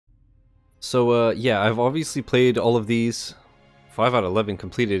So, yeah, I've obviously played all of these. 5 out of 11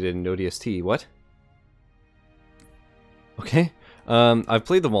 completed in ODST. What? Okay. I've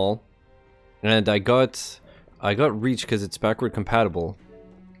played them all. And I got Reach because it's backward compatible.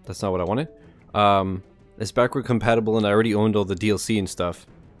 That's not what I wanted. It's backward compatible and I already owned all the DLC and stuff.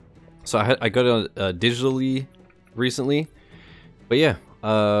 So I got it digitally recently. But yeah,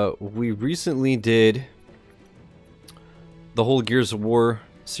 we recently did the whole Gears of War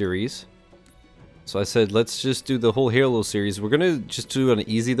series. So I said, let's just do the whole Halo series. We're gonna just do it on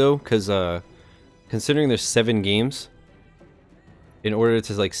easy though, because considering there's 7 games, in order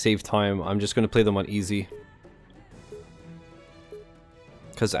to like save time, I'm just gonna play them on easy.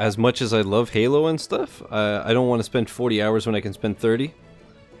 Because as much as I love Halo and stuff, I don't want to spend 40 hours when I can spend 30. I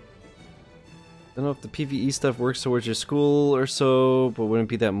don't know if the PvE stuff works towards your school or so, but wouldn't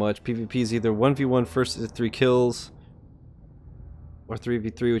be that much. PvP is either 1v1 first to 3 kills, or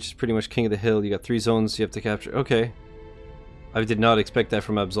 3v3, which is pretty much King of the Hill. You got 3 zones you have to capture. Okay. I did not expect that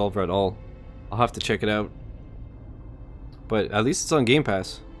from Absolver at all. I'll have to check it out. But at least it's on Game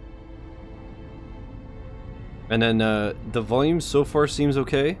Pass. And then the volume so far seems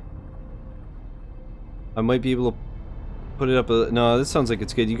okay. I might be able to put it up a... No, this sounds like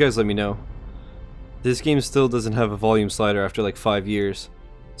it's good. You guys let me know. This game still doesn't have a volume slider after like 5 years.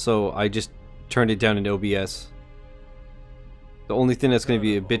 So I just turned it down in OBS. The only thing that's going to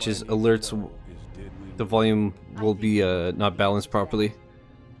be a bitch is alerts. The volume will be not balanced properly.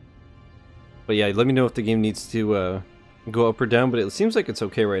 But yeah, let me know if the game needs to go up or down, but it seems like it's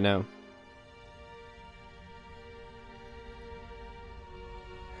okay right now.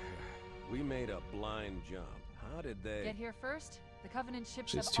 We made a blind jump. How did they get here first? The Covenant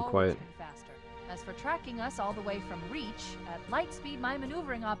ships It's have too always quiet. been faster. As for tracking us all the way from Reach, at light speed my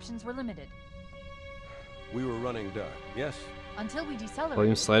maneuvering options were limited. We were running dark, yes? Until we decelerated.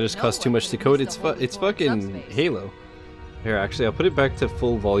 Volume sliders no cost too one much to could code. reach It's the holy it's core of fucking subspace. Halo. Here, actually, I'll put it back to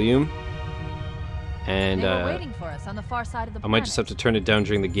full volume. And They were waiting for us on the far side of the I might just have to turn it down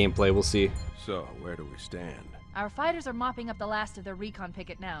during the gameplay. We'll see. So, where do we stand? Our fighters are mopping up the last of their recon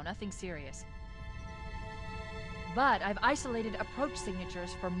picket now, nothing serious. But I've isolated approach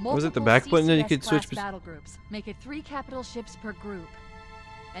signatures for multiple Was it the back button that you could CCS-class switch battle groups. Make it 3 capital ships per group.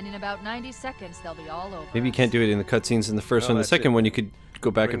 And in about 90 seconds, they'll be all over Maybe you us. can't do it in the cutscenes in the first No, one. The that's second it. one, you could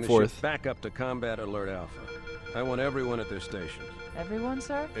go back Bring and the forth. ship back up to Combat Alert Alpha. I want everyone at their stations. Everyone,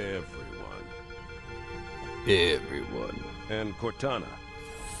 sir? Everyone. Everyone. And Cortana,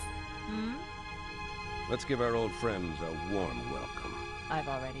 Hmm? let's give our old friends a warm welcome. I've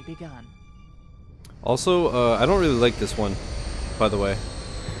already begun. Also, I don't really like this one, by the way.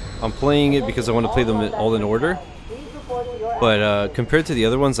 I'm playing it because I want to play them all in order. But compared to the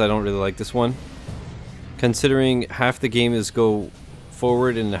other ones, I don't really like this one. Considering half the game is go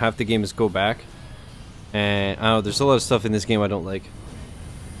forward and half the game is go back. And I don't know, there's a lot of stuff in this game I don't like.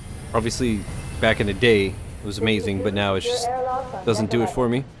 Obviously, back in the day, it was amazing, but now it just doesn't do it for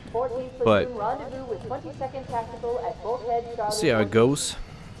me. But we'll see how it goes.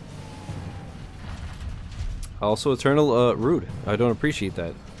 Also, Eternal, rude. I don't appreciate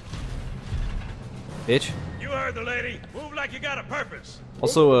that. Bitch. You heard the lady. Move like you got a purpose.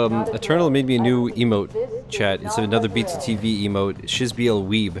 Also, Eternal made me a new emote chat. It's another Beats TV emote, Shizbiel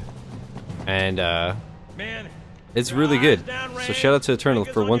Weeb. And, Man, it's really good. So shout out to Eternal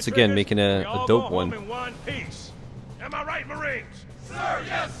for once again making a dope one. In one piece. Am I right, Marines? Sir,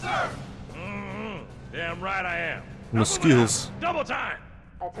 yes, sir! Damn right I am. No skills. Double time.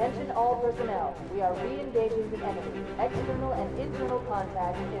 Attention all personnel. We are re-engaging the enemy. External and internal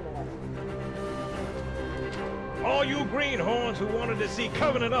contact imminent. All you greenhorns who wanted to see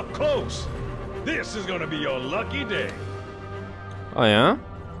Covenant up close, this is gonna be your lucky day. Oh yeah?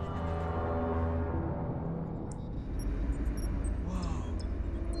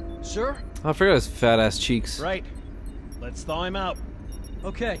 Sir? I forgot his fat ass cheeks. Right. Let's thaw him out.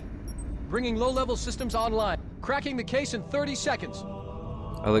 Okay. Bringing low-level systems online. Cracking the case in 30 seconds.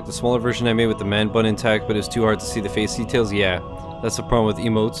 I like the smaller version I made with the man bun intact, but it was too hard to see the face details. Yeah, that's the problem with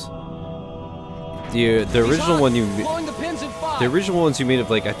emotes. The original one you the original ones you made of,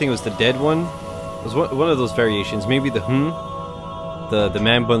 like, I think it was the dead one. It was one of those variations. Maybe the the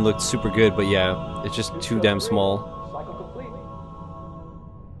man bun looked super good, but yeah, it's just too damn small.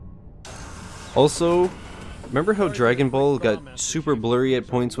 Also, remember how Dragon Ball got super blurry at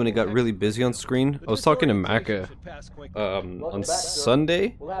points when it got really busy on screen? I was talking to Maka on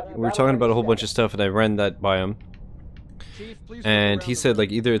Sunday. We were talking about a whole bunch of stuff, and I ran that by him. And he said,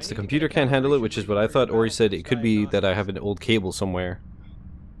 like, either it's the computer can't handle it, which is what I thought, or he said it could be that I have an old cable somewhere.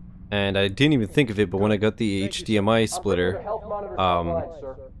 And I didn't even think of it, but when I got the HDMI splitter,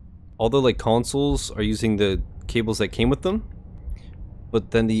 all the like consoles are using the cables that came with them,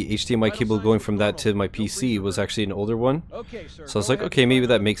 but then the HDMI cable going from that to my PC was actually an older one. So I was like, okay, maybe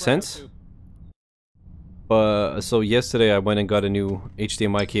that makes sense. But so yesterday I went and got a new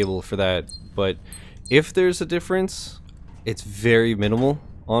HDMI cable for that, but if there's a difference, it's very minimal,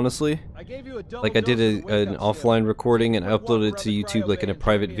 honestly. Like I did an offline recording and uploaded it to YouTube like in a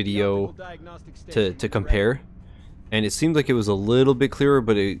private video to compare, and it seemed like it was a little bit clearer,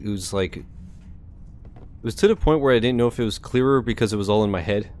 but it was like, it was to the point where I didn't know if it was clearer because it was all in my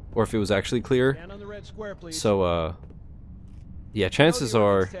head or if it was actually clear. So yeah, chances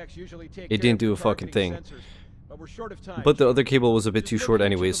are it didn't do a fucking thing. But the other cable was a bit too short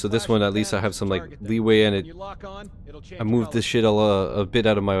anyways, so this one at least I have some like leeway, and I moved this shit a bit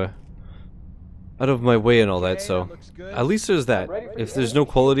out of my way and all that, so at least there's that. If there's no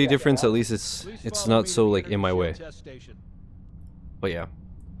quality difference, at least it's not so like in my way. But yeah,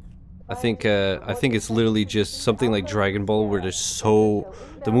 I think it's literally just something like Dragon Ball where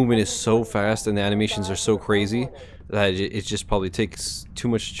the movement is so fast and the animations are so crazy that it just probably takes too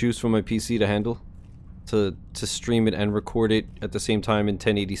much juice from my PC to handle, to stream it and record it at the same time in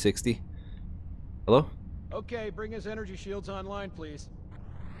 1080-60. Hello? Okay, bring his energy shields online, please.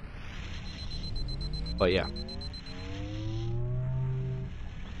 But yeah.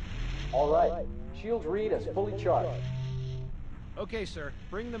 Alright, shields read as fully charged. Okay, sir.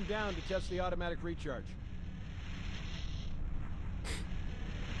 Bring them down to test the automatic recharge.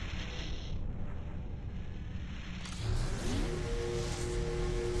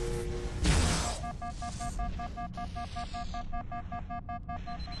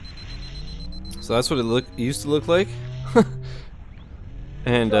 So that's what it used to look like.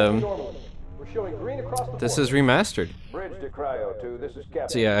 And this is remastered.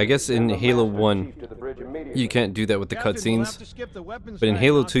 So yeah, I guess in Halo 1 you can't do that with the cutscenes, but in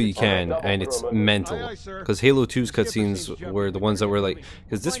Halo 2 you can, and it's mental. Because Halo 2's cutscenes were the ones that were like,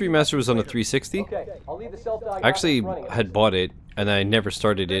 because this remaster was on a 360. I actually had bought it and I never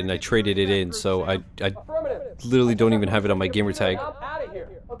started it, and I traded it in, so I literally don't even have it on my gamer tag.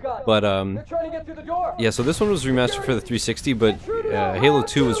 But yeah, so this one was remastered for the 360, but Halo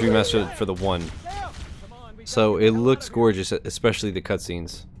 2 was remastered for the 1. So it looks gorgeous, especially the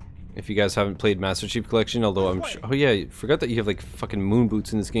cutscenes. If you guys haven't played Master Chief Collection, although I'm sure, oh yeah, I forgot that you have like fucking moon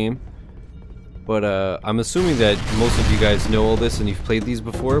boots in this game. But I'm assuming that most of you guys know all this and you've played these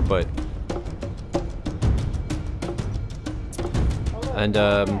before, but and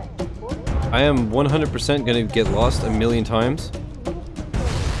I am 100% gonna get lost a million times.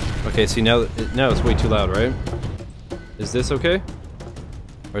 Okay, see now it's way too loud, right? Is this okay?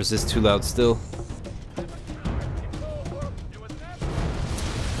 Or is this too loud still?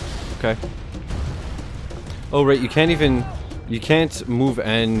 Okay. Oh right, you can't move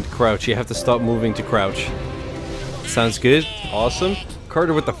and crouch. You have to stop moving to crouch. Sounds good. Awesome.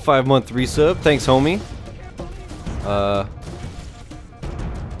 Carter with the 5-month resub. Thanks, homie.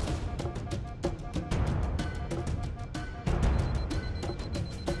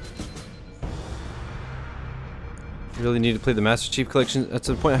 Really need to play the Master Chief Collection. That's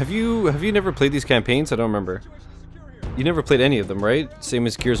the point. Have you never played these campaigns? I don't remember. You never played any of them, right? Same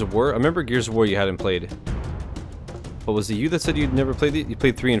as Gears of War. I remember Gears of War you hadn't played. But was it you that said you'd never played it? You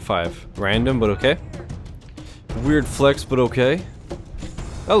played 3 and 5. Random, but okay. Weird flex, but okay.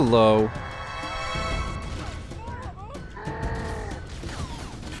 Hello.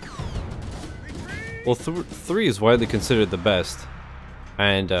 Well, 3 is widely considered the best.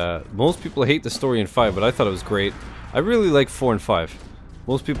 And most people hate the story in 5, but I thought it was great. I really like 4 and 5.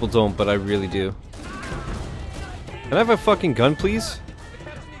 Most people don't, but I really do. Can I have a fucking gun, please?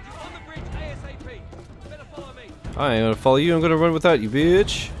 I ain't gonna follow you, I'm gonna run without you,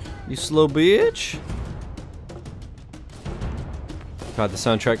 bitch. You slow bitch. God, the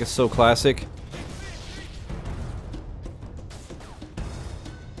soundtrack is so classic.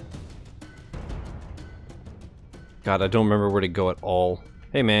 God, I don't remember where to go at all.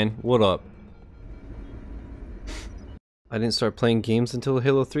 Hey man, what up? I didn't start playing games until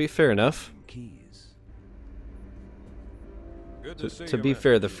Halo 3, fair enough. To be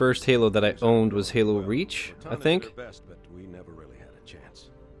fair, the first Halo that I owned was Halo Reach, I think.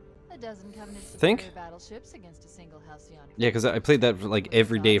 Think? Yeah, because I played that for like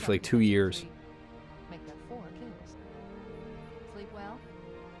every day for like 2 years. Make that 4 kills. Sleep well?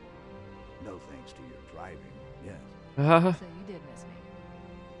 No thanks to your driving, yes. So you did miss me.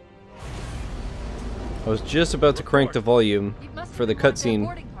 I was just about to crank the volume for the cutscene.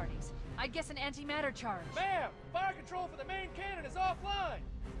 I guess an antimatter charge. Ma'am, fire control for the main cannon is offline.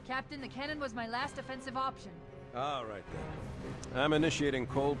 Captain, the cannon was my last offensive option. All right then. I'm initiating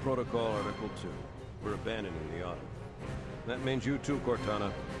Cole Protocol Article 2. We're abandoning the Autumn. That means you too,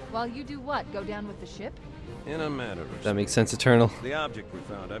 Cortana. While you do what? Go down with the ship? In a manner of That makes sense, Eternal. The object we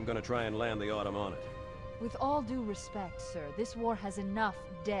found, I'm gonna try and land the Autumn on it. With all due respect, sir, this war has enough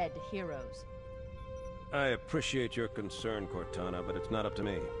dead heroes. I appreciate your concern, Cortana, but it's not up to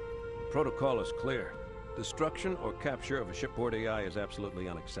me. The protocol is clear. Destruction or capture of a shipboard AI is absolutely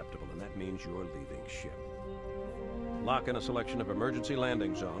unacceptable, and that means you're leaving ship. Lock in a selection of emergency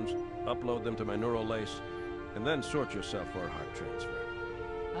landing zones, upload them to my neural lace, and then sort yourself for a heart transfer.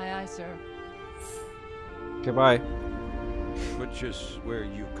 Aye, aye, sir. Goodbye. Which is where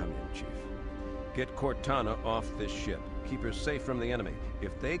you come in, Chief. Get Cortana off this ship. Keep her safe from the enemy.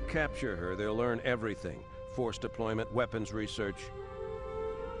 If they capture her, they'll learn everything. Force deployment, weapons research,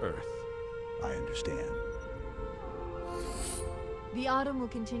 Earth. I understand. The Autumn will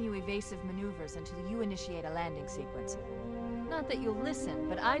continue evasive maneuvers until you initiate a landing sequence. Not that you'll listen,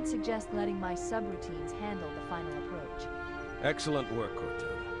 but I'd suggest letting my subroutines handle the final approach. Excellent work,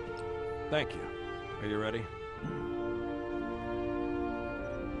 Cortana. Thank you. Are you ready?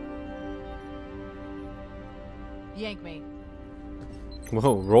 Yank me.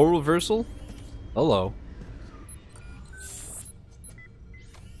 Whoa, role reversal? Hello.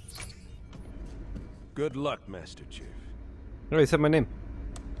 Good luck, Master Chief. Oh, he said my name.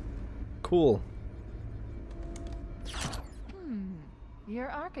 Cool. Your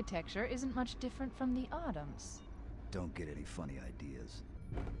architecture isn't much different from the Autumn's. Don't get any funny ideas.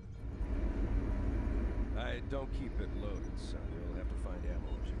 I don't keep it loaded, son. You'll have to find ammo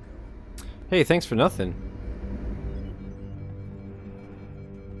as you go. Hey, thanks for nothing.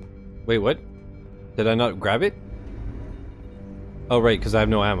 Wait, what? Did I not grab it? Oh, right, because I have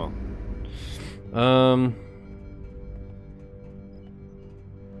no ammo.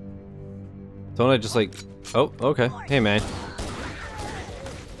 Don't I just like... Oh, okay. Hey, man.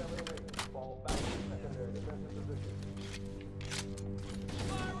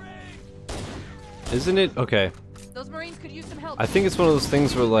 Isn't it? Okay. Those Marines could use some help. I think it's one of those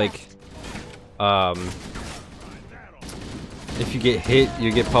things where, like... if you get hit, you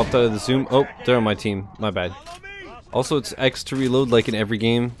get popped out of the zoom. Oh, they're on my team. My bad. Also, it's X to reload like in every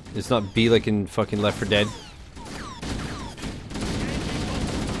game. It's not B like in fucking Left 4 Dead.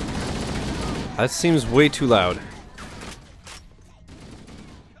 That seems way too loud.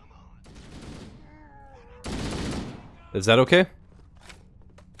 Is that okay?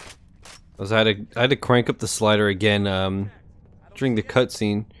 I had to crank up the slider again during the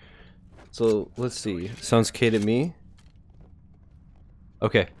cutscene. So let's see. Sounds okay to me.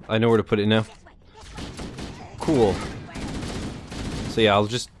 Okay, I know where to put it now. Cool. So yeah, I'll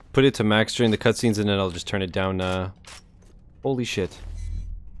just put it to max during the cutscenes and then I'll just turn it down. Holy shit.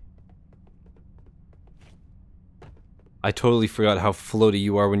 I totally forgot how floaty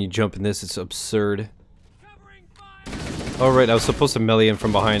you are when you jump in this. It's absurd. Oh right, I was supposed to melee him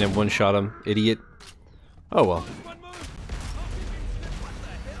from behind and one-shot him. Idiot. Oh well.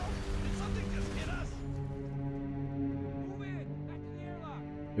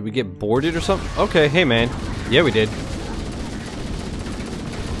 Did we get boarded or something? Okay, hey man. Yeah, we did.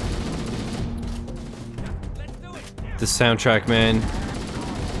 The soundtrack, man.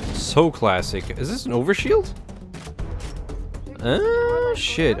 So classic. Is this an overshield?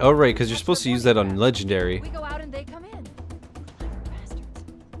 Shit. Oh, right, because you're supposed to use that on Legendary. We go out and they come in. Bastards.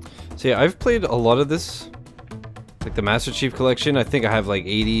 So yeah, I've played a lot of this. Like the Master Chief Collection. I think I have like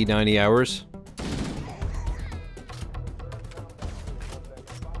 80, 90 hours.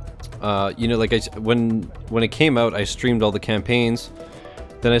 You know, like when it came out, I streamed all the campaigns.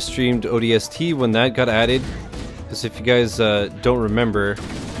 Then I streamed ODST when that got added. Because if you guys don't remember,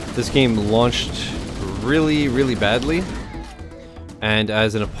 this game launched really, really badly. And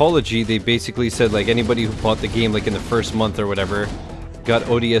as an apology, they basically said like anybody who bought the game like in the first month or whatever got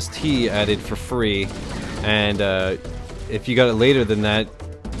ODST added for free. And if you got it later than that,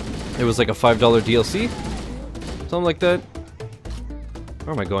 it was like a $5 DLC, something like that.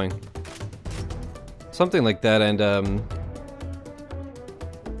 Where am I going? Something like that. And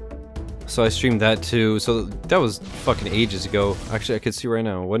so I streamed that too. So that was fucking ages ago. Actually, I could see right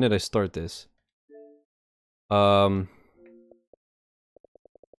now. When did I start this?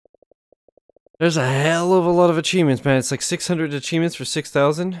 There's a hell of a lot of achievements, man. It's like 600 achievements for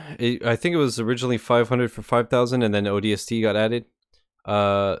 6,000. I think it was originally 500 for 5,000, and then ODST got added.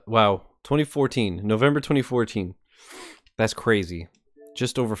 Wow. 2014. November 2014. That's crazy.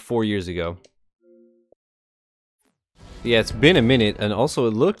 Just over 4 years ago. Yeah, it's been a minute, and also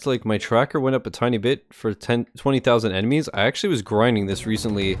it looked like my tracker went up a tiny bit for 20,000 enemies. I actually was grinding this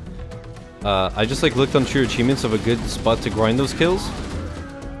recently I just like looked on True Achievements of a good spot to grind those kills,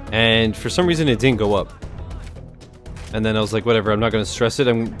 and for some reason it didn't go up. And then I was like, whatever, I'm not gonna stress it,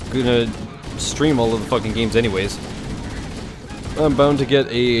 I'm gonna stream all of the fucking games anyways. I'm bound to get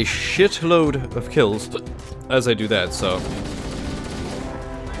a shitload of kills as I do that, so.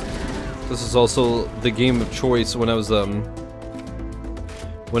 This is also the game of choice when I was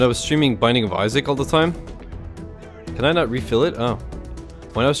streaming Binding of Isaac all the time. Can I not refill it? Oh.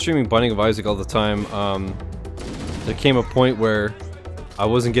 When I was streaming Binding of Isaac all the time, there came a point where I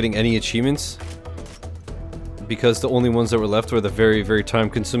wasn't getting any achievements because the only ones that were left were the very, very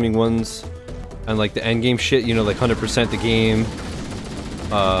time-consuming ones, and like the endgame shit, you know, like 100% the game,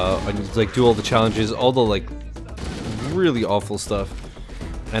 and like do all the challenges, all the like really awful stuff.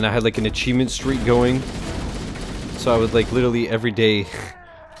 And I had like an achievement streak going, so I would like literally every day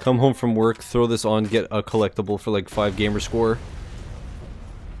come home from work, throw this on, get a collectible for like 5 gamer score.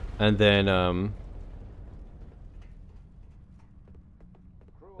 And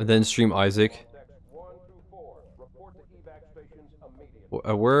then stream Isaac.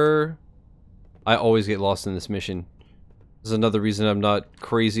 Where I always get lost in this mission. This is another reason I'm not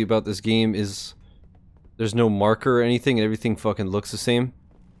crazy about this game, is there's no marker or anything and everything fucking looks the same.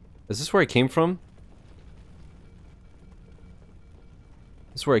 Is this where I came from?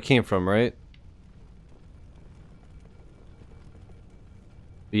 This is where I came from, right?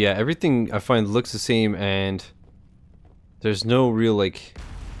 But yeah, everything I find looks the same, and there's no real, like...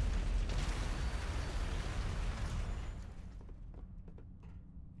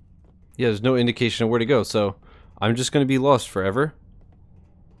 Yeah, there's no indication of where to go, so I'm just gonna be lost forever.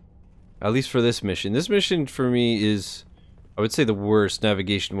 At least for this mission. This mission for me is, I would say, the worst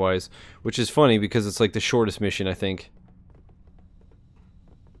navigation-wise, which is funny because it's like the shortest mission, I think.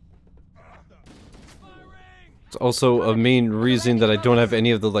 It's also a main reason that I don't have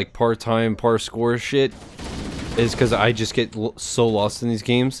any of the like part-time, par-score shit, is because I just get so lost in these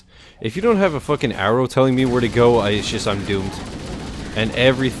games. If you don't have a fucking arrow telling me where to go, it's just, I'm doomed. And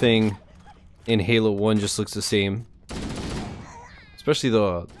everything in Halo 1 just looks the same. Especially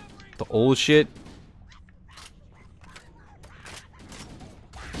the old shit.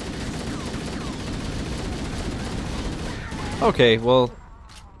 Okay, well...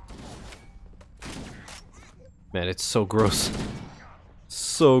 Man, it's so gross.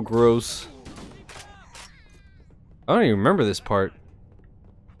 So gross. I don't even remember this part.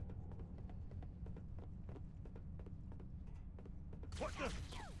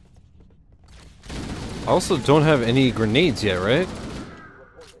 I also don't have any grenades yet, right?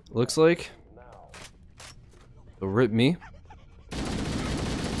 Looks like. So rip me.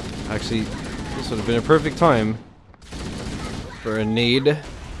 Actually, this would have been a perfect time for a nade.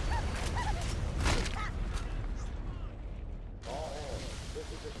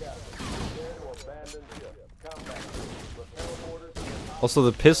 Also,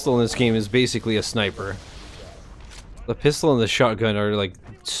 the pistol in this game is basically a sniper. The pistol and the shotgun are like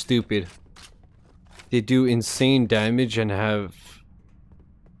stupid. They do insane damage and have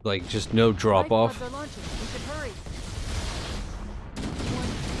like just no drop off.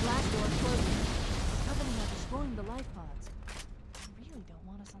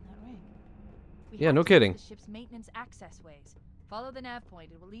 Yeah, no kidding. Ship's maintenance access ways. Follow the nav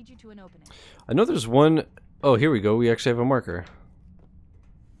point. It will lead you to an opening. I know there's one. Oh, here we go. We actually have a marker.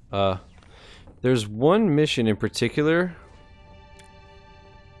 There's one mission in particular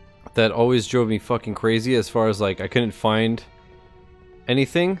that always drove me fucking crazy as far as like I couldn't find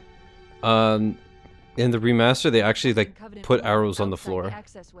anything. In the remaster, they actually like put arrows on the floor.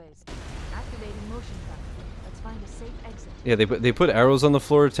 Yeah, they put arrows on the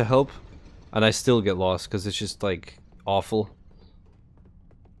floor to help, and I still get lost because it's just like awful.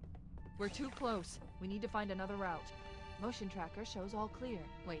 We're too close. We need to find another route. Motion tracker shows all clear.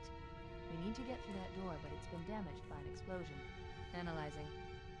 Wait, we need to get through that door, but it's been damaged by an explosion. Analyzing.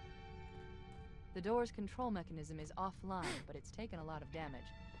 The door's control mechanism is offline, but it's taken a lot of damage.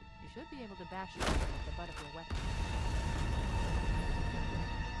 You should be able to bash it open with the butt of your weapon.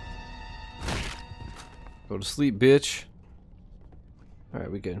 Go to sleep, bitch.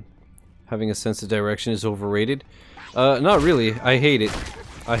 Alright, we good. Having a sense of direction is overrated. Not really. I hate it.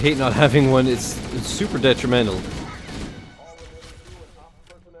 I hate not having one. It's super detrimental.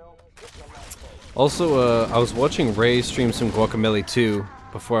 Also, I was watching Ray stream some Guacamelee 2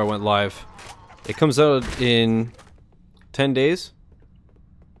 before I went live. It comes out in 10 days.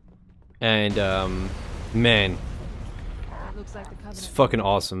 And, man. It's fucking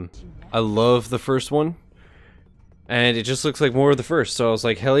awesome. I love the first one. And it just looks like more of the first, so I was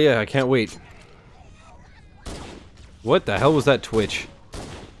like, hell yeah, I can't wait. What the hell was that twitch?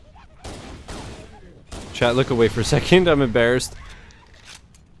 Chat, look away for a second. I'm embarrassed.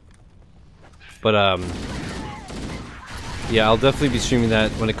 But, yeah, I'll definitely be streaming that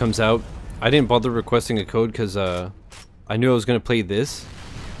when it comes out. I didn't bother requesting a code because, I knew I was going to play this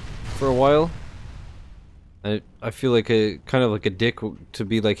for a while. And I feel like kind of like a dick to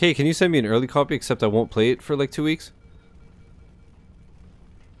be like, hey, can you send me an early copy, except I won't play it for like 2 weeks.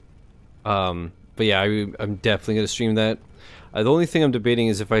 But yeah, I'm definitely going to stream that. The only thing I'm debating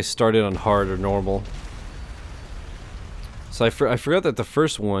is if I start it on hard or normal. So I forgot that the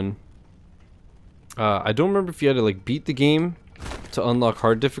first one, I don't remember if you had to like beat the game to unlock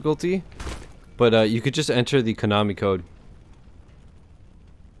hard difficulty, but you could just enter the Konami code.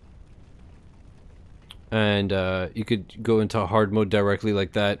 And you could go into hard mode directly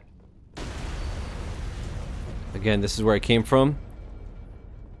like that. Again, this is where I came from.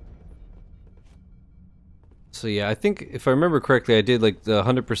 So yeah, I think if I remember correctly, I did like the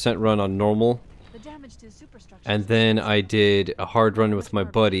 100% run on normal. And then I did a hard run with my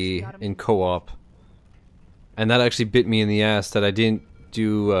buddy in co-op. And that actually bit me in the ass that I didn't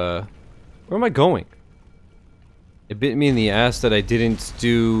do, where am I going? It bit me in the ass that I didn't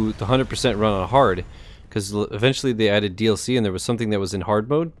do the 100% run on hard. Because eventually they added DLC and there was something that was in hard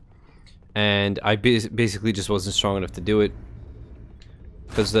mode. And I basically just wasn't strong enough to do it.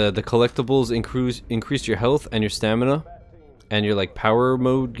 Because the collectibles increased your health and your stamina. And your like power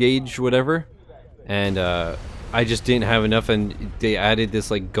mode gauge, whatever. And I just didn't have enough, and they added this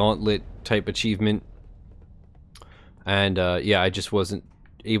like gauntlet type achievement. And yeah, I just wasn't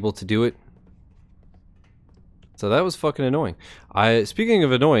able to do it. So that was fucking annoying. Speaking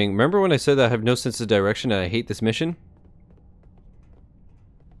of annoying, remember when I said that I have no sense of direction and I hate this mission?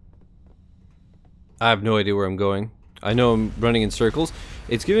 I have no idea where I'm going. I know I'm running in circles.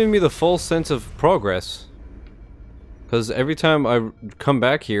 It's giving me the false sense of progress. Because every time I come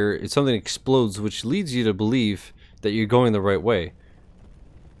back here, something explodes, which leads you to believe that you're going the right way.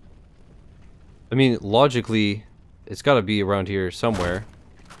 I mean, logically, it's gotta be around here somewhere.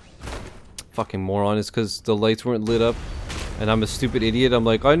 Fucking moron, it's because the lights weren't lit up. And I'm a stupid idiot. I'm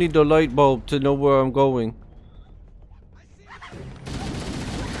like, I need the light bulb to know where I'm going.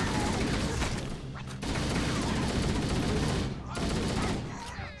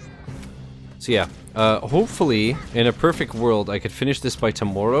 So yeah, hopefully, in a perfect world, I could finish this by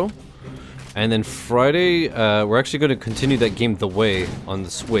tomorrow. And then Friday, we're actually going to continue that game The Way on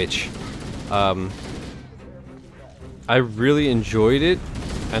the Switch. I really enjoyed it,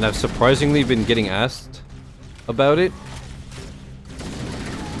 and I've surprisingly been getting asked about it.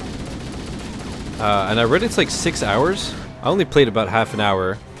 And I read it's like 6 hours. I only played about half an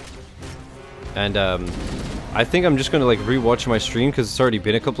hour. And I think I'm just going to like rewatch my stream because it's already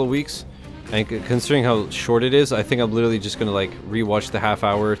been a couple of weeks. And considering how short it is, I think I'm literally just gonna like rewatch the half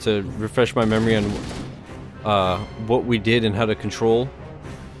hour to refresh my memory on what we did and how to control.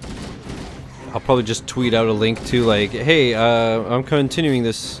 I'll probably just tweet out a link to like, hey, I'm continuing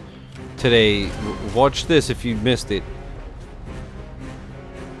this today. Watch this if you missed it.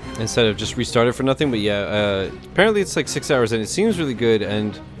 Instead of just restart it for nothing. But yeah, apparently it's like 6 hours and it seems really good,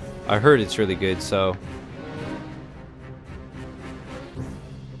 and I heard it's really good, so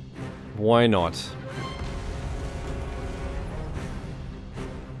why not?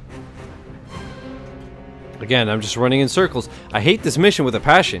 Again, I'm just running in circles. I hate this mission with a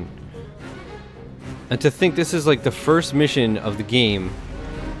passion. And to think this is like the first mission of the game.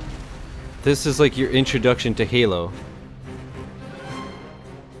 This is like your introduction to Halo.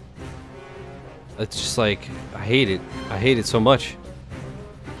 It's just like, I hate it. I hate it so much.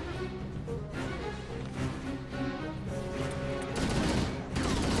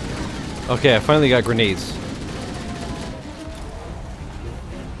 Okay, I finally got grenades.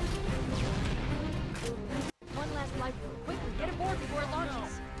 One last life. Quickly, get aboard before it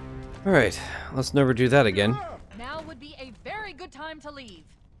launches. Alright, let's never do that again. Now would be a very good time to leave.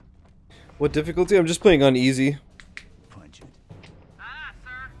 What difficulty? I'm just playing on easy. Punch it.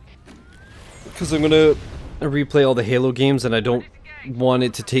 Because I'm gonna replay all the Halo games and I don't want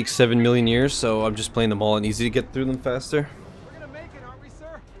it to take 7 million years, so I'm just playing them all on easy to get through them faster.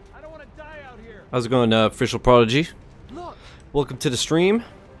 How's it going, Official Prodigy? Look. Welcome to the stream.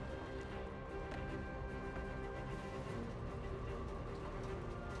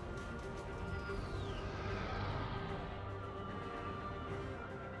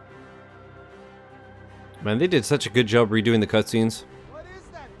 Man, they did such a good job redoing the cutscenes. What is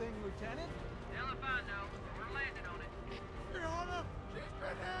that thing, Lieutenant? Hell if I know. We're landing on it. The Autumn! She's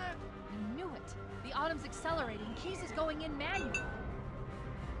been hit! I knew it. The Autumn's accelerating. Keys is going in manual.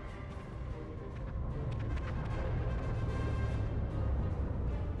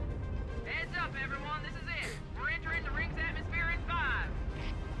 Heads up, everyone. This is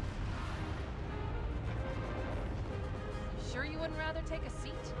wouldn't rather take a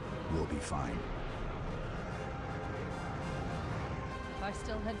seat? We'll be fine. If I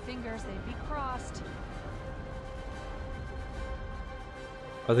still had fingers, they'd be crossed.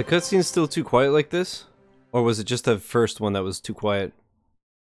 Are the cutscenes still too quiet like this? Or was it just the first one that was too quiet?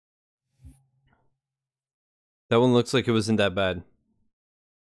 That one looks like it wasn't that bad.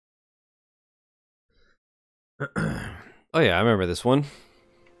 Oh yeah, I remember this one.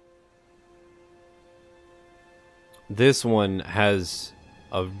 This one has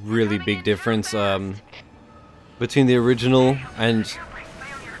a really big difference between the original and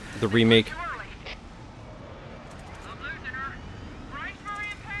the remake.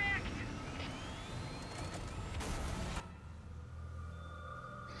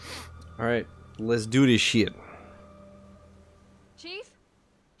 Alright, let's do this shit. Chief?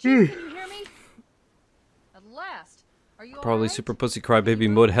 Chief, can you hear me? At last. Are you Probably alright? Super Pussy Crybaby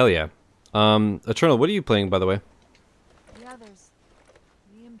mode, hell yeah. Eternal, what are you playing, by the way? Yeah, there's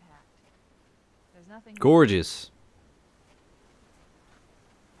the impact. There's nothing. Gorgeous.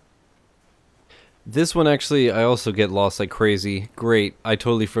 This one actually, I also get lost like crazy. Great, I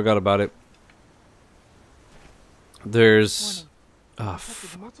totally forgot about it. There's...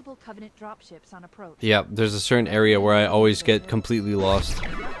 Detected multiple Covenant dropships on approach. Yeah, there's a certain area where I always get completely lost. The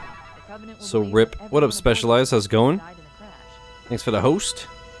Covenant will So believe rip. that What everyone up, Specialized? How's it aboard going? died in a crash. Thanks for the host.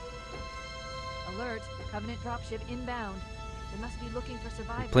 Alert, Covenant dropship inbound. They must be looking for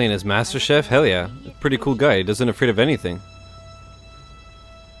survivors. Playing as Master Chef? Hell yeah. Pretty cool guy. He doesn't afraid of anything.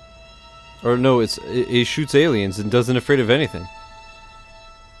 Or no, he shoots aliens and doesn't afraid of anything.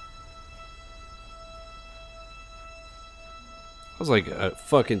 That was like a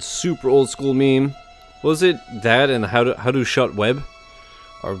fucking super old school meme. Was it that and how to shot web?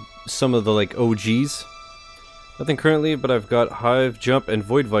 Or some of the like OGs? Nothing currently, but I've got Hive, Jump, and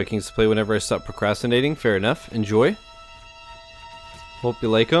Void Vikings to play whenever I stop procrastinating. Fair enough. Enjoy. Hope you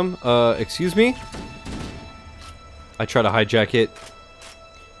like them. Excuse me? I tried to hijack it.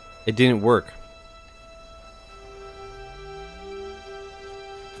 It didn't work.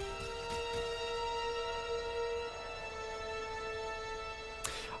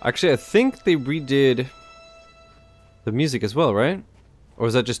 Actually, I think they redid the music as well, right? Or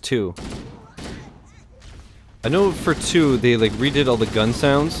was that just 2? I know for 2, they like redid all the gun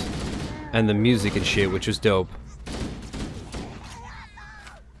sounds and the music and shit, which was dope.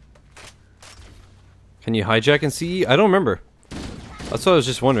 Can you hijack in CE? I don't remember. That's what I was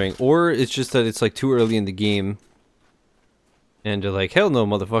just wondering. Or it's just that it's like too early in the game. And they're like, hell no,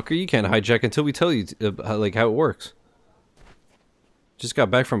 motherfucker, you can't hijack until we tell you like how it works. Just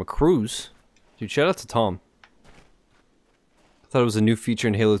got back from a cruise. Dude, shout out to Tom. I thought it was a new feature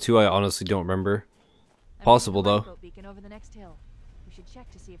in Halo 2. I honestly don't remember. Possible though. Beacon over the next hill. We should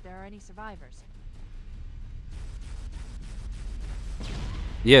check to see if there are any survivors.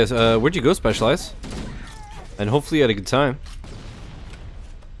 Yes, where'd you go, Specialize? And hopefully you had a good time.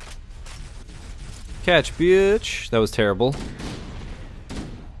 Catch, bitch. That was terrible.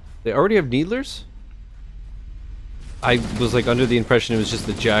 They already have Needlers? I was like under the impression it was just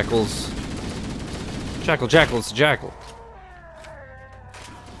the Jackals. Jackal, it's a Jackal.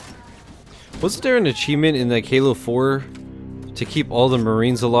 Wasn't there an achievement in like Halo 4 to keep all the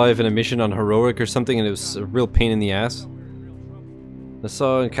Marines alive in a mission on Heroic or something, and it was a real pain in the ass? I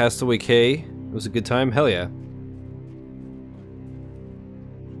saw in Castaway K. It was a good time. Hell yeah.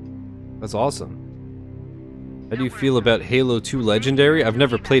 That's awesome. How do you feel about Halo 2 Legendary? I've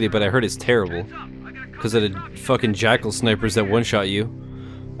never played it, but I heard it's terrible. Because of the fucking Jackal snipers that one-shot you.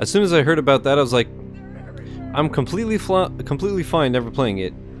 As soon as I heard about that, I was like, I'm completely fine never playing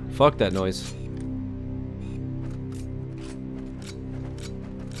it. Fuck that noise.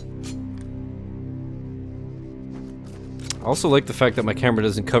 I also like the fact that my camera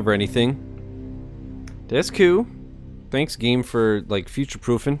doesn't cover anything. That's cool. Thanks, game, for like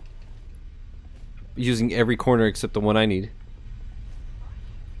future-proofing. Using every corner except the one I need.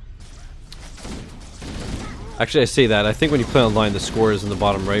 Actually, I say that. I think when you play online, the score is in the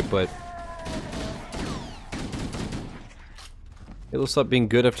bottom right, but... Halo stopped being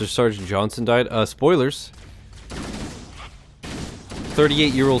good after Sergeant Johnson died. Spoilers.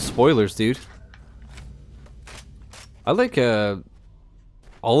 38-year-old spoilers, dude. I like,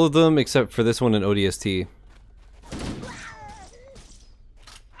 all of them except for this one in ODST.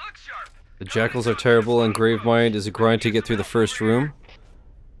 The Jackals are terrible, and Gravemind is a grind to get through the first room.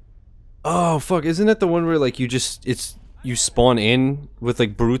 Oh, fuck, isn't that the one where, like, you spawn in with,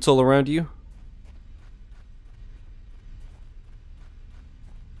 like, brutes all around you?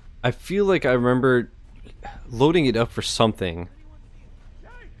 I feel like I remember loading it up for something.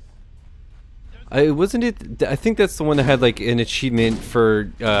 Wasn't it? I think that's the one that had like an achievement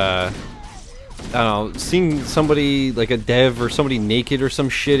for I don't know, seeing somebody like a dev or somebody naked or some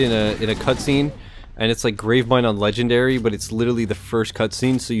shit in a cutscene, and it's like Gravemind on Legendary, but it's literally the first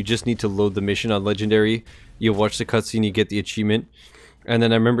cutscene, so you just need to load the mission on Legendary. You watch the cutscene, you get the achievement, and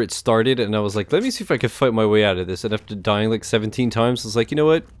then I remember it started, and I was like, let me see if I can fight my way out of this. And after dying like 17 times, I was like, you know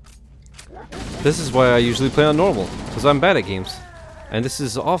what? This is why I usually play on normal, because I'm bad at games, and this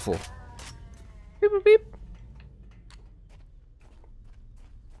is awful. Beep, beep, beep.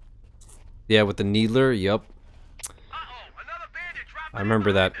 Yeah, with the needler, yup. I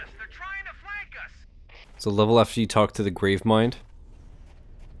remember that. It's a level after you talk to the Gravemind.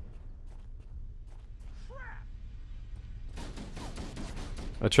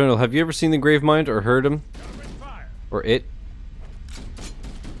 Eternal, have you ever seen the Gravemind or heard him? Or it?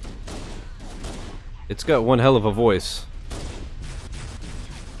 It's got one hell of a voice.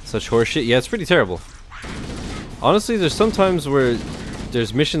 Such horseshit. Yeah, it's pretty terrible. Honestly, there's some times where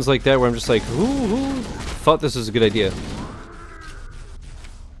there's missions like that where I'm just like, who thought this was a good idea?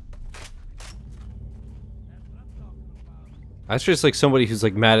 That's just like somebody who's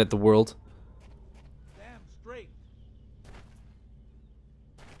like mad at the world.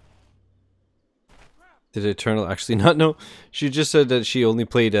 Did Eternal actually not know? She just said that she only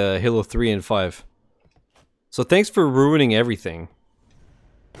played Halo 3 and 5. So thanks for ruining everything.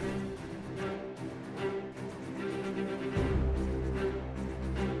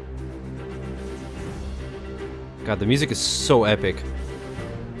 God, the music is so epic.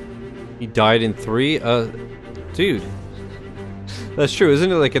 He died in 3? Dude. That's true,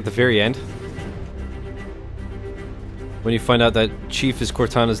 isn't it, like at the very end? When you find out that Chief is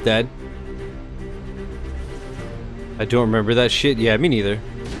Cortana's dad? I don't remember that shit. Yeah, me neither.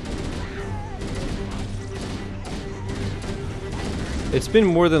 It's been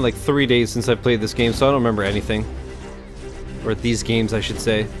more than like 3 days since I played this game, so I don't remember anything. Or these games, I should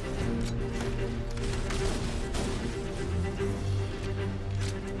say.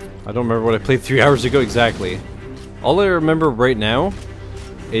 I don't remember what I played 3 hours ago exactly. All I remember right now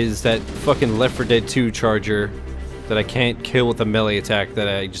is that fucking Left 4 Dead 2 charger that I can't kill with a melee attack that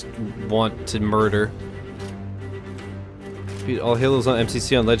I just want to murder. Beat all Halos on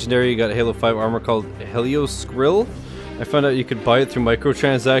MCC on Legendary. You got a Halo 5 armor called Helios Skrill. I found out you could buy it through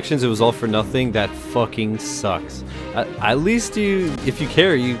microtransactions. It was all for nothing. That fucking sucks. At least you, if you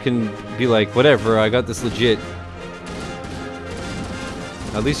care, you can be like, whatever, I got this legit.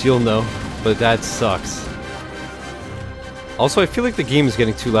 At least you'll know, but that sucks. Also, I feel like the game is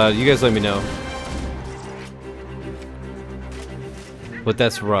getting too loud. You guys let me know. But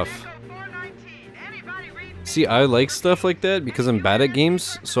that's rough. See, I like stuff like that because I'm bad at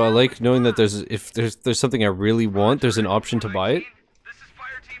games, so I like knowing that if there's something I really want, there's an option to buy it.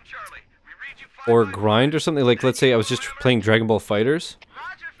 Or grind or something. Like, let's say I was just playing Dragon Ball FighterZ,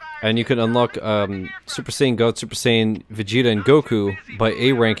 and you could unlock Super Saiyan God, Super Saiyan Vegeta, and Goku by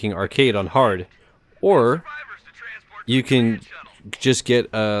A-ranking arcade on hard. Or you can just get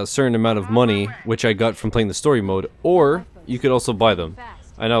a certain amount of money, which I got from playing the story mode, or you could also buy them.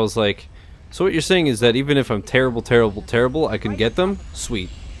 And I was like, so what you're saying is that even if I'm terrible, terrible, terrible, I can get them? Sweet.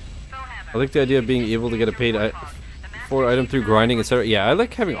 I like the idea of being able to get a paid for item through grinding, etc. Yeah, I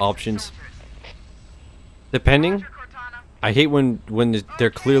like having options. Depending. I hate when they're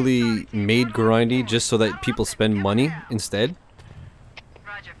clearly made grindy just so that people spend money instead.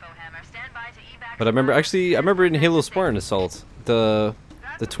 But I remember in Halo Spartan Assault, the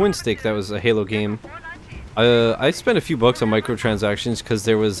twin stick that was a Halo game. I spent a few bucks on microtransactions because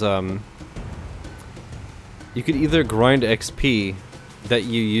there was you could either grind XP that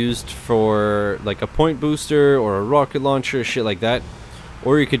you used for like a point booster or a rocket launcher, shit like that,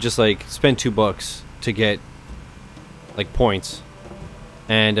 or you could just like spend $2 to get like points.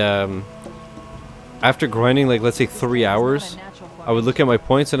 And after grinding like let's say 3 hours, I would look at my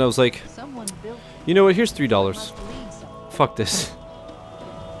points and I was like, you know what, here's $3. Fuck this.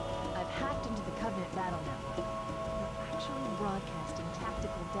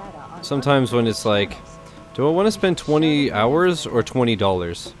 Sometimes when it's like, do I want to spend 20 hours or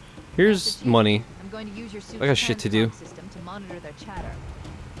 $20? Here's money. I got shit to do.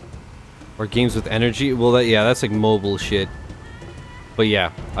 Or games with energy. Well, yeah, that's like mobile shit. But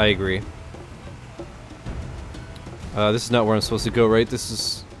yeah, I agree. This is not where I'm supposed to go, right?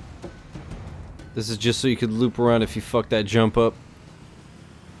 This is just so you could loop around if you fuck that jump up.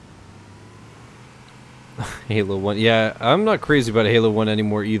 Halo 1. Yeah, I'm not crazy about Halo 1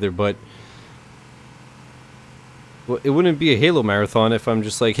 anymore either, but well, it wouldn't be a Halo marathon if I'm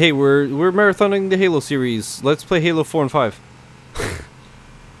just like, hey, we're marathoning the Halo series. Let's play Halo 4 and 5.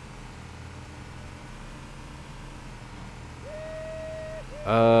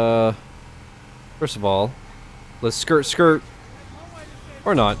 First of all, let's skirt.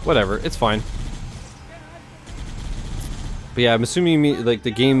 Or not, whatever, it's fine. But yeah, I'm assuming you mean like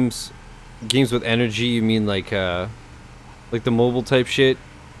the games with energy, you mean like the mobile type shit.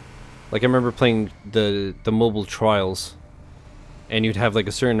 Like I remember playing the mobile trials, and you'd have like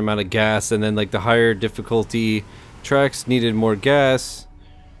a certain amount of gas, and then like the higher difficulty tracks needed more gas.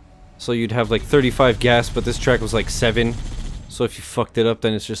 So you'd have like 35 gas, but this track was like 7. So if you fucked it up,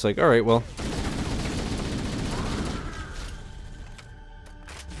 then it's just like, alright, well.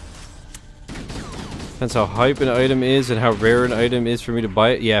 Depends how hype an item is and how rare an item is for me to buy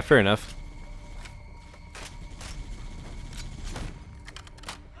it. Yeah, fair enough.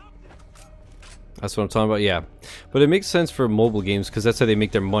 That's what I'm talking about, yeah. But it makes sense for mobile games because that's how they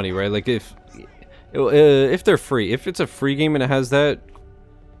make their money, right? Like if they're free. If it's a free game and it has that,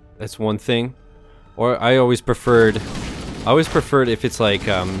 that's one thing. Or I always preferred if it's like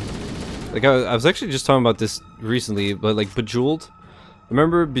I was actually just talking about this recently, but like Bejeweled.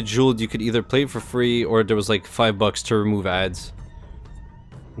 Remember Bejeweled, you could either play it for free or there was like $5 to remove ads.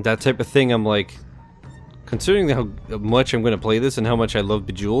 That type of thing, I'm like, considering how much I'm going to play this and how much I love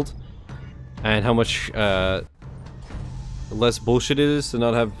Bejeweled, and how much less bullshit it is to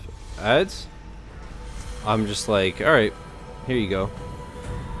not have ads, I'm just like, alright, here you go.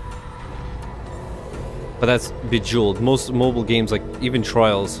 But that's Bejeweled. Most mobile games, like even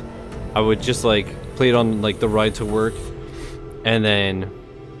Trials, I would just like play it on like the ride to work, and then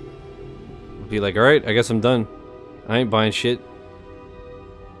be like, alright, I guess I'm done. I ain't buying shit.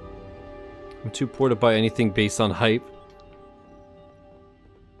 I'm too poor to buy anything based on hype.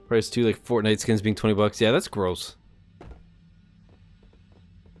 Price too, like Fortnite skins being $20. Yeah, that's gross.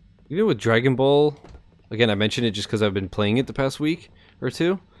 Even with Dragon Ball, again, I mentioned it just because I've been playing it the past week or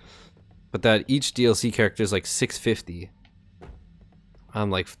two. But that each DLC character is like $6.50.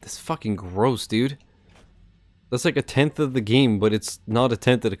 I'm like, this is fucking gross, dude. That's like 1/10 of the game, but it's not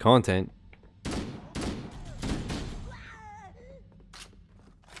 1/10 of the content.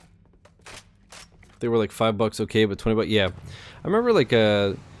 They were like $5 okay, but $20, yeah. I remember like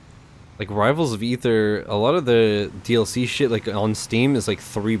Rivals of Aether, a lot of the DLC shit like on Steam is like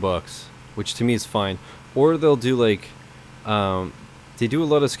 $3, which to me is fine. Or they'll do like they do a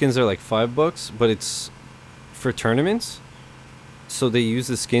lot of skins that are like $5, but it's for tournaments. So they use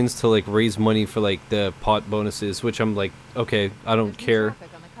the skins to like raise money for like the pot bonuses, which I'm like, okay, I don't care.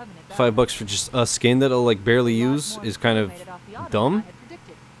 $5 for just a skin that I'll like barely use is kind of dumb.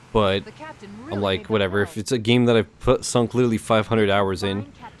 But I'm like, whatever. If it's a game that I've sunk literally 500 hours in,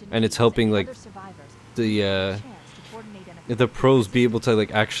 and it's helping like the pros be able to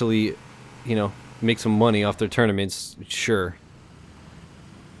like actually, you know, make some money off their tournaments, sure.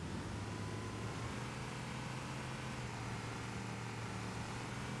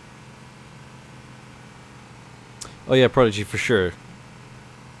 Oh yeah, Prodigy, for sure.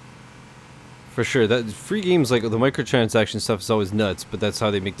 For sure. That free games, like the microtransaction stuff, is always nuts, but that's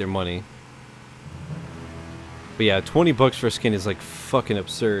how they make their money. But yeah, $20 for a skin is like fucking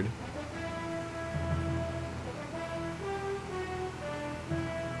absurd.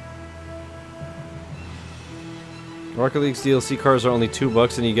 Rocket League's DLC cars are only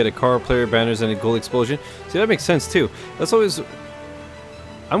 $2 and you get a car, player, banners, and a gold explosion. See, that makes sense too. That's always...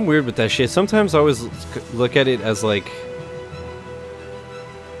 I'm weird with that shit. Sometimes I always look at it as like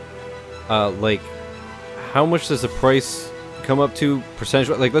how much does the price come up to percentage?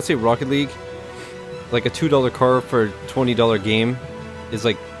 Like, let's say Rocket League, like a $2 car for a $20 game is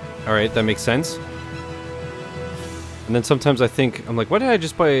like, alright, that makes sense. And then sometimes I think, I'm like, why did I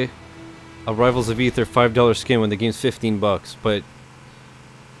just buy a Rivals of Aether $5 skin when the game's $15? But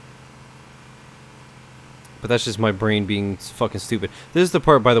that's just my brain being fucking stupid. This is the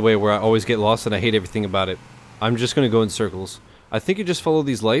part, by the way, where I always get lost and I hate everything about it. I'm just gonna go in circles. I think you just follow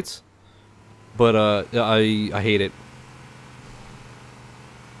these lights, but I hate it.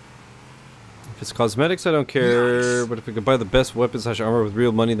 If it's cosmetics, I don't care. But if I could buy the best weapons / armor with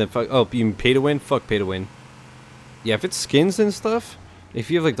real money, then fuck. Oh, you mean pay to win? Fuck pay to win. Yeah, if it's skins and stuff, if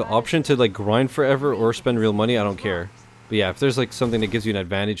you have like the option to like grind forever or spend real money, I don't care. But yeah, if there's like something that gives you an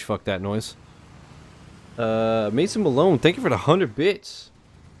advantage, fuck that noise. Mason Malone, thank you for the 100 bits.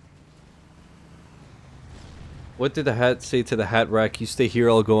 What did the hat say to the hat rack? You stay here,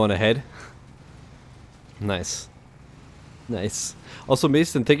 I'll go on ahead. Nice. Nice. Also,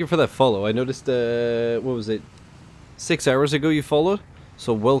 Mason, thank you for that follow. I noticed, what was it? 6 hours ago you followed?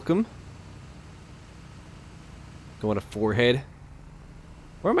 So welcome. Going to forehead.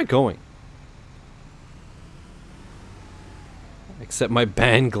 Where am I going? Accept my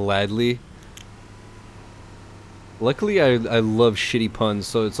ban gladly. Luckily, I love shitty puns,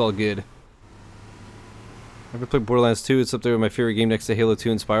 so it's all good. Ever played Borderlands 2? It's up there with my favorite game next to Halo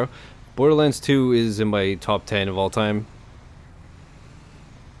 2 and Spyro. Borderlands 2 is in my top 10 of all time.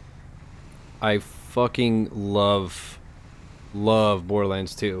 I fucking love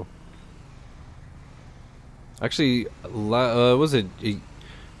Borderlands 2. Actually, was it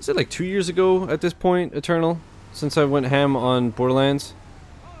like 2 years ago at this point, Eternal, since I went ham on Borderlands?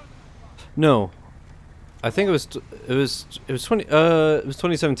 No, I think it was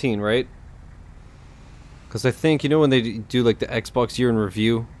 2017, right? Because I think, you know, when they do like the Xbox year in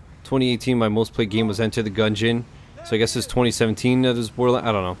review, 2018 my most played game was Enter the Gungeon, so I guess it's 2017 that is Borderlands.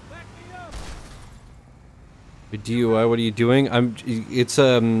 I don't know. DUI, what are you doing? It's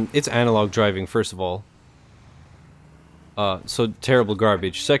analog driving, first of all. So terrible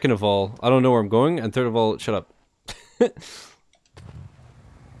garbage. Second of all, I don't know where I'm going, and third of all, shut up.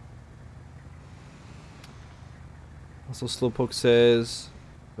 Also, Slowpoke says,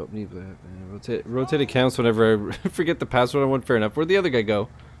 rotate accounts whenever I forget the password I want. Fair enough. Where'd the other guy go?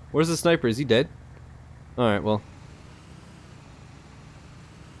 Where's the sniper? Is he dead? Alright, well.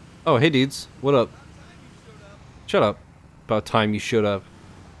 Oh, hey dudes. What up? Shut up. About time you showed up.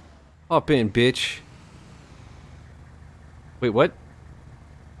 Hop in, bitch. Wait, what?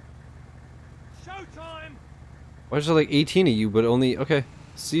 Showtime! Why is there like 18 of you, but only... Okay.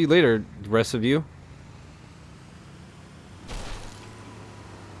 See you later, the rest of you.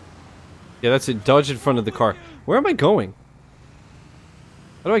 Yeah, that's it. Dodge in front of the car. Where am I going?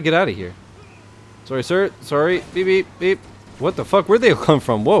 How do I get out of here? Sorry, sir. Sorry. Beep, beep, beep. What the fuck? Where'd they come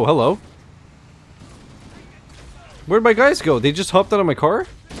from? Whoa, hello. Where'd my guys go? They just hopped out of my car?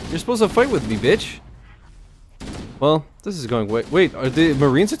 You're supposed to fight with me, bitch. Well, this is going... Wait, are the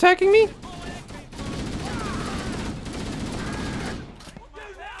Marines attacking me?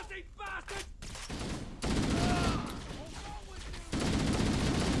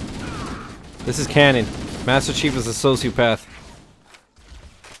 This is canon. Master Chief is a sociopath.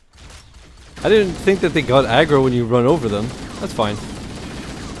 I didn't think that they got aggro when you run over them. That's fine.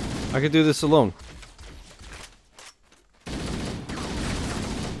 I could do this alone.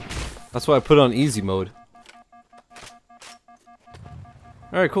 That's why I put on easy mode.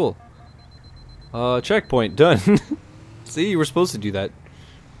 Alright, cool. Checkpoint, done. See, you were supposed to do that.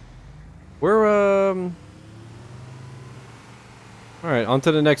 We're, Alright, on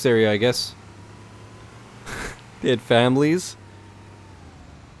to the next area, I guess. They had families.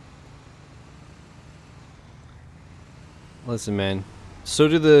 Listen, man. So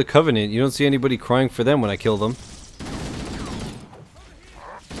did the Covenant. You don't see anybody crying for them when I kill them.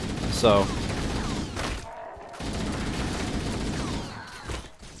 So.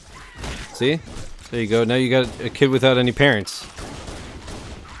 See? There you go. Now you got a kid without any parents.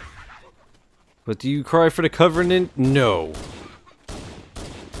 But do you cry for the Covenant? No.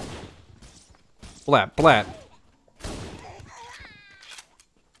 Blat, blat.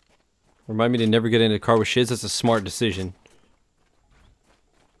 Remind me to never get in a car with shiz. That's a smart decision.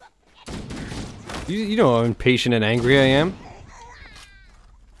 You know how impatient and angry I am.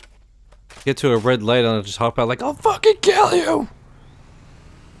 Get to a red light and I'll just hop out like, I'll fucking kill you!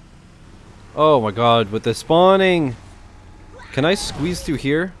 Oh my god, with the spawning! Can I squeeze through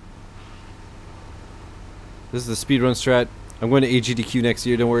here? This is the speedrun strat. I'm going to AGDQ next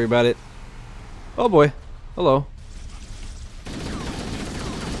year, don't worry about it. Oh boy. Hello.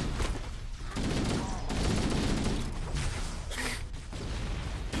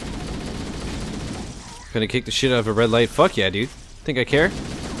 Gonna kick the shit out of a red light. Fuck yeah, dude. Think I care?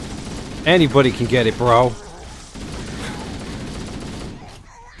 Anybody can get it, bro.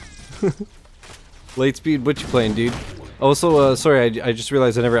 Lightspeed, what you playing, dude? Also, sorry, I just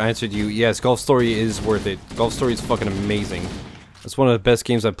realized I never answered you. Yes, Golf Story is worth it. Golf Story is fucking amazing. It's one of the best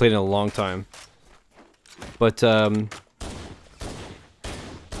games I've played in a long time. But,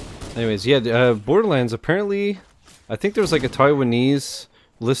 anyways, yeah, Borderlands, apparently, I think there was like a Taiwanese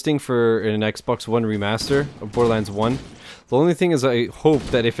listing for an Xbox One remaster of Borderlands 1. The only thing is I hope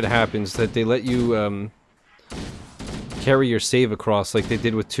that if it happens that they let you carry your save across like they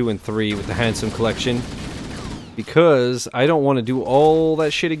did with 2 and 3 with the Handsome Collection, because I don't want to do all that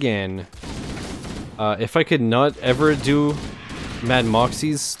shit again. If I could not ever do Mad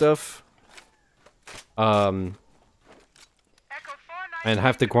Moxie's stuff and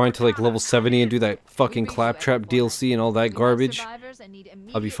have to grind to like level 70 and do that fucking Claptrap DLC and all that garbage,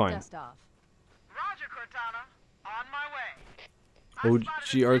 I'll be fine. OG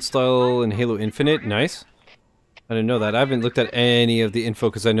art style in Halo Infinite, nice. I didn't know that. I haven't looked at any of the info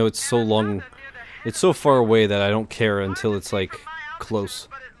because I know it's so long, it's so far away that I don't care until it's like close.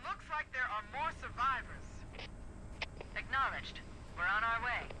 Acknowledged. We're on our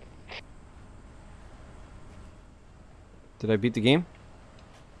way. Did I beat the game?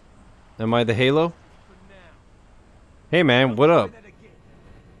 Am I the Halo? Hey man, what up?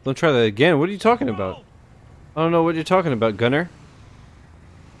 Don't try that again. What are you talking about? I don't know what you're talking about, Gunner.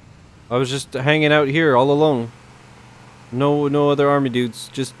 I was just hanging out here all alone. No other army dudes.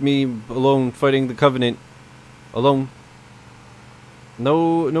 Just me alone fighting the Covenant. Alone.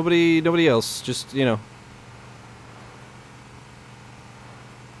 Nobody else. Just, you know.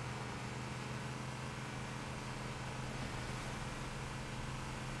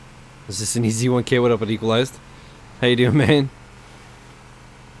 Is this an easy 1K? What up, Unequalized? How you doing, man?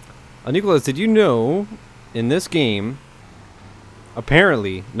 Unequalized, did you know in this game,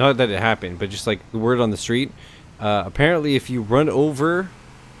 apparently, not that it happened, but just like the word on the street, apparently if you run over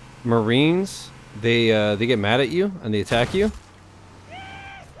Marines, they get mad at you and they attack you.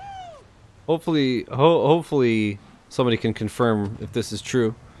 Hopefully somebody can confirm if this is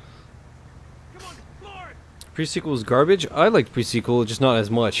true. Pre-sequel was garbage? I liked pre-sequel, just not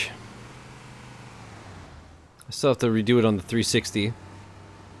as much. I still have to redo it on the 360.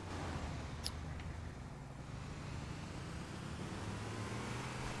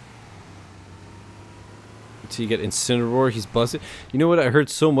 So you get Incineroar, he's busted. You know what, I heard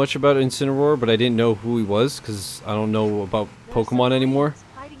so much about Incineroar, but I didn't know who he was, because I don't know about Pokemon anymore.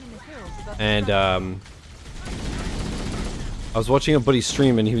 And, I was watching a buddy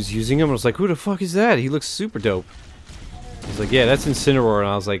stream, and he was using him, and I was like, who the fuck is that? He looks super dope. He's like, yeah, that's Incineroar, and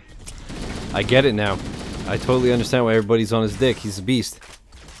I was like, I get it now. I totally understand why everybody's on his dick. He's a beast.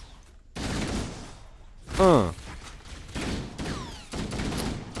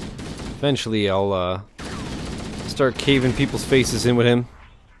 Eventually, I'll, start caving people's faces in with him.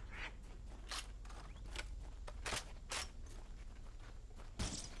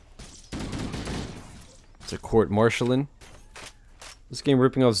 It's a court-martialing. This game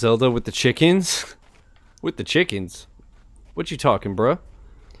ripping off Zelda with the chickens? With the chickens? What you talking, bruh?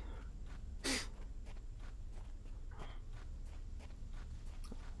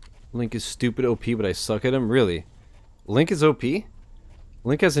 Link is stupid OP, but I suck at him? Really? Link is OP?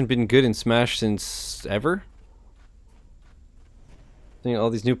 Link hasn't been good in Smash since ever? I think all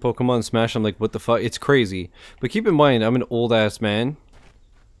these new Pokemon in Smash, I'm like, what the fuck? It's crazy. But keep in mind, I'm an old-ass man.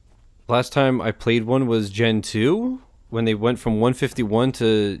 Last time I played one was Gen 2, when they went from 151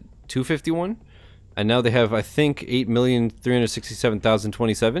 to 251. And now they have, I think,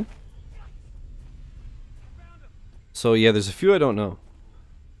 8,367,027. So yeah, there's a few I don't know.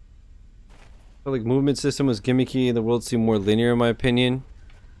 I feel like movement system was gimmicky and the world seemed more linear in my opinion.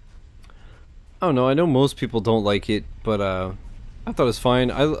 I don't know, I know most people don't like it, but I thought it was fine.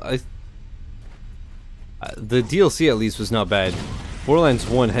 The DLC at least was not bad. Borderlands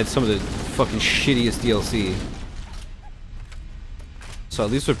 1 had some of the fucking shittiest DLC. So at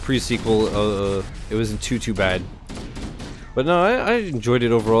least with pre-sequel, it wasn't too bad. But no, I enjoyed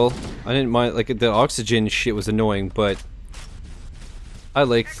it overall. I didn't mind, like, the oxygen shit was annoying, but I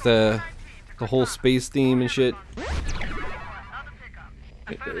liked the whole space theme and shit.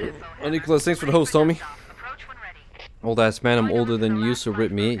 Unequalized, thanks for the host, homie. Old ass man, I'm older than you, so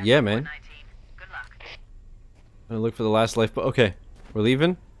rip me. Yeah, man. I'm gonna look for the last life, but okay. We're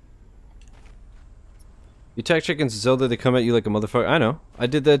leaving. You attack chickens in Zelda, they come at you like a motherfucker. I know. I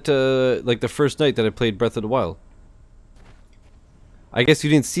did that, like the first night that I played Breath of the Wild. I guess you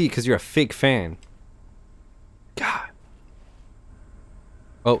didn't see it because you're a fake fan. God.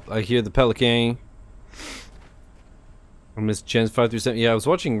 Oh, I hear the Pelican. I missed Gens 5 through 7. Yeah, I was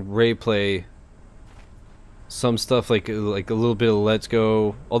watching Ray play some stuff like a little bit of Let's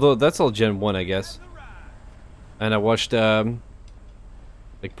Go. Although that's all Gen 1, I guess. And I watched like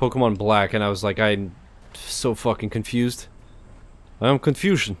Pokemon Black, and I was like, I'm so fucking confused. I'm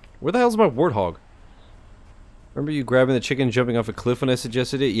confusion. Where the hell's my Warthog? Remember you grabbing the chicken and jumping off a cliff when I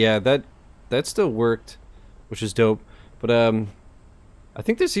suggested it? Yeah, that still worked, which is dope. But I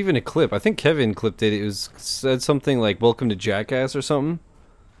think there's even a clip. I think Kevin clipped it. It said something like "Welcome to Jackass" or something.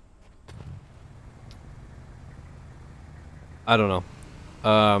 I don't know.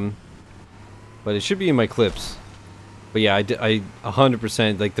 But it should be in my clips. But yeah, I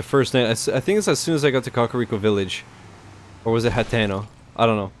 100%, like the first night, I think it's as soon as I got to Kakariko Village. Or was it Hateno? I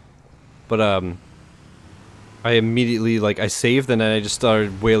don't know. But I immediately, like, I saved and then I just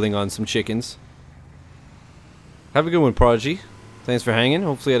started wailing on some chickens. Have a good one, Prodigy. Thanks for hanging.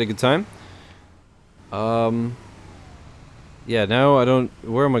 Hopefully you had a good time. Yeah, now I don't...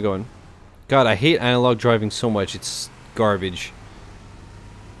 Where am I going? God, I hate analog driving so much. It's garbage.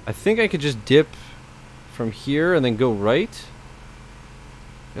 I think I could just dip from here and then go right.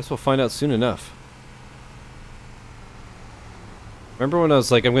 Guess we'll find out soon enough. Remember when I was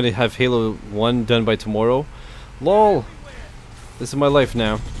like, I'm gonna have Halo 1 done by tomorrow? LOL! This is my life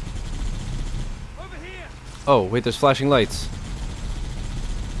now. Oh, wait, there's flashing lights.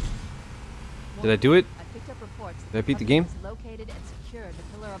 Did I do it? Did I beat the game? Located and secured the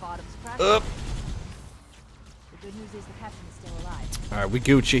Pillar of Autumn's crash. Up! The good news is the captain is still alive. Alright, we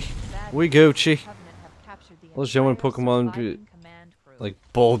Gucci. We Gucci. Let's show one Pokemon like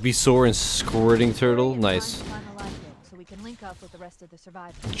Bulbasaur and Squirting Turtle. Nice. So we can link up with the rest of the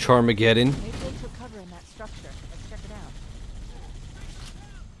survivors. Charmageddon. Maybe they took cover in that structure. Let's check it out.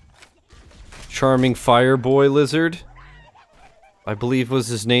 Charming Fireboy Lizard, I believe was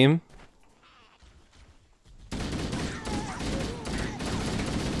his name.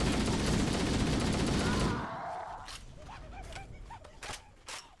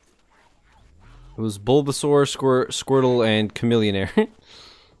 It was Bulbasaur, Squirtle, and Chameleonaire.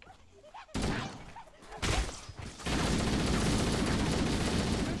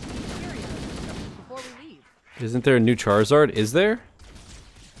 Isn't there a new Charizard? Is there?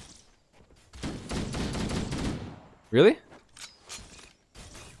 Really?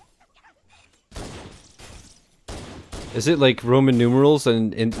 Is it like Roman numerals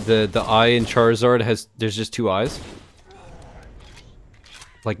and the eye in Charizard there's just two eyes?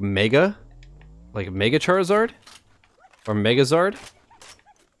 Like Mega? Like Mega Charizard? Or Megazard?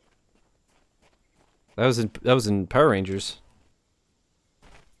 That was in Power Rangers.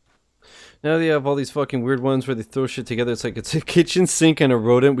 Now they have all these fucking weird ones where they throw shit together. It's like it's a kitchen sink and a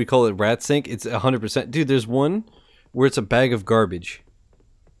rodent. We call it rat sink. It's 100%. Dude, there's one where it's a bag of garbage.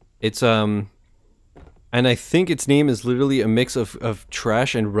 It's and I think its name is literally a mix of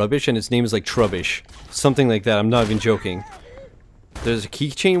trash and rubbish, and its name is like Trubbish. Something like that. I'm not even joking. There's a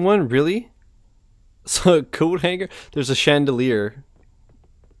keychain one, really? So a coat hanger? There's a chandelier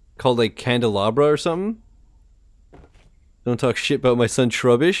called like Candelabra or something. Don't talk shit about my son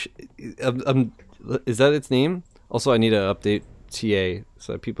Trubbish. Is that its name? Also, I need to update TA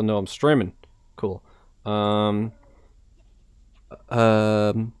so that people know I'm streaming. Cool. Let's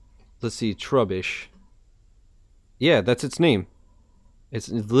see, Trubbish. Yeah, that's its name. Its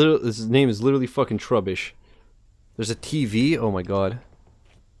name is literally fucking Trubbish. There's a TV. Oh my god.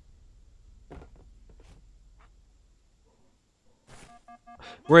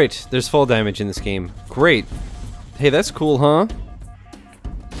 Right, there's fall damage in this game. Great. Hey, that's cool, huh?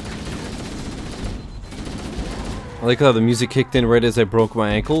 I like how the music kicked in right as I broke my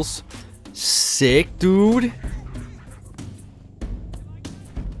ankles. Sick, dude.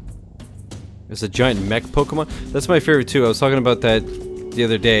 There's a giant mech Pokemon. That's my favorite too. I was talking about that the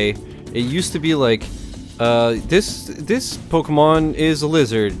other day. It used to be like, this Pokemon is a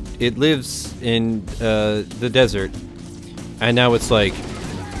lizard. It lives in the desert. And now it's like,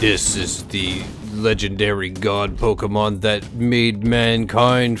 this is the legendary god Pokemon that made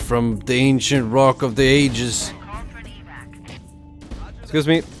mankind from the ancient rock of the ages. Excuse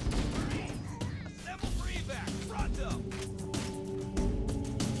me.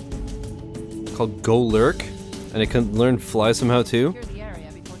 Called Golurk, and it can learn fly somehow too.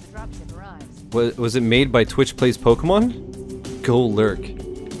 Was it made by Twitch Plays Pokemon? Golurk.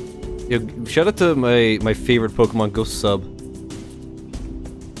 Yo, shout out to my favorite Pokemon. Go sub.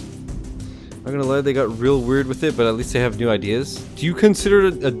 I'm gonna lie, they got real weird with it, but at least they have new ideas. Do you consider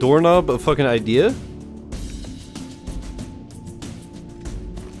a doorknob a fucking idea?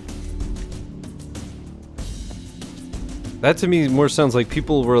 That to me more sounds like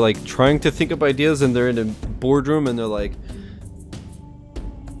people were like trying to think up ideas and they're in a boardroom and they're like,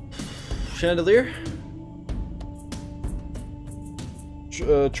 chandelier?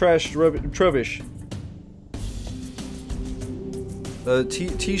 Trash, Trubbish.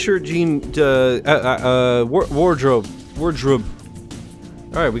 T-shirt, jean, wardrobe.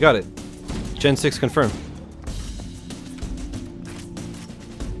 Alright, we got it. Gen 6 confirmed.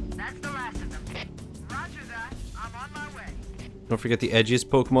 That's the last of them. Roger that. I'm on my way. Don't forget the edgiest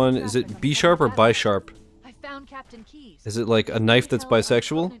Pokemon. Is it B-sharp or bi-sharp? I found Captain Keys. Is it like a knife that's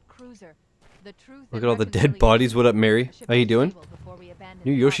bisexual? Look at all the dead bodies. What up, Mary? How you doing?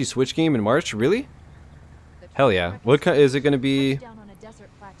 New Yoshi Switch game in March? Really? Hell yeah. What kind is it gonna be?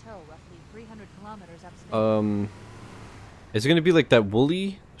 Is it gonna be like that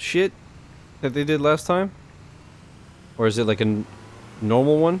woolly shit that they did last time? Or is it like a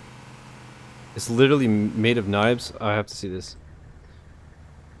normal one? It's literally made of knives. I have to see this.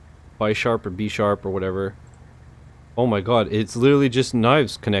 Bi-sharp or B-sharp or whatever. Oh my god, it's literally just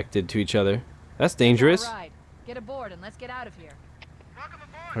knives connected to each other. That's dangerous. Get aboard and let's get out of here.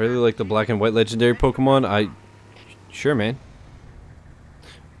 I really like the black and white legendary Pokemon. Sure, man.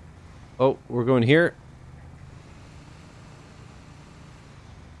 Oh, we're going here.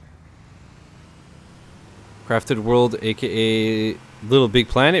 Crafted World, aka Little Big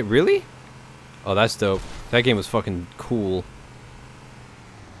Planet. Really? Oh, that's dope. That game was fucking cool.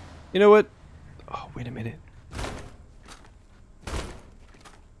 You know what? Oh, wait a minute.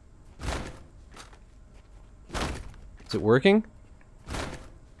 Is it working?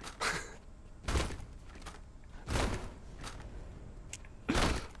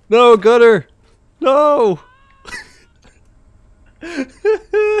 No, Gutter! No!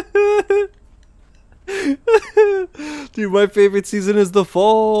 Dude, my favorite season is the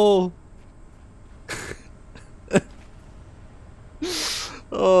fall!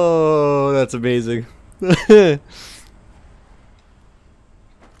 Oh, that's amazing.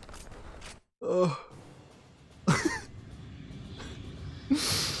 Oh.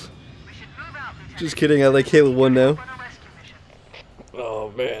 Just kidding, I like Halo 1 now.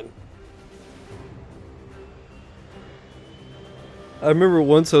 Oh man. I remember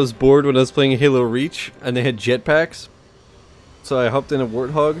once I was bored when I was playing Halo Reach and they had jetpacks. So I hopped in a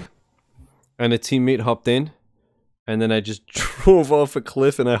Warthog and a teammate hopped in and then I just drove off a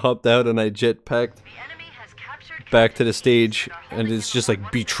cliff and I hopped out and I jetpacked back to the stage and it's just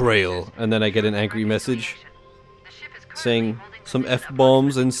like betrayal and then I get an angry message saying some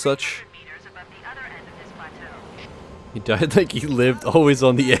F-bombs and such. He died like he lived, always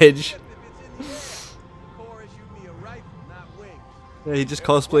on the edge. Yeah, he just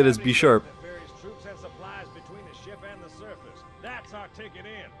cosplayed as B Sharp.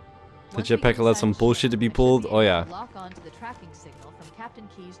 The jetpack allowed some bullshit to be pulled. Oh yeah. Lock onto the tracking signal from Captain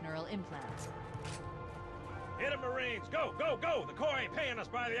Key's neural implants. Hit 'em, Marines! Go, go, go! The Corps ain't paying us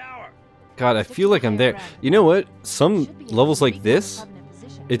by the hour. God, I feel like I'm there. You know what? Some levels like this,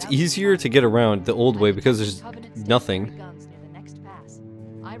 it's easier to get around the old way because there's nothing.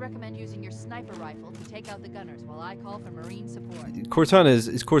 I recommend using your sniper rifle to take out the gunners while I call for Marine support. Cortana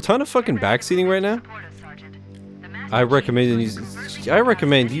is Cortana fucking backseating right now? I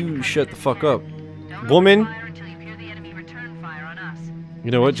recommend you shut the fuck up. Woman.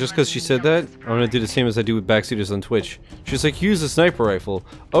 You know what? Just because she said that, I'm gonna do the same as I do with backseaters on Twitch. She's like, use a sniper rifle.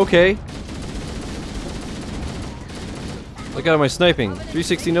 Okay. Look out of my sniping.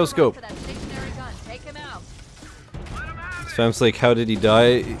 360 no scope. Fam's like, how did he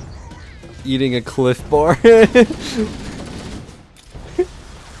die? Eating a Cliff Bar.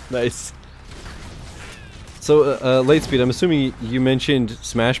 Nice. So, Lightspeed, I'm assuming you mentioned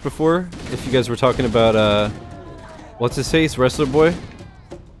Smash before? If you guys were talking about, what's his face? Wrestler Boy?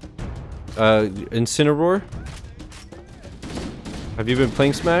 Incineroar? Have you been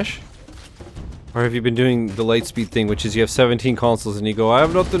playing Smash? Or have you been doing the Lightspeed thing, which is you have 17 consoles and you go, I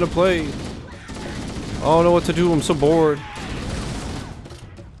have nothing to play. I don't know what to do, I'm so bored.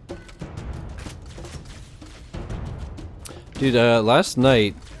 Dude, last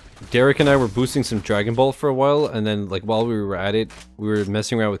night, Derek and I were boosting some Dragon Ball for a while, and then, like, while we were at it, we were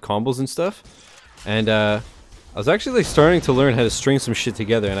messing around with combos and stuff. And, I was actually, like, starting to learn how to string some shit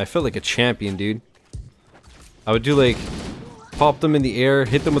together, and I felt like a champion, dude. I would do, like, pop them in the air,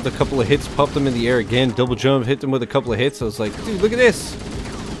 hit them with a couple of hits, pop them in the air again, double jump, hit them with a couple of hits. I was like, dude, look at this!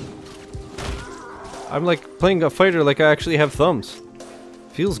 I'm, like, playing a fighter like I actually have thumbs.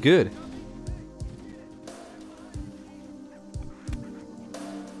 Feels good.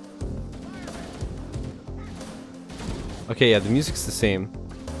 Okay, yeah, the music's the same.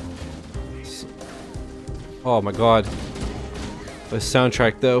 Oh my god. The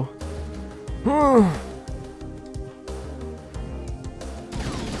soundtrack, though.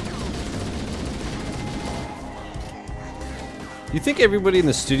 You think everybody in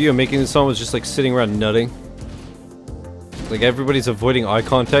the studio making this song was just like sitting around nutting? Like everybody's avoiding eye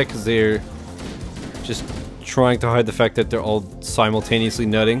contact because they're just trying to hide the fact that they're all simultaneously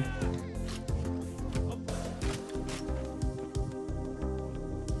nutting?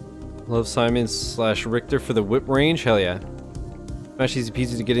 Love Simon / Richter for the whip range? Hell yeah. Smash easy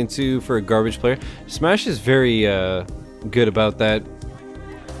peasy to get into for a garbage player. Smash is very good about that.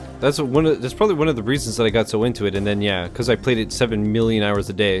 That's probably one of the reasons that I got so into it, and then yeah, because I played it 7 million hours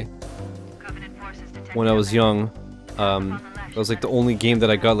a day when I was young. That was like the only game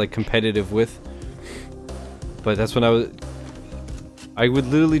that I got like competitive with. But that's when I would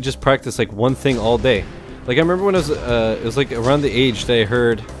literally just practice like one thing all day. Like I remember when I was it was like around the age that I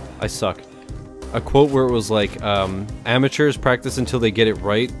heard I suck. A quote where it was like, amateurs practice until they get it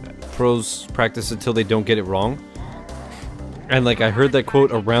right, pros practice until they don't get it wrong. And like I heard that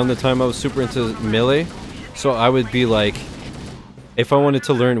quote around the time I was super into Melee, so I would be like, if I wanted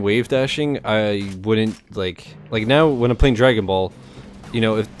to learn wave dashing, I wouldn't like now when I'm playing Dragon Ball, you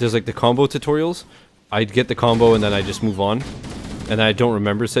know, if there's like the combo tutorials, I'd get the combo and then I just move on. and I don't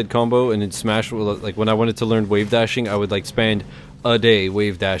remember said combo, and in Smash, like when I wanted to learn wave dashing, I would like spend a day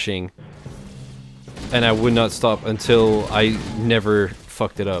wave dashing, and I would not stop until I never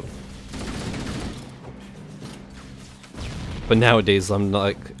fucked it up. But nowadays, I'm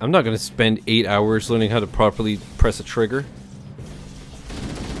not gonna spend 8 hours learning how to properly press a trigger.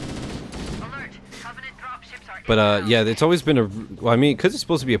 But yeah, it's always been a. Well, I mean, because it's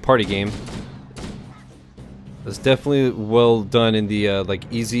supposed to be a party game. It's definitely well done in the like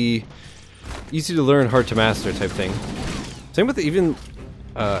easy to learn, hard to master type thing. Same with even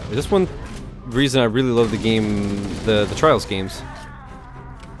this one reason I really love the game, the Trials games.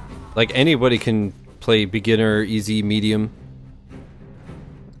 Like anybody can play beginner, easy, medium.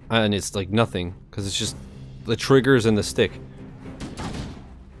 And it's like nothing, because it's just the triggers and the stick.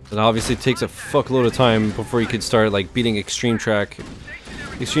 And obviously it takes a fuckload of time before you could start like beating extreme tracks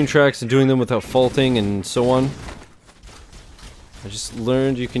and doing them without faulting and so on. I just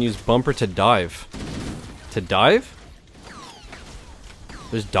learned you can use bumper to dive. To dive?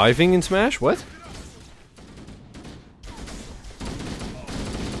 There's diving in Smash? What?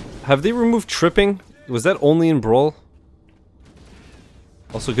 Have they removed tripping? Was that only in Brawl?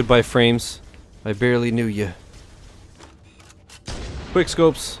 Also, goodbye frames. I barely knew you. Quick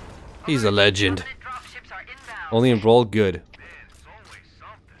scopes. He's a legend. Only in Brawl, good.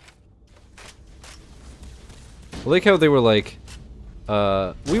 I like how they were like,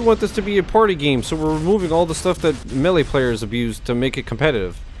 we want this to be a party game, so we're removing all the stuff that melee players abuse to make it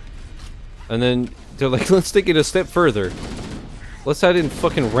competitive. And then they're like, let's take it a step further. Let's add in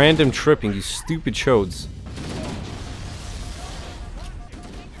fucking random tripping, you stupid chodes.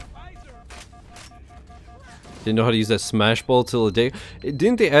 Didn't know how to use that Smash Ball till a day.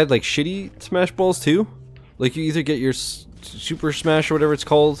 Didn't they add like shitty Smash Balls too? Like you either get your Super Smash or whatever it's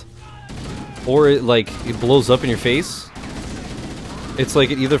called, or it blows up in your face. It's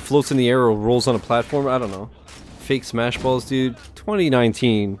like it either floats in the air or rolls on a platform. I don't know. Fake Smash Balls, dude.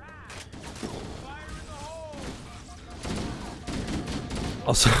 2019.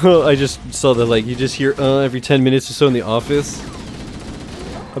 Also, I just saw that like you just hear every 10 minutes or so in the office.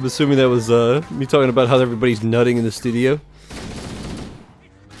 I'm assuming that was me talking about how everybody's nutting in the studio.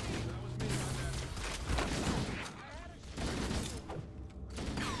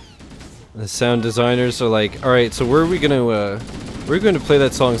 The sound designers are like, alright, so where are we gonna play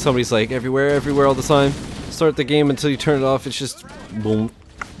that song? Somebody's like, everywhere, everywhere, all the time. Start the game until you turn it off, it's just boom,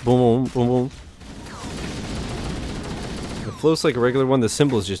 boom, boom, boom, boom. It flows like a regular one, the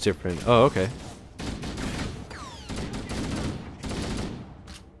symbol is just different. Oh, okay.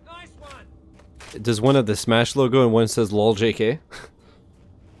 Does one have the Smash logo and one says LOL JK?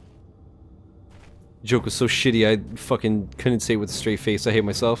 Joke was so shitty I fucking couldn't say it with a straight face. I hate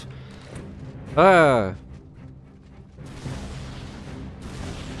myself. Ah!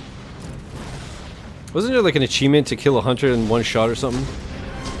 Wasn't there like an achievement to kill a hunter in one shot or something?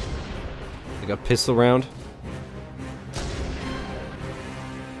 Like a pistol round?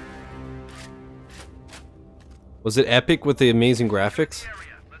 Was it epic with the amazing graphics?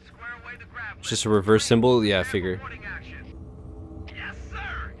 Just a reverse symbol? Yeah, I figure.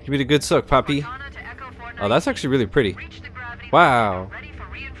 Give me the good suck, Poppy. Oh, that's actually really pretty. Wow.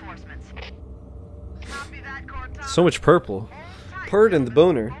 So much purple. Purred and the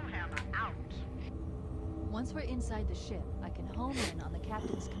boner. Once we're inside the ship, I can home in on the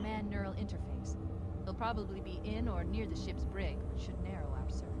captain's command neural interface. He'll probably be in or near the ship's brig, which should narrow our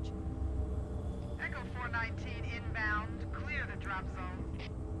search. Echo 419 inbound. Clear the drop zone.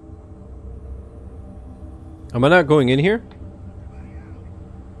 Am I not going in here?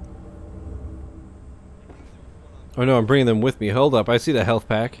 Oh no, I'm bringing them with me. Hold up, I see the health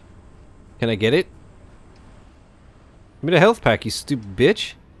pack. Can I get it? Give me the health pack, you stupid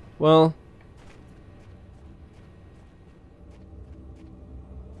bitch. Well...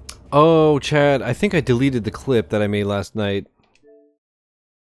 Oh, Chad, I think I deleted the clip that I made last night.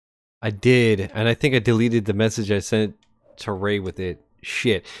 I did, and I think I deleted the message I sent to Ray with it.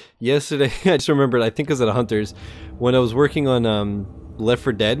 Shit. Yesterday, I just remembered, I think it was at Hunter's, when I was working on Left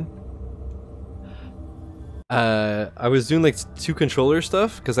 4 Dead. I was doing like 2 controller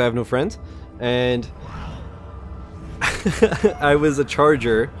stuff, because I have no friends, and I was a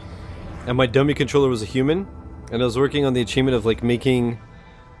charger, and my dummy controller was a human, and I was working on the achievement of like making...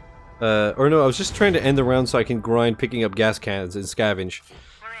 or no, I was just trying to end the round so I can grind picking up gas cans and scavenge.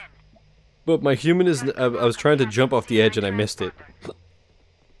 But my human is... I was trying to jump off the edge and I missed it.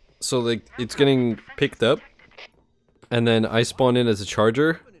 So like, it's getting picked up. And then I spawned in as a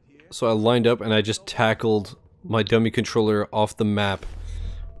charger. So I lined up and I just tackled my dummy controller off the map.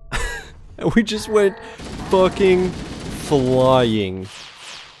 And we just went fucking flying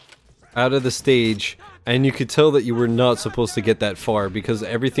out of the stage, and you could tell that you were not supposed to get that far because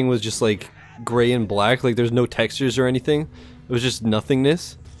everything was just like gray and black, like there's no textures or anything. It was just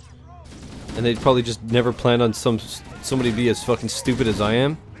nothingness. And they'd probably just never planned on somebody be as fucking stupid as I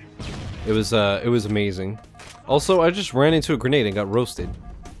am. It was amazing. Also, I just ran into a grenade and got roasted.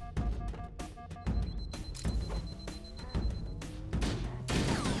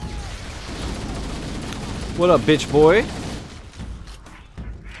 What up, bitch boy?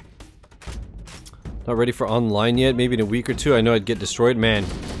 Not ready for online yet? Maybe in a week or two. I know I'd get destroyed. Man.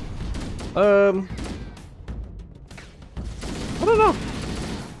 I don't know.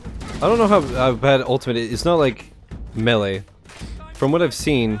 I don't know how bad Ultimate is. It's not like Melee. From what I've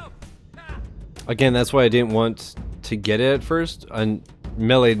seen, again, that's why I didn't want to get it at first. And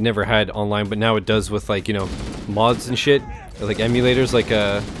Melee never had online, but now it does with, like, you know, mods and shit. Or like emulators, like,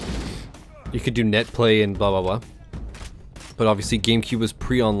 you could do net play and blah blah blah. But obviously GameCube was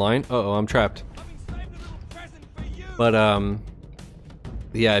pre-online. Uh-oh, I'm trapped. But,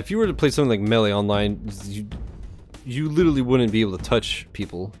 yeah, if you were to play something like Melee online, you literally wouldn't be able to touch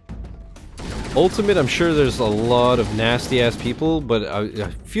people. Ultimate, I'm sure there's a lot of nasty-ass people, but I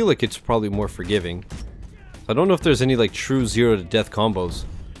feel like it's probably more forgiving. I don't know if there's any, like, true zero-to-death combos.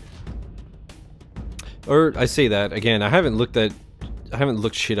 Or, I say that, again, I haven't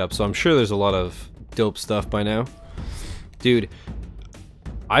looked shit up, so I'm sure there's a lot of dope stuff by now. Dude,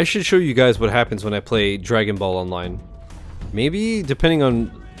 I should show you guys what happens when I play Dragon Ball Online. Maybe, depending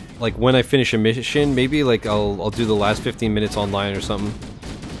on, like, when I finish a mission, maybe, like, I'll do the last 15 minutes online or something.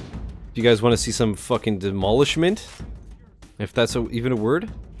 If you guys want to see some fucking demolishment, if that's even a word.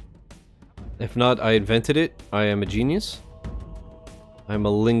 If not, I invented it. I am a genius. I'm a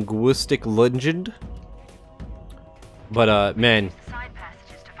linguistic legend. But, man,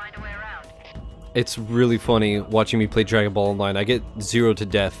 it's really funny watching me play Dragon Ball Online. I get 0 to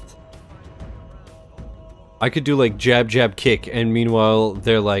death. I could do, like, jab, jab, kick, and meanwhile,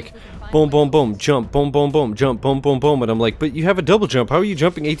 they're like, boom, boom, boom, jump, boom, boom, boom, jump, boom, boom, boom, and I'm like, but you have a double jump, how are you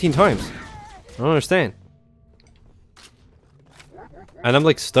jumping 18 times? I don't understand. And I'm,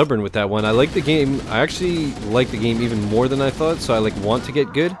 like, stubborn with that one. I like the game, I actually like the game even more than I thought, so I, like, want to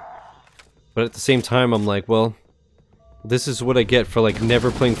get good. But at the same time, I'm like, well, this is what I get for, like, never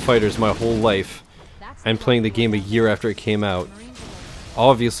playing fighters my whole life, and playing the game a year after it came out.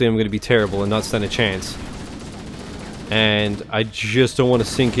 Obviously, I'm going to be terrible and not stand a chance. And I just don't want to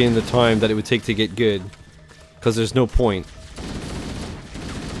sink in the time that it would take to get good, because there's no point.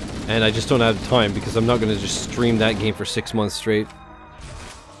 And I just don't have time, because I'm not going to just stream that game for 6 months straight.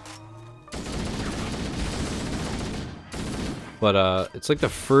 But it's like the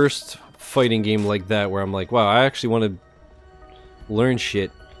first fighting game like that where I'm like, wow, I actually want to learn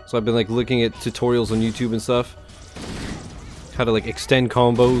shit. So I've been, like, looking at tutorials on YouTube and stuff, how to, like, extend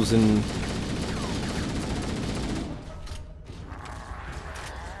combos and...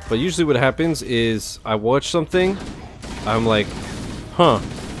 But usually what happens is I watch something, I'm like, huh,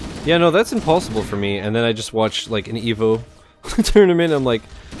 yeah, no, that's impossible for me, and then I just watch, like, an Evo tournament, I'm like,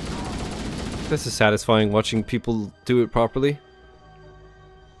 this is satisfying watching people do it properly.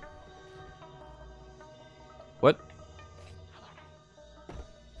 What?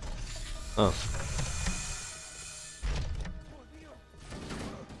 Oh.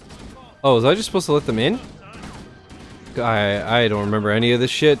 Oh, was I just supposed to let them in? I don't remember any of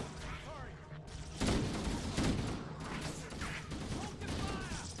this shit.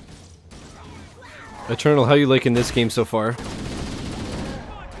 Eternal, how you liking this game so far?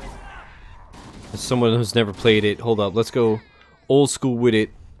 As someone who's never played it, hold up, let's go old school with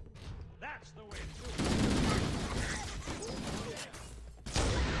it.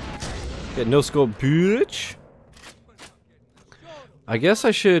 Get no scope, bitch. I guess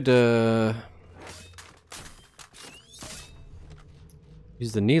I should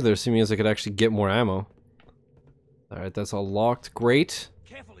use the needler, assuming as I could actually get more ammo. Alright, that's all locked. Great.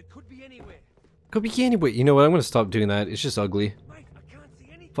 Careful, it could be anywhere. Could be anywhere. You know what? I'm gonna stop doing that. It's just ugly. Mike, I can't see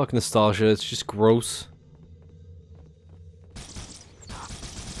anything. Fuck nostalgia. It's just gross.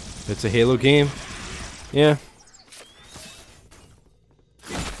 It's a Halo game. Yeah.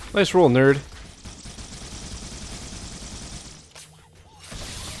 Nice roll, nerd.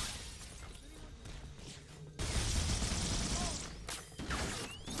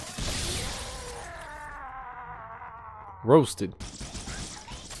 Roasted.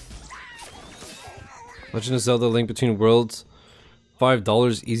 Legend of Zelda: Link Between Worlds,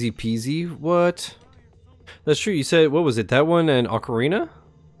 $5, easy peasy. What? That's true. You said, what was it? That one and Ocarina?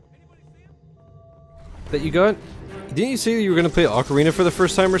 That you got? Didn't you say that you were gonna play Ocarina for the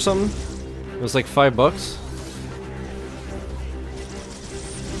first time or something? It was like $5.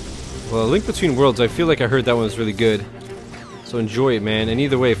 Well, Link Between Worlds, I feel like I heard that one was really good. So enjoy it, man. And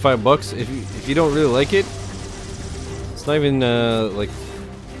either way, $5. If you don't really like it, it's not even like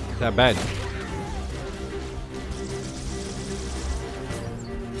that bad.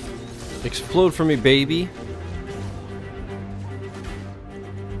 Explode for me, baby.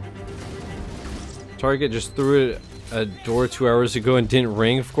 Target just threw it at a door 2 hours ago and didn't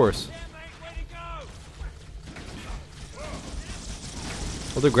ring, of course.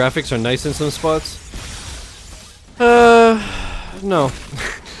 Well, the graphics are nice in some spots. No.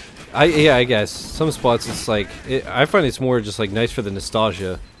 Yeah, I guess. Some spots it's like, I find it's more just like nice for the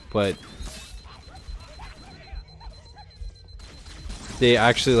nostalgia, but they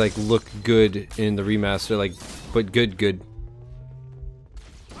actually like look good in the remaster, like, but good.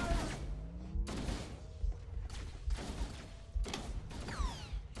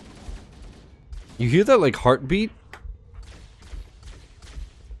 You hear that like heartbeat?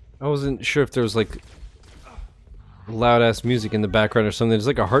 I wasn't sure if there was like loud ass music in the background or something. There's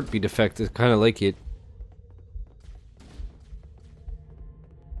like a heartbeat effect. I kind of like it.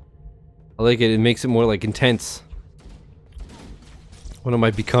 I like it. It makes it more like intense. What am I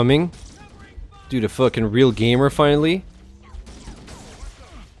becoming? Dude, a fucking real gamer finally.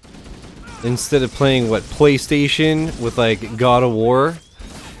 Instead of playing what, PlayStation with like God of War.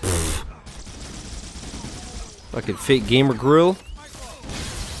 Fucking fake gamer grill.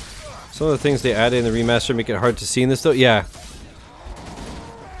 Some of the things they added in the remaster make it hard to see in this though. Yeah.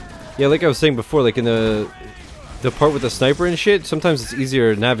 Yeah, like I was saying before, like in the part with the sniper and shit, sometimes it's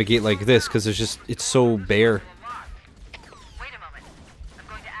easier to navigate like this because it's so bare. Wait a moment. I'm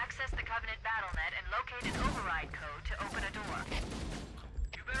going to access the Covenant BattleNet and locate an override code to open a door.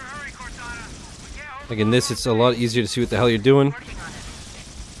 You better hurry, Cortana. We can't Like in this, it's a lot easier to see what the hell you're doing.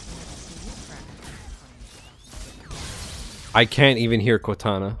 I can't even hear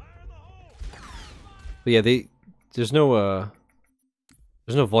Cortana. But yeah, there's no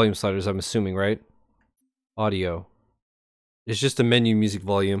volume sliders, I'm assuming, right? Audio. It's just a menu music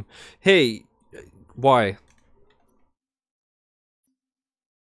volume. Hey, why?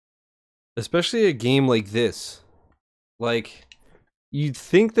 Especially a game like this. Like, you'd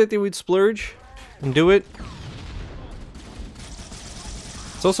think that they would splurge and do it.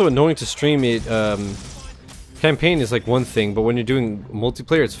 It's also annoying to stream it. Campaign is like one thing, but when you're doing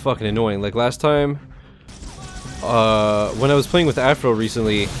multiplayer, it's fucking annoying. Like last time, when I was playing with Afro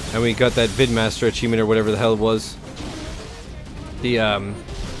recently, and we got that Vidmaster achievement or whatever the hell it was, the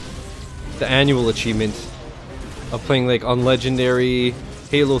annual achievement of playing like on Legendary,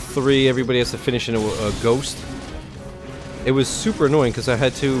 Halo 3, everybody has to finish in a ghost. It was super annoying because I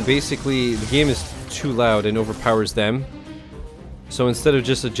had to basically, the game is too loud and overpowers them. So instead of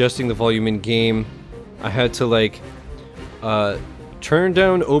just adjusting the volume in game, I had to like turn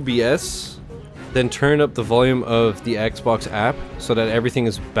down OBS, then turn up the volume of the Xbox app so that everything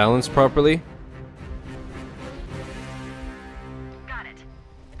is balanced properly. Got it.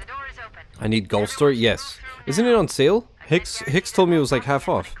 The door is open. I need Golf Story? Yes. Isn't it on sale? Hicks told me it was like half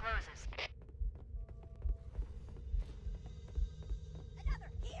off.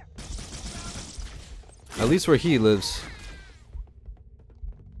 At least where he lives.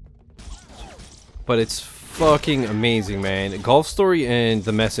 But it's fucking amazing, man. Golf Story and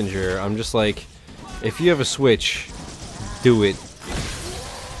The Messenger, I'm just like, if you have a Switch, do it.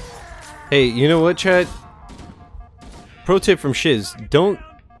 Hey, you know what, chat? Pro tip from Shiz, don't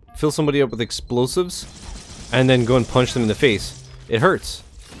fill somebody up with explosives and then go and punch them in the face. It hurts.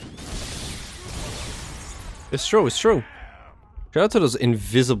 It's true, it's true. Shout out to those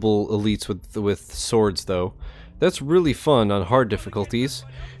invisible elites with swords, though. That's really fun on hard difficulties.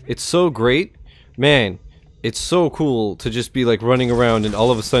 It's so great. Man, it's so cool to just be like running around and all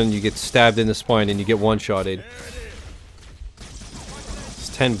of a sudden you get stabbed in the spine and you get one-shotted. It's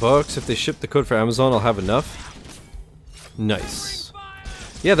 $10. If they ship the code for Amazon, I'll have enough. Nice.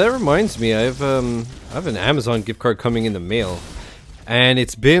 Yeah, that reminds me, I have an Amazon gift card coming in the mail. And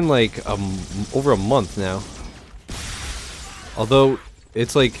it's been like over a month now. Although,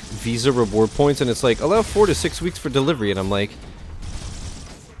 it's like Visa reward points and it's like, allow 4 to 6 weeks for delivery, and I'm like,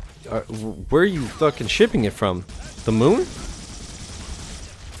 where are you fucking shipping it from? The moon?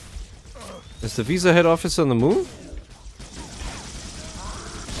 Is the Visa head office on the moon?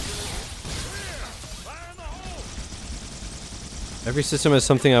 Every system has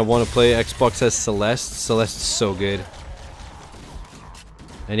something I want to play. Xbox has Celeste. Celeste is so good.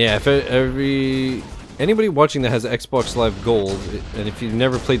 And yeah, if anybody watching that has Xbox Live Gold, and if you've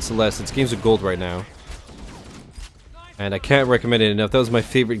never played Celeste, it's games of gold right now. And I can't recommend it enough. That was my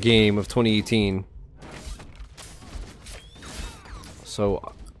favorite game of 2018.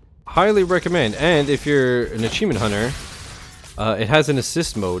 So, highly recommend. And if you're an achievement hunter, it has an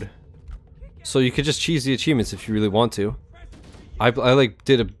assist mode, so you could just cheese the achievements if you really want to. I like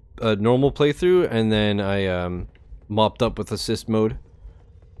did a normal playthrough, and then I mopped up with assist mode.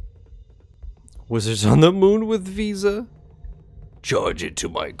 Wizards on the Moon with Visa. Charge it to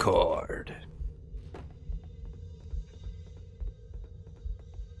my card.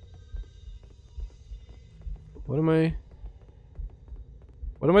 What am I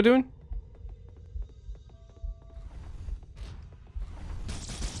doing?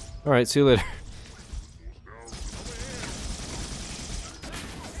 Alright, see you later.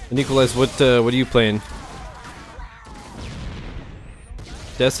 And Nicholas, what are you playing?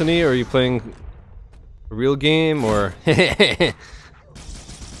 Destiny, or are you playing a real game, or do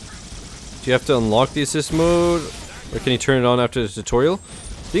you have to unlock the assist mode, or can you turn it on after the tutorial?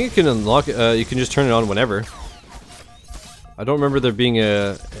 I think you can unlock you can just turn it on whenever. I don't remember there being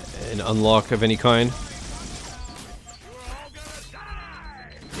an unlock of any kind.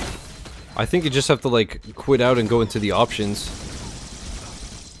 I think you just have to like quit out and go into the options.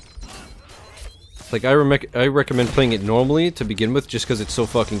 Like I recommend playing it normally to begin with, just because it's so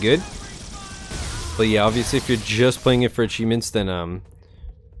fucking good. But yeah, obviously if you're just playing it for achievements, then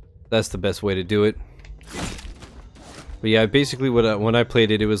that's the best way to do it. But yeah, basically when I played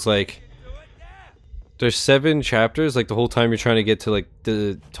it, it was like there's 7 chapters, like the whole time you're trying to get to like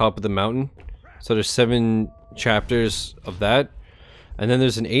the top of the mountain. So there's 7 chapters of that. And then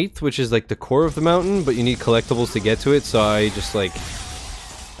there's an 8th, which is like the core of the mountain, but you need collectibles to get to it. So I just like,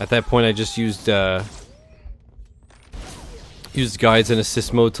 at that point I just used guides and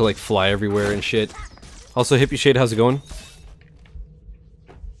assist mode to like fly everywhere and shit. Also, Hippie Shade, how's it going?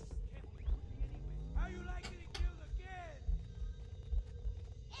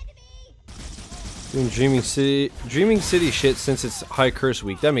 Doing Dreaming City shit since it's High Curse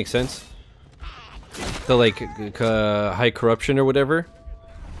Week. That makes sense. The like High Corruption or whatever,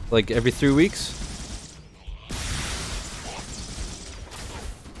 like every 3 weeks.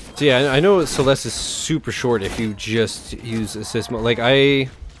 So yeah, I know Celeste is super short if you just use assist mode. Like I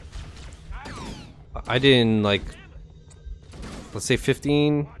didn't like, let's say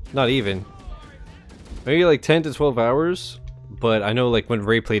 15, not even, maybe like 10 to 12 hours. But I know like when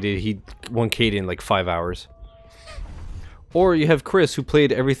Ray played it, he 1K'd in like 5 hours. Or you have Chris, who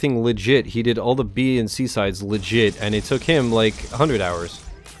played everything legit. He did all the B and C sides legit, and it took him like 100 hours.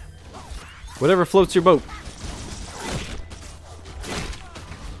 Whatever floats your boat.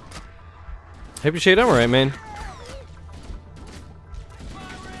 Happy Shade, I'm alright, man.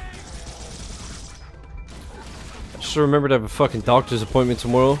 I just remembered I have a fucking doctor's appointment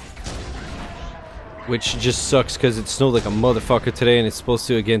tomorrow. Which just sucks because it snowed like a motherfucker today, and it's supposed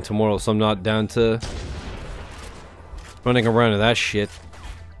to again tomorrow, so I'm not down to running around to that shit.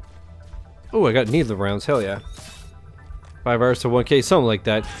 Oh, I got needler rounds, hell yeah. 5 hours to 1K, something like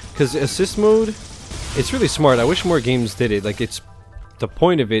that. Because assist mode, it's really smart. I wish more games did it. Like, it's the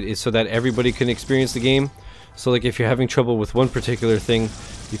point of it is so that everybody can experience the game. So like if you're having trouble with one particular thing,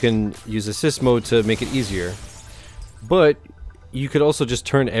 you can use assist mode to make it easier. But you could also just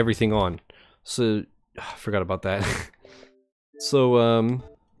turn everything on. So I forgot about that. So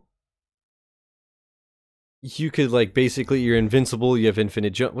you could like basically, you're invincible, you have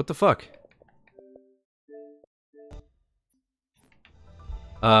infinite jump. What the fuck?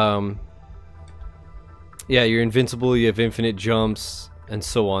 Yeah, you're invincible, you have infinite jumps, and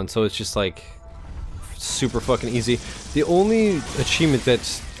so on. So it's just like super fucking easy. The only achievement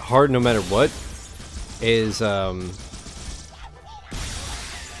that's hard no matter what is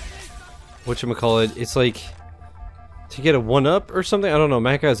whatchamacallit, it's like to get a 1-up or something. I don't know,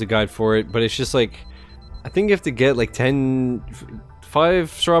 Maka has a guide for it, but it's just like, I think you have to get like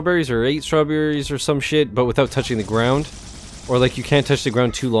 5 strawberries or 8 strawberries or some shit, but without touching the ground. Or like you can't touch the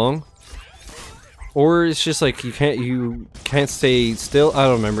ground too long. Or it's just like you can't stay still. I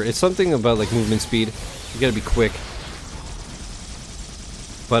don't remember. It's something about like movement speed. You gotta be quick.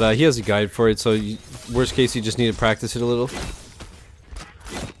 But he has a guide for it, so worst case you just need to practice it a little.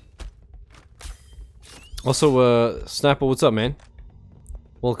 Also, Snapple, what's up, man?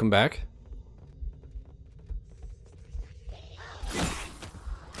 Welcome back.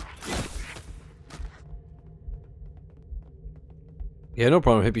 Yeah, no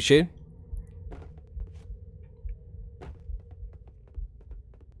problem, Hippie Shade.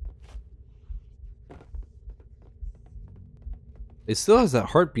 It still has that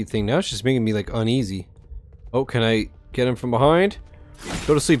heartbeat thing. Now it's just making me like uneasy. Oh, can I get him from behind?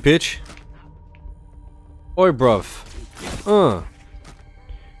 Go to sleep, bitch. Oi, bruv. I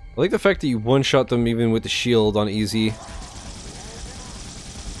like the fact that you one-shot them even with the shield on easy.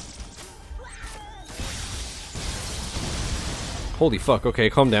 Holy fuck, okay,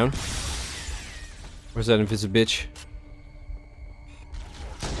 calm down. Where's that invisible bitch?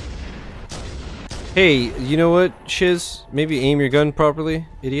 Hey, you know what, Shiz? Maybe aim your gun properly,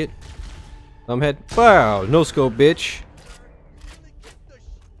 idiot. Thumbhead. Wow, no scope, bitch.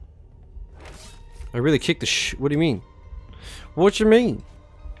 I really kicked the what do you mean? What you mean?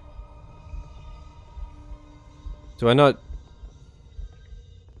 Do I not...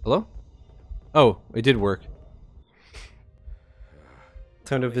 Hello? Oh, it did work.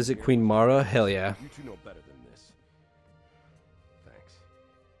 Time to visit Queen Mara? Hell yeah. You two know better than this.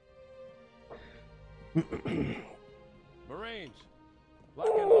 Thanks. Marines, lock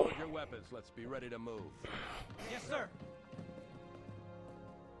and load your weapons. Let's be ready to move. Yes, sir.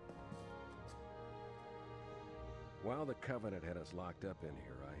 While the Covenant had us locked up in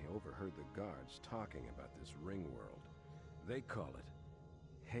here, I overheard the guards talking about this ring world. They call it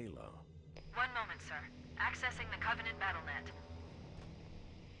Halo. One moment, sir. Accessing the Covenant BattleNet.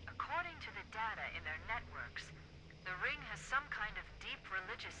 According to the data in their networks, the ring has some kind of deep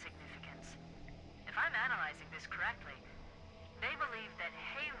religious significance. If I'm analyzing this correctly, they believe that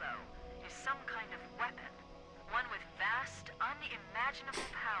Halo is some kind of weapon, one with vast, unimaginable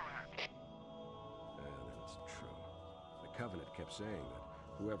power. That's true. The Covenant kept saying that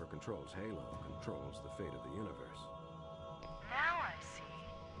whoever controls Halo controls the fate of the universe. Now I see.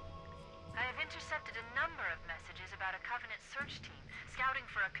 I have intercepted a number of messages about a Covenant search team scouting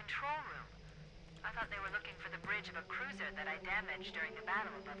for a control room. I thought they were looking for the bridge of a cruiser that I damaged during the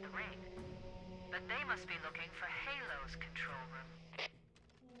battle above the ring. But they must be looking for Halo's control room.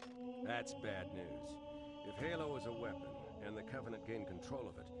 That's bad news. If Halo is a weapon, and the Covenant gain control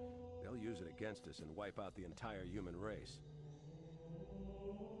of it, they'll use it against us and wipe out the entire human race.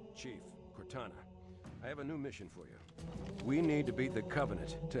 Chief, Cortana, I have a new mission for you. We need to beat the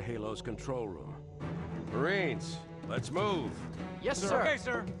Covenant to Halo's control room. Marines, let's move! Yes, sir. Okay,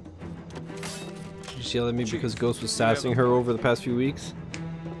 sir. She just yelled at me because Ghost was sassing her over the past few weeks.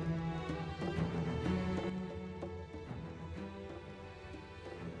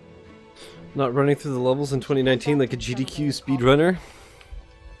 Not running through the levels in 2019 like a GDQ speedrunner.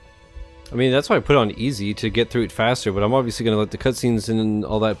 I mean, that's why I put on easy to get through it faster, but I'm obviously going to let the cutscenes and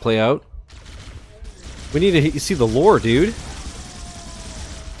all that play out. We need to see the lore, dude.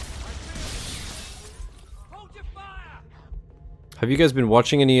 Have you guys been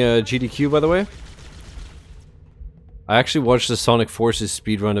watching any GDQ, by the way? I actually watched the Sonic Forces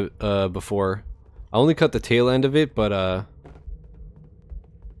speedrun before. I only cut the tail end of it, but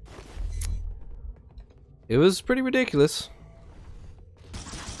it was pretty ridiculous.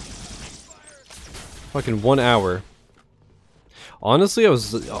 Fucking 1 hour. Honestly, I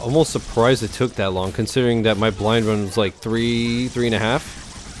was almost surprised it took that long, considering that my blind run was like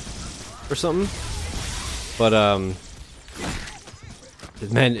 3.5 or something. But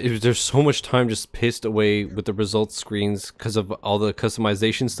man, there's so much time just pissed away with the results screens because of all the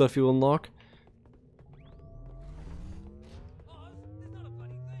customization stuff you unlock.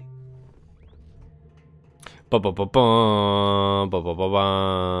 Do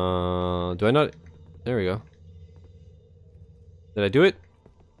I not? There we go. Did I do it?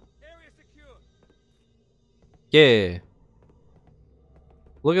 Yeah.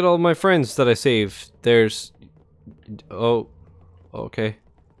 Look at all my friends that I saved. There's... Oh. Okay.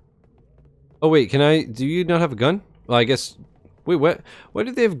 Oh wait, can I... Do you not have a gun? Well, I guess... Wait, what? Why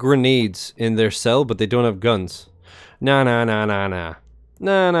do they have grenades in their cell, but they don't have guns? Nah.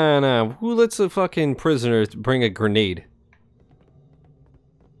 Who lets a fucking prisoner bring a grenade?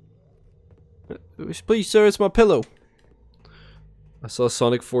 Please, sir, it's my pillow. I saw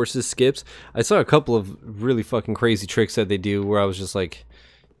Sonic Forces skips. I saw a couple of really fucking crazy tricks that they do where I was just like,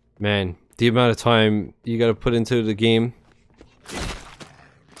 man, the amount of time you gotta put into the game.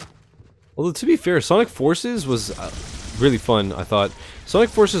 Although, to be fair, Sonic Forces was really fun, I thought.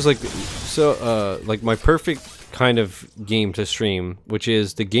 Sonic Forces, like my perfect kind of game to stream, which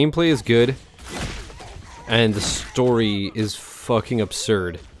is the gameplay is good and the story is fucking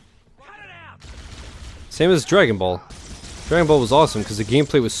absurd. Same as Dragon Ball. Dragon Ball was awesome because the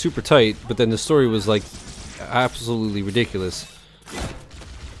gameplay was super tight, but then the story was like absolutely ridiculous.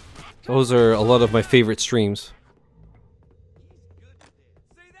 Those are a lot of my favorite streams.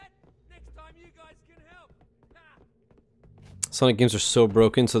 Sonic games are so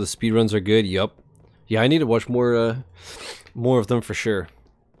broken, so the speedruns are good. Yup. Yeah, I need to watch more of them for sure.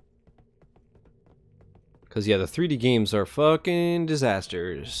 Cause yeah, the 3D games are fucking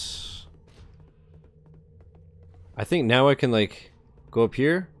disasters. I think now I can like go up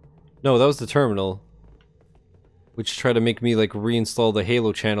here. No, that was the terminal, which tried to make me like reinstall the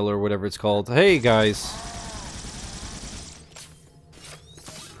Halo channel or whatever it's called. Hey guys.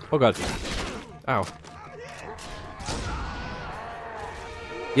 Oh god. Ow.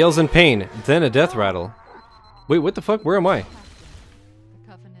 Yells in pain, then a death rattle. Wait, what the fuck? Where am I?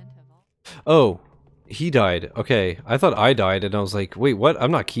 Oh, he died. Okay, I thought I died, and I was like, wait, what?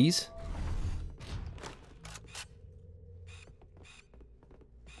 I'm not Keys?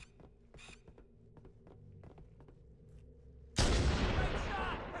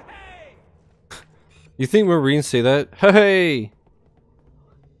 You think Marines say that? Hey!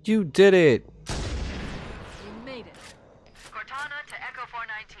 You did it! We made it. Cortana to Echo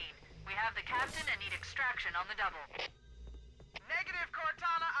 419. We have the captain and need extraction on the double. Negative,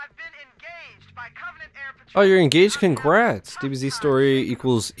 Cortana. I've been engaged by Covenant Air Patrol. Oh, you're engaged? Congrats! DBZ story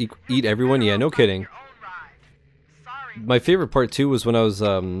equals eat everyone? Yeah, no kidding. My favorite part too was when I was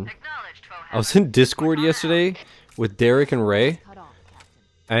in Discord yesterday with Derek and Ray,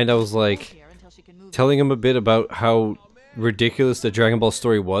 and I was like telling him a bit about how ridiculous the Dragon Ball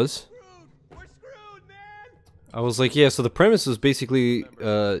story was. I was like, yeah, so the premise is basically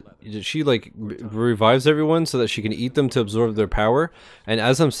she like revives everyone so that she can eat them to absorb their power, and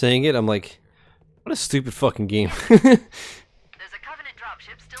as I'm saying it, I'm like, what a stupid fucking game.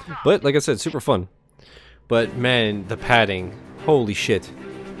 But like I said, super fun. But man, the padding, holy shit.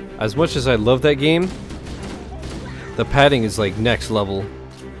 As much as I love that game, the padding is like next level.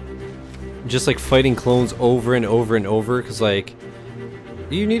 Just like fighting clones over and over and over, because like,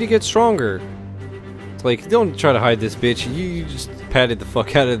 you need to get stronger. It's like, don't try to hide this, bitch. You just padded the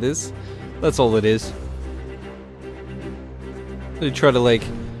fuck out of this. That's all it is. They try to like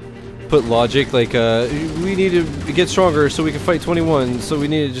put logic, like we need to get stronger so we can fight 21, so we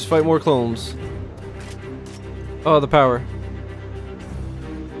need to just fight more clones. Oh, the power.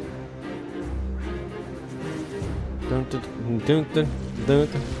 Dun, dun, dun, dun, dun,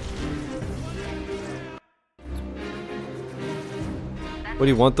 dun. What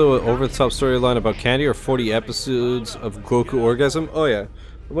do you want though? Over-the-top storyline about candy or 40 episodes of Goku orgasm? Oh yeah,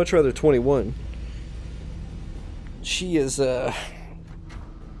 I'd much rather 21. She is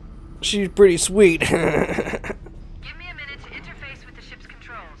she's pretty sweet. Give me a minute to interface with the ship's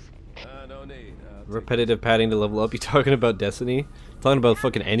controls. No need. Repetitive padding to level up. You talking about Destiny? Talking about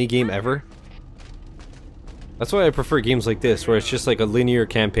fucking any game ever? That's why I prefer games like this, where it's just like a linear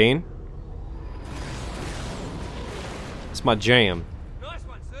campaign. It's my jam.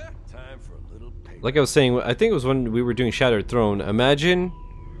 Like I was saying, I think it was when we were doing Shattered Throne. Imagine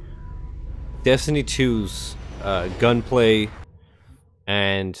Destiny 2's gunplay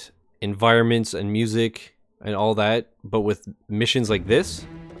and environments and music and all that, but with missions like this.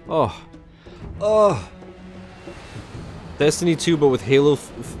 Oh, Destiny 2, but with Halo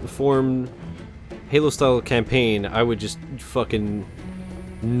Halo style campaign. I would just fucking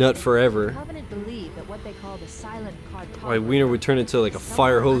nut forever. Covenant believe that what they call the silent cartographer. My wiener would turn into like a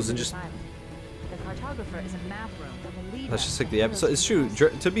fire hose and just. The cartographer is a map room that will lead That's just like the episode. It's true.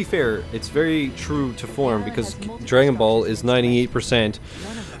 To be fair, it's very true to form because Dragon Ball is 98%.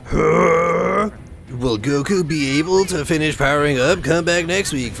 Will Goku be able to finish powering up? Come back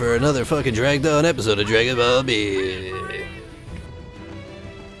next week for another fucking dragged on episode of Dragon Ball B.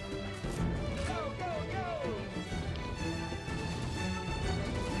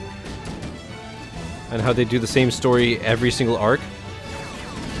 And how they do the same story every single arc.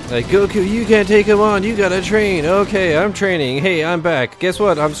 Like, Goku, you can't take him on, you gotta train. Okay, I'm training. Hey, I'm back. Guess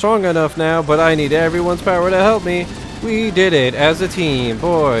what? I'm strong enough now, but I need everyone's power to help me. We did it as a team.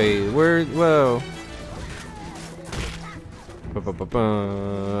 Boy, we're... whoa.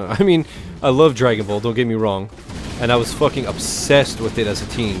 I mean, I love Dragon Ball, don't get me wrong. And I was fucking obsessed with it as a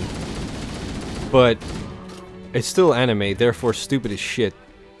teen. But it's still anime, therefore stupid as shit.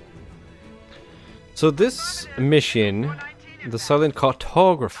 So this mission, the Silent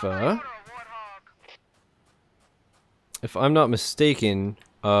Cartographer, if I'm not mistaken,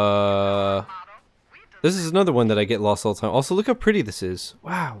 this is another one that I get lost all the time. Also, look how pretty this is.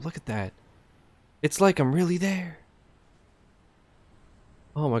 Wow, look at that. It's like I'm really there.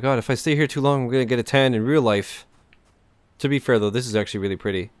 Oh my god, if I stay here too long, I'm gonna get a tan in real life. To be fair though, this is actually really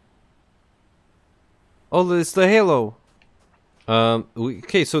pretty. Oh, it's the Halo.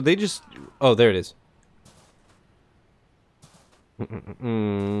 Okay, so they just... oh, there it is.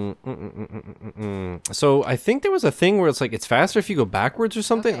 So I think there was a thing where it's like it's faster if you go backwards or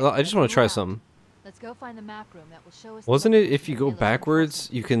something. Okay, I just want to try something. Let's go find the map room that will show us. Wasn't it if you go backwards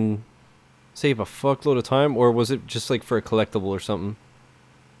you can save a fuckload of time, or was it just like for a collectible or something?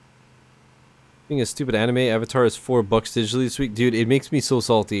 Being a stupid anime, Avatar is $4 digitally this week, dude. It makes me so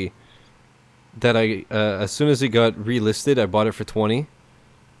salty that I as soon as it got relisted, I bought it for 20.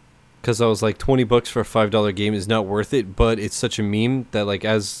 because I was like 20 bucks for a $5 game is not worth it, but it's such a meme that like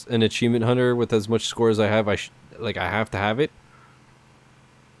as an achievement hunter with as much score as I have, I have to have it.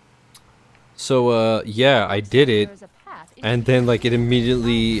 So yeah, I did it, and then like it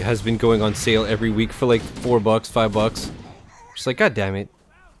immediately has been going on sale every week for like $4, $5. Just like, god damn it.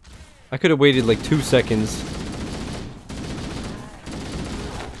 I could have waited like 2 seconds.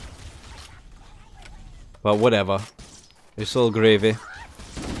 But whatever. It's all gravy.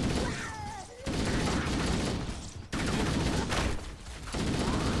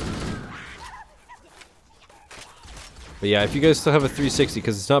 But yeah, if you guys still have a 360,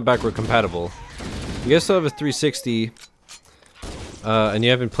 because it's not backward compatible, if you guys still have a 360, and you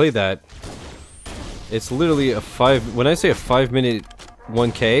haven't played that, it's literally a when I say a 5-minute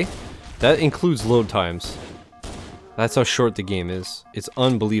 1K, that includes load times. That's how short the game is. It's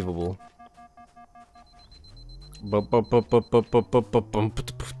unbelievable.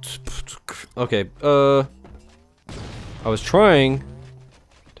 Okay, I was trying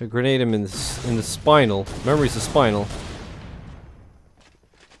to grenade him in the spinal. Remember, he's the spinal.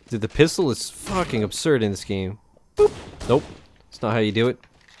 Dude, the pistol is fucking absurd in this game. Boop. Nope, that's not how you do it.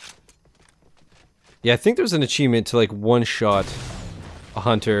 Yeah, I think there's an achievement to like one-shot a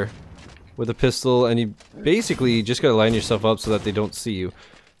hunter with a pistol, and you basically just gotta line yourself up so that they don't see you.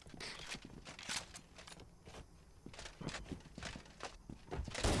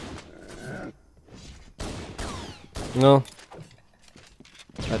 No.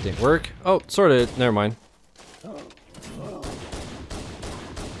 That didn't work. Oh, sorta. Never mind.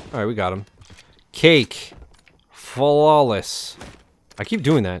 Alright, we got him. Cake. Flawless. I keep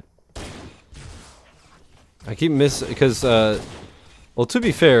doing that. I keep because, well, to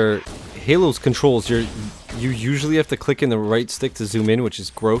be fair, Halo's controls, you usually have to click in the right stick to zoom in, which is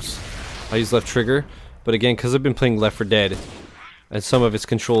gross. I use left trigger. But again, because I've been playing Left 4 Dead, and some of its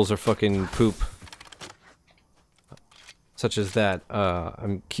controls are fucking poop. Such as that.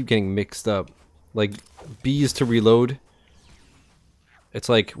 I keep getting mixed up. Like, B is to reload. It's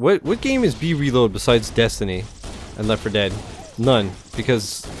like, what game is B reload besides Destiny and Left 4 Dead? None,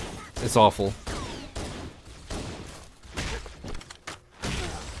 because it's awful.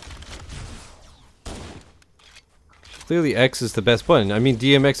 Clearly X is the best button. I mean,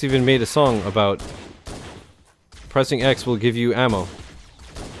 DMX even made a song about pressing X will give you ammo.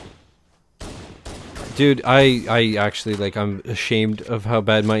 Dude, I actually, like, I'm ashamed of how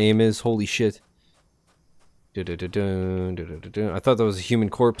bad my aim is. Holy shit. I thought that was a human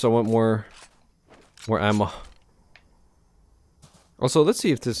corpse. I want more ammo. Also, let's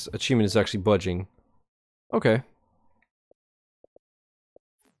see if this achievement is actually budging. Okay.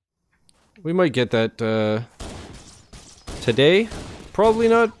 We might get that, today? Probably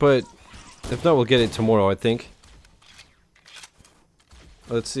not, but if not, we'll get it tomorrow, I think.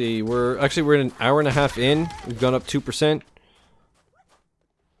 Let's see, we're in an hour and a half in. We've gone up 2%.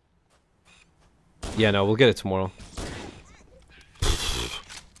 Yeah, no, we'll get it tomorrow.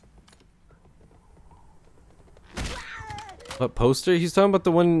 What poster? He's talking about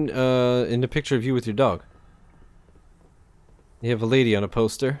the one in the picture of you with your dog. You have a lady on a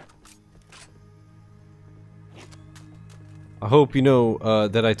poster. I hope you know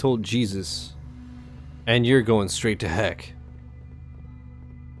that I told Jesus. And you're going straight to heck.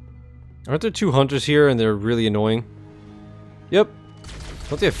 Aren't there 2 hunters here and they're really annoying? Yep.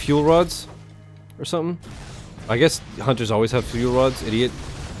 Don't they have fuel rods? Or something? I guess hunters always have fuel rods, idiot.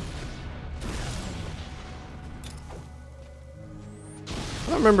 I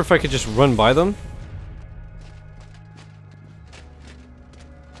don't remember if I could just run by them.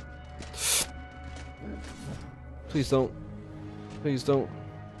 Please don't. Please don't.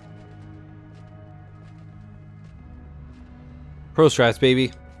 Pro strats,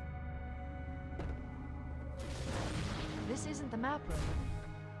 baby. This isn't the map room.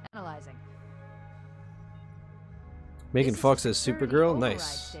 Analyzing. Megan Fox as Supergirl,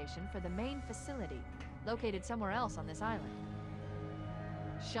 nice. Station for the main facility, located somewhere else on this island.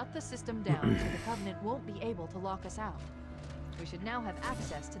 Shut the system down so the Covenant won't be able to lock us out. We should now have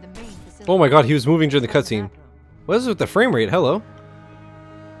access to the main facility. Oh my god, he was moving during the cutscene. What is it with the frame rate? Hello?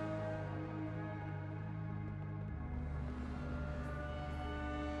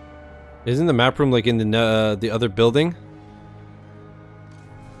 Isn't the map room like in the other building?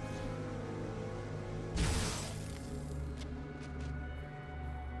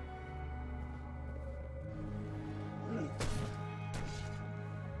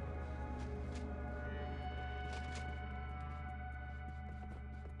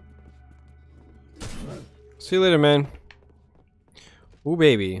 See you later, man. Ooh,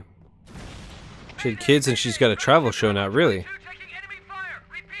 baby. She had kids and she's got a travel show now, really.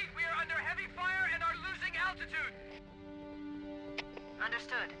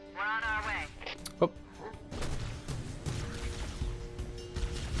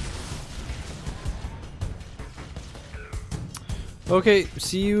 Okay,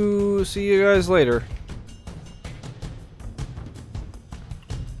 see you guys later.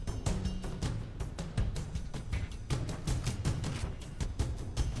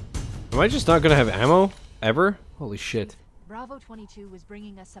 Am I just not gonna have ammo? Ever? Holy shit. Bravo 22 was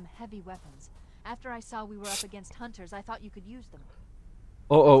bringing us some heavy weapons. After I saw we were up against hunters, I thought you could use them.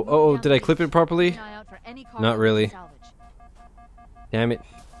 Oh, did I clip it properly? Not really. Damn it.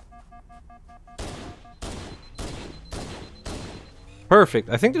 Perfect.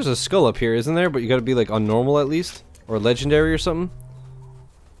 I think there's a skull up here, isn't there? But you gotta be like on normal at least. Or legendary or something.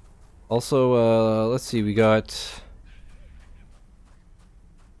 Also, let's see, we got...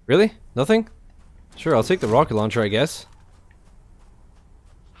 Really? Nothing? Sure, I'll take the rocket launcher, I guess.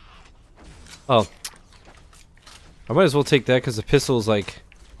 Oh. I might as well take that because the pistol is like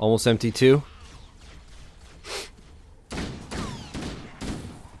almost empty too.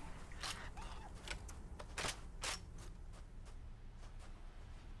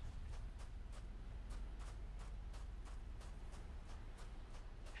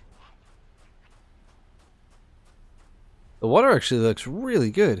 The water actually looks really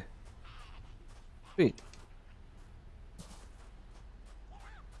good. Sweet.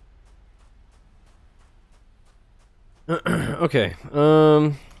 Okay,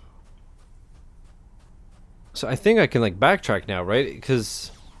 so I think I can like backtrack now, right?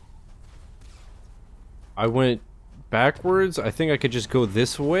 Because I went backwards. I think I could just go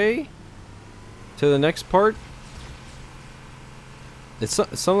this way to the next part. It's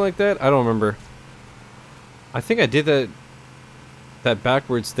something like that. I don't remember. I think I did that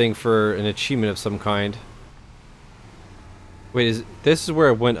backwards thing for an achievement of some kind. Wait, this is where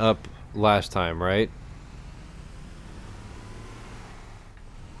I went up last time, right?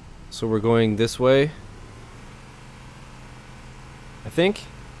 So we're going this way, I think.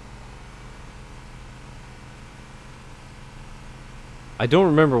 I don't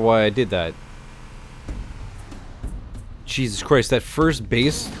remember why I did that. Jesus Christ, that first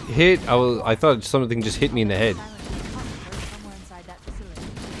base hit, I thought something just hit me in the head.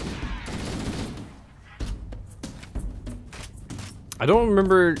 I don't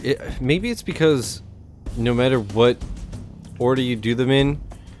remember, maybe it's because no matter what order you do them in,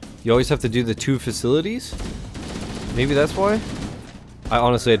 you always have to do the 2 facilities? Maybe that's why? I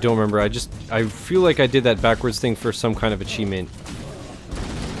honestly don't remember. I feel like I did that backwards thing for some kind of achievement.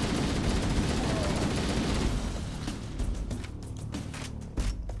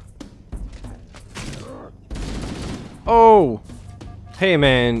 Oh! Hey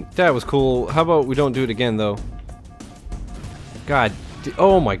man, that was cool. How about we don't do it again though? God,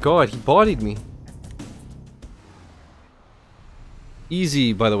 oh my god, he bodied me.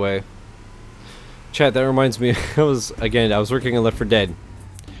 Easy, by the way. Chat, that reminds me, I was working on Left 4 Dead.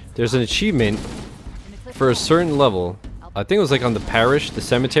 There's an achievement for a certain level. I think it was like on the parish, the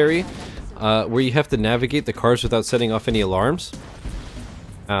cemetery, where you have to navigate the cars without setting off any alarms.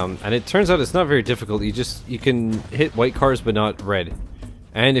 And it turns out it's not very difficult. You can hit white cars but not red.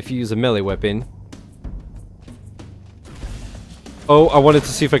 And if you use a melee weapon... Oh, I wanted to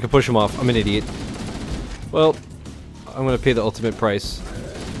see if I could push him off. I'm an idiot. Well, I'm gonna pay the ultimate price.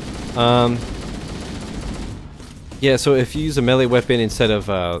 Yeah, so if you use a melee weapon instead of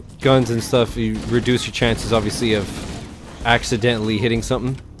guns and stuff, you reduce your chances, obviously, of accidentally hitting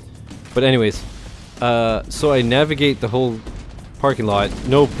something. But anyways, so I navigate the whole parking lot,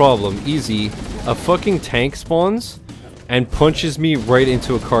 no problem, easy. A fucking tank spawns and punches me right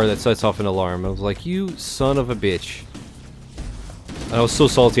into a car that sets off an alarm. I was like, you son of a bitch. And I was so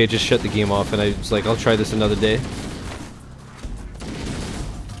salty, I just shut the game off and I was like, I'll try this another day.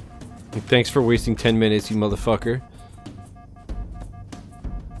 And thanks for wasting 10 minutes, you motherfucker.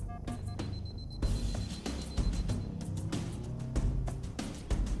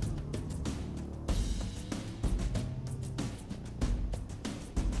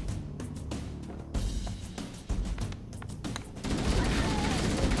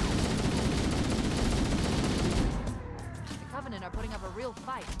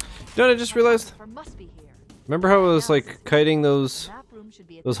 You know what I just realized? Remember how I was like kiting those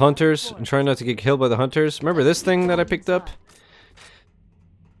hunters and trying not to get killed by the hunters? Remember this thing that I picked up?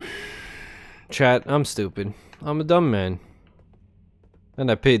 Chat, I'm stupid. I'm a dumb man.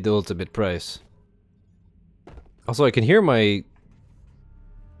 And I paid the ultimate price. Also, I can hear my...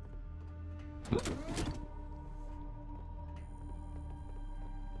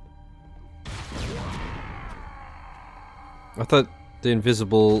 I thought the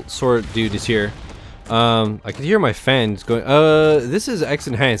invisible sword dude is here. I can hear my fans going, this is X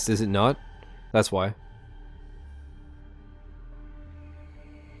enhanced, is it not? That's why.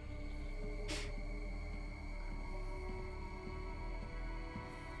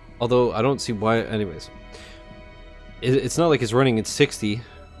 Although, I don't see why... Anyways. It's not like it's running at 60,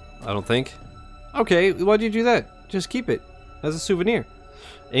 I don't think. Okay, why'd you do that? Just keep it as a souvenir.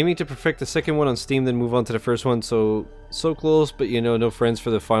 Aiming to perfect the second one on Steam, then move on to the first one. So close, but you know, no friends for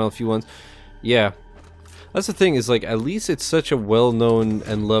the final few ones. Yeah. That's the thing, is like, at least it's such a well-known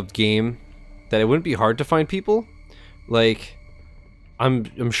and loved game that it wouldn't be hard to find people. Like,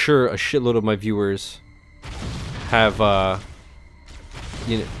 I'm sure a shitload of my viewers have,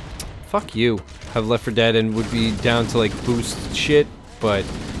 you know, fuck you, have Left 4 Dead and would be down to like boost shit, but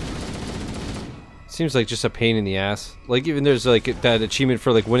it seems like just a pain in the ass. Like, even there's like that achievement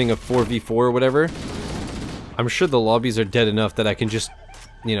for like winning a 4v4 or whatever. I'm sure the lobbies are dead enough that I can just,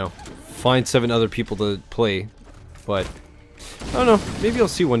 you know, find 7 other people to play, but I don't know, maybe I'll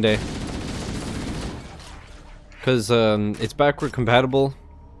see one day. Because it's backward compatible,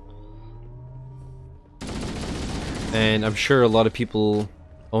 and I'm sure a lot of people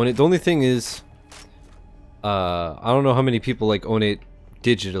own it. The only thing is, I don't know how many people like own it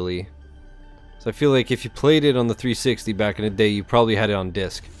digitally. So I feel like if you played it on the 360 back in the day, you probably had it on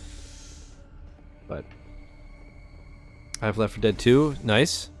disc. But I have Left 4 Dead 2,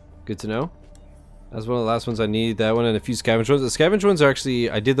 nice. Good to know. That's one of the last ones I need. That one and a few scavenge ones. The scavenge ones are actually,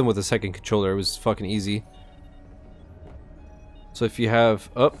 I did them with a second controller. It was fucking easy. So if you have,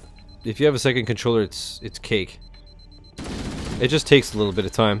 if you have a second controller, it's cake. It just takes a little bit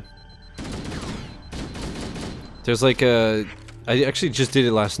of time. There's like a, I actually just did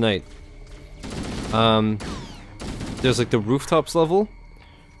it last night. There's like the rooftops level.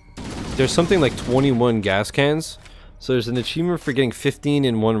 There's something like 21 gas cans. So there's an achievement for getting 15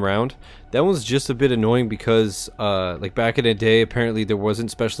 in one round. That one's just a bit annoying because, like back in the day, apparently there wasn't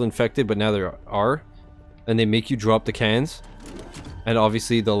special infected, but now there are. And they make you drop the cans. And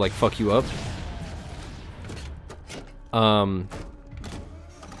obviously they'll like fuck you up.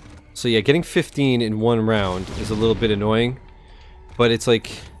 So yeah, getting 15 in one round is a little bit annoying. But it's like,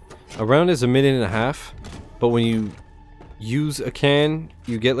 a round is a minute and a half. But when you use a can,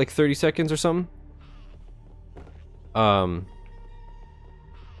 you get like 30 seconds or something.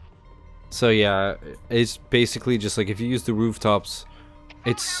 So yeah, it's basically just like if you use the rooftops,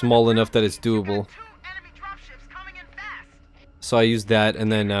 it's small enough that it's doable. So I used that,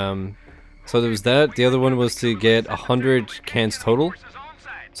 and then so there was that. The other one was to get 100 cans total.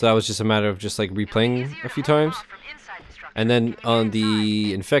 So that was just a matter of just like replaying a few times. And then on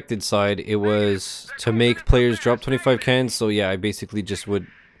the infected side, it was to make players drop 25 cans. So yeah, I basically just would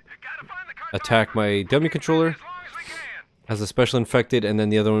attack my dummy controller as a special infected, and then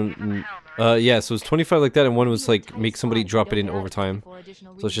the other one, yeah, so it was 25 like that, and one was like make somebody drop it in overtime.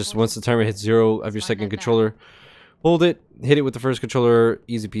 So it's just once the timer hits 0 of your second controller, hold it, hit it with the first controller,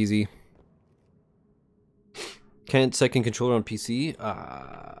 easy peasy. Can't second controller on PC?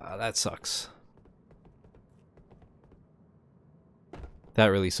 That sucks. That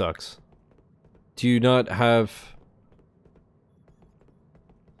really sucks. Do you not have...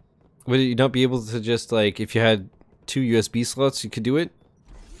 Would you not be able to just, like, if you had 2 USB slots, you could do it?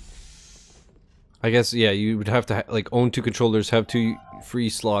 I guess, yeah, you would have to, like, own 2 controllers, have 2 free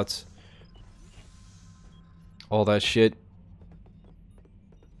slots. All that shit.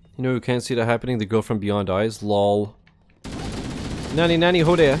 You know who can't see that happening? The girl from Beyond Eyes. Lol. Nani nani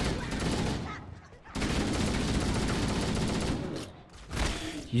ho there.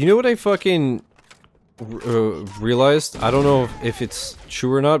 You know what I fucking realized? I don't know if it's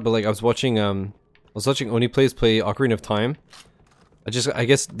true or not, but like I was watching Onlyplays play Ocarina of Time. I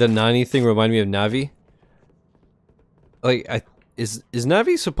guess the Nani thing reminded me of Navi. Like, is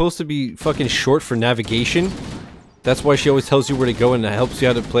Navi supposed to be fucking short for navigation? That's why she always tells you where to go and helps you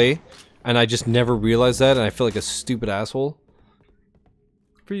how to play. And I just never realized that, and I feel like a stupid asshole.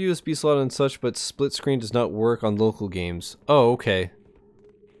 For USB slot and such, but split screen does not work on local games. Oh, okay.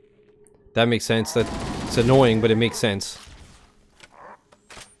 That makes sense. It's annoying, but it makes sense.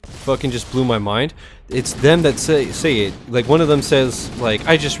 Fucking just blew my mind. It's them that say it. Like, one of them says, like,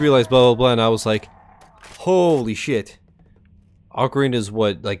 I just realized blah blah blah, and I was like, holy shit. Ocarina is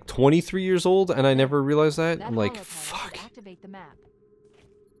what, like 23 years old, and I never realized that? I'm like, fuck.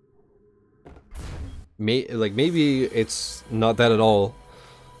 Maybe it's not that at all,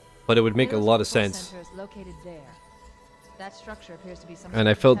 but it would make a lot of sense. That structure appears to be some And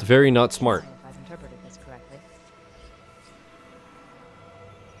I felt very not smart. If I've interpreted this correctly.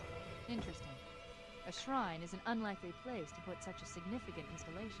 Interesting. A shrine is an unlikely place to put such a significant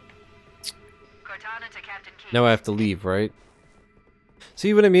installation. Cortana to Captain Key. Now I have to leave, right?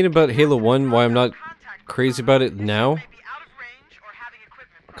 See what I mean about Halo 1? Why I'm not crazy about it now?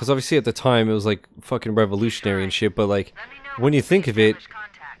 Because obviously at the time it was like fucking revolutionary and shit, but like when you think of it,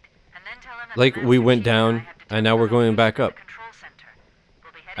 like we went down and now we're going back up.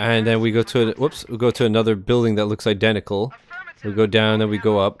 And then we go to we go to another building that looks identical. We go down, then we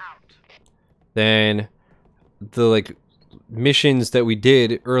go up. Then the like missions that we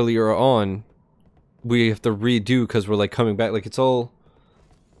did earlier on, we have to redo because we're like coming back. Like it's all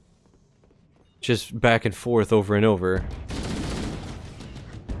just back and forth over and over.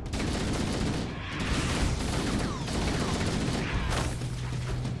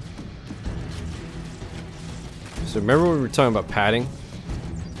 So remember when we were talking about padding?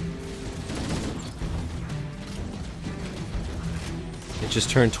 It just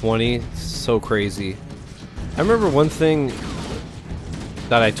turned 20. So crazy. I remember one thing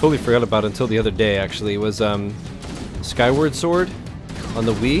that I totally forgot about until the other day, actually, was Skyward Sword on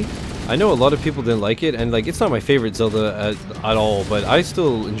the Wii. I know a lot of people didn't like it, and like it's not my favorite Zelda at all, but I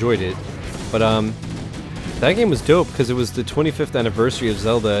still enjoyed it. But that game was dope because it was the 25th anniversary of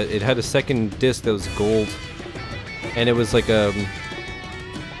Zelda. It had a second disc that was gold, and it was like it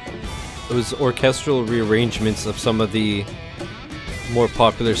was orchestral rearrangements of some of the more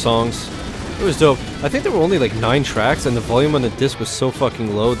popular songs. It was dope. I think there were only like 9 tracks, and the volume on the disc was so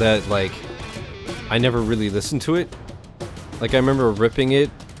fucking low that like I never really listened to it. Like I remember ripping it,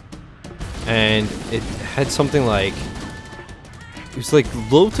 and it had something like, it was like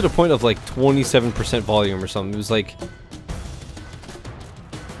low to the point of like 27% volume or something. It was like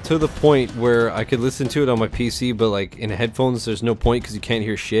to the point where I could listen to it on my PC, but like in headphones there's no point because you can't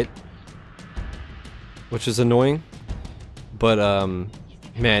hear shit, which is annoying. But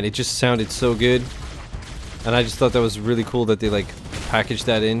man, it just sounded so good, and I just thought that was really cool that they like packaged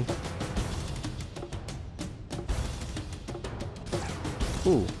that in.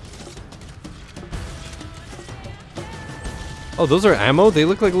 Ooh. Oh, those are ammo? They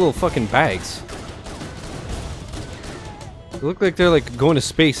look like little fucking bags. They look like they're like going to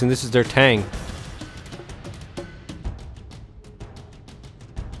space and this is their tang.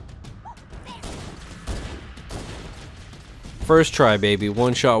 First try, baby.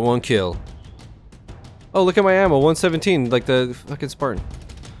 One shot, one kill. Oh, look at my ammo. 117, like the fucking Spartan.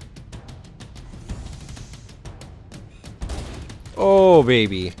 Oh,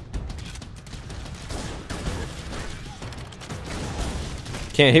 baby.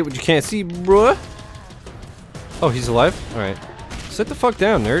 Can't hit what you can't see, bruh. Oh, he's alive? Alright. Sit the fuck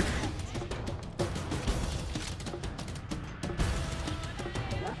down, nerd.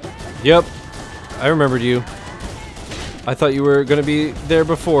 Yep. I remembered you. I thought you were gonna be there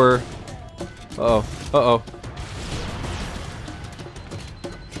before. Uh-oh. Uh-oh.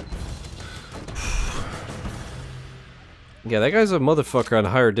 Yeah, that guy's a motherfucker on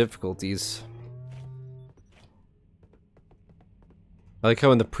higher difficulties. I like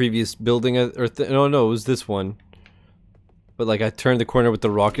how in the previous building, no, it was this one. But like, I turned the corner with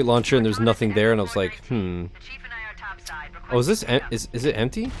the rocket launcher and there's nothing there, and I was like, Oh, is this is it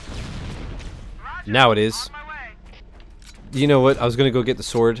empty? Now it is. You know what? I was gonna go get the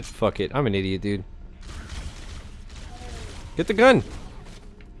sword. Fuck it. I'm an idiot, dude. Get the gun.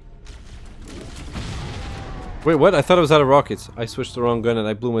 Wait, what? I thought it was out of rockets. I switched the wrong gun and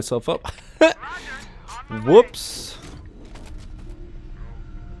I blew myself up. Whoops.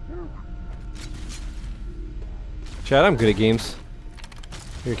 Chad, I'm good at games.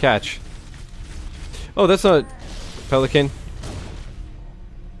 Here, catch. Oh, that's not Pelican.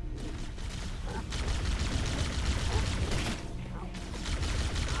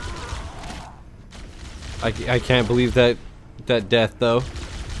 I can't believe that death though.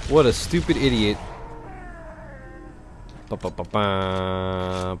 What a stupid idiot.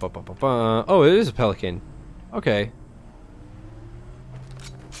 Oh, it is a pelican. Okay.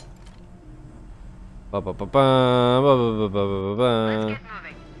 How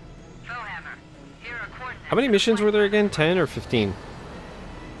many missions were there again? 10 or 15?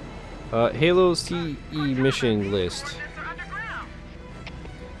 Halo CE mission list.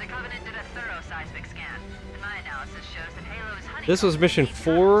 This was mission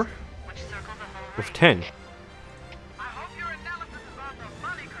 4 of 10.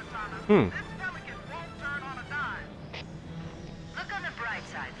 Hmm. Look on the bright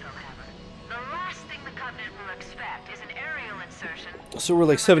side, Philhammer. The last thing the Covenant will expect is an aerial insertion. So we're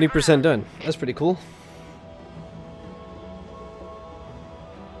like 70% done. That's pretty cool.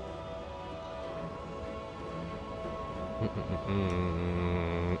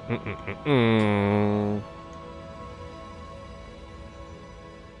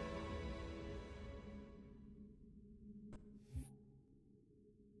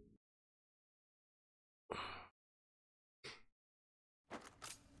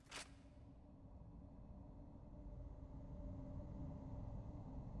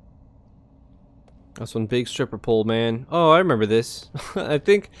 That's one big stripper pole, man. Oh, I remember this. I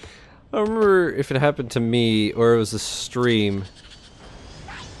don't remember if it happened to me or it was a stream.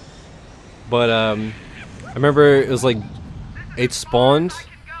 But, I remember it was like, it spawned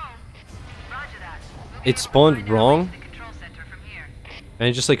wrong. And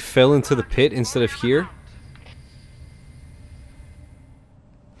it just like fell into the pit instead of here.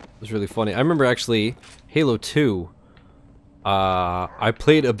 It was really funny. I remember actually, Halo 2. I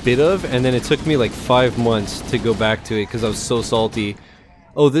played a bit of, and then it took me like 5 months to go back to it because I was so salty.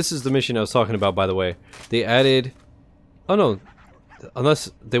 Oh, this is the mission I was talking about, by the way. They added... Oh no,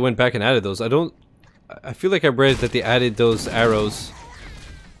 unless they went back and added those. I feel like I read that they added those arrows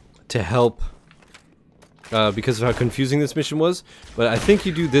to help because of how confusing this mission was. But I think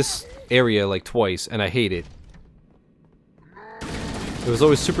you do this area like twice, and I hate it. It was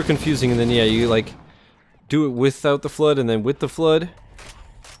always super confusing, and then yeah, you like... do it without the flood and then with the flood.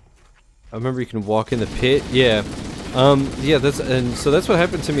 I remember you can walk in the pit. Yeah. Yeah, so that's what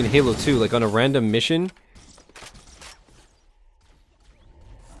happened to me in Halo 2, like on a random mission.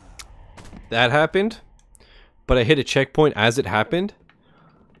 That happened, but I hit a checkpoint as it happened.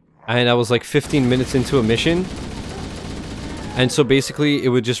 And I was like 15 minutes into a mission. And so basically it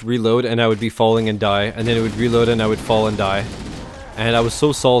would just reload and I would be falling and die, and then it would reload and I would fall and die. And I was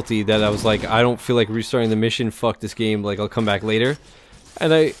so salty that I was like, I don't feel like restarting the mission, fuck this game, like I'll come back later.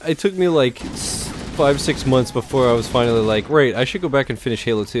 And it took me like 5-6 months before I was finally like, right, I should go back and finish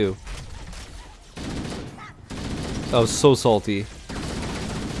Halo 2. I was so salty.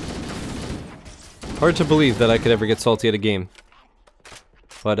 Hard to believe that I could ever get salty at a game.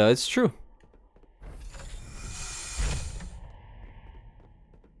 But it's true.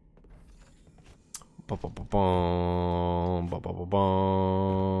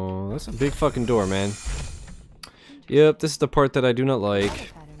 That's a big fucking door, man. Yep, this is the part that I do not like.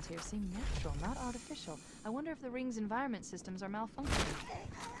 The patterns here seem natural, not artificial. I wonder if the ring's environment systems are malfunctioning,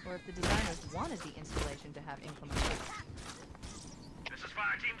 or if the designers wanted the installation to have inclement weather. This is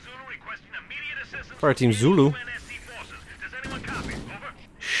Fire Team Zulu requesting immediate assistance. Fire Team Zulu. Does anyone copy? Over.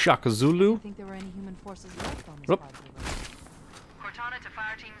 Shaka Zulu. I think there were any human forces left on this part of the road. Cortana to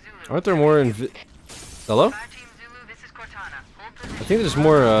Fire Team Zulu. Aren't there more Hello? Fire Team Zulu, this is Cortana. Hold position. I think there's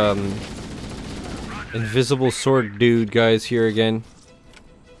more invisible sword dude guys here again.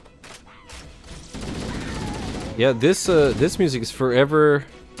 Yeah, this music is forever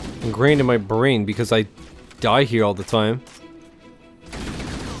ingrained in my brain because I die here all the time.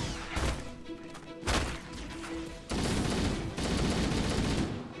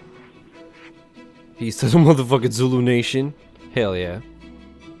 Peace to the motherfucking Zulu Nation. Hell yeah.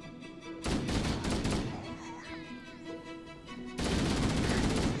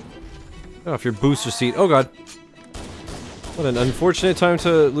 Get off your booster seat. Oh god. What an unfortunate time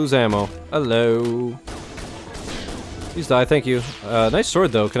to lose ammo. Hello. Please die, thank you. Nice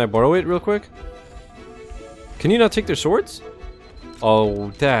sword though. Can I borrow it real quick? Can you not take their swords?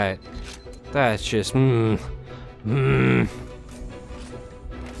 Oh, that's just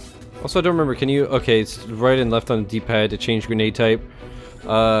Also, I don't remember. Can you? Okay, it's right and left on the D-pad to change grenade type.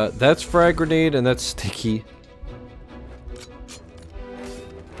 That's frag grenade and that's sticky.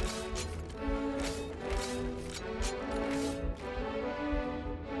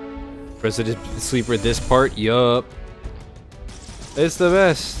 Resident Sleeper, this part? Yup. It's the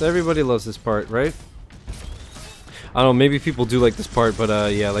best. Everybody loves this part, right? I don't know, maybe people do like this part,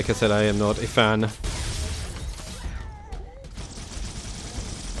 but yeah, like I said, I am not a fan.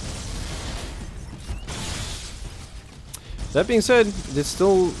 That being said, it's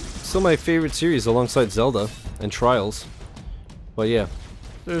still my favorite series alongside Zelda and Trials. But yeah,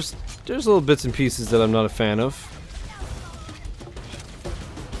 there's little bits and pieces that I'm not a fan of.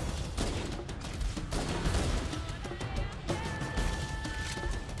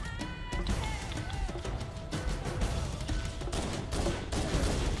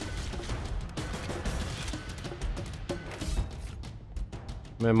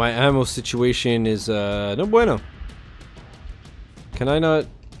 Man, my ammo situation is no bueno. Can I not?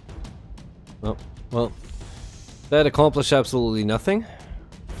 Oh, well, that accomplished absolutely nothing.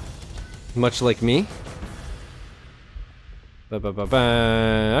 Much like me.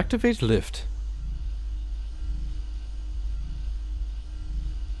 Activate lift.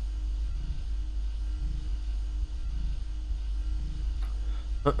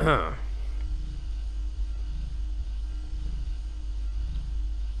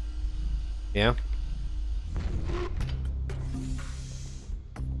 Yeah.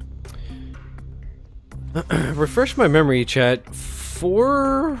 Refresh my memory, chat.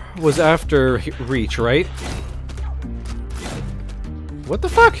 4 was after Reach, right? What the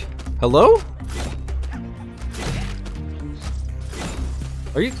fuck? Hello?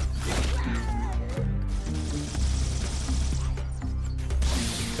 Are you?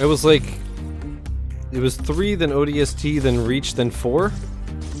 It was like... It was 3, then ODST, then Reach, then 4?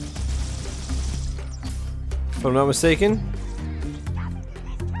 If I'm not mistaken.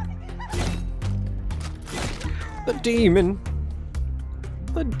 The demon!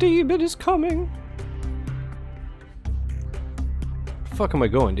 The demon is coming! Where the fuck am I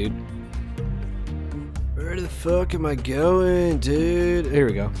going, dude? Where the fuck am I going, dude? Here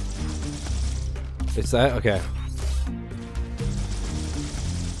we go. It's that? Okay.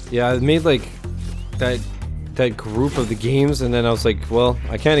 Yeah, I made like that group of the games, and then I was like, well,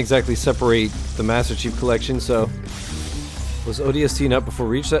 I can't exactly separate the Master Chief Collection, so was ODST up before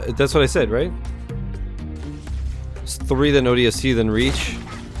Reach? That's what I said, right? It's 3, then ODST, then Reach.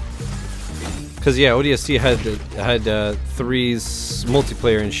 Cause yeah, ODST had 3's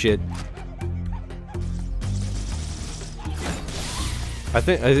multiplayer and shit. I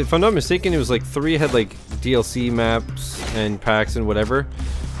think, if I'm not mistaken, it was like 3 had like DLC maps and packs and whatever.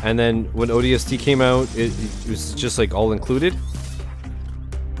 And then when ODST came out, it was just like all included.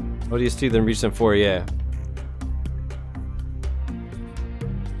 ODST, then Reach, then 4, yeah.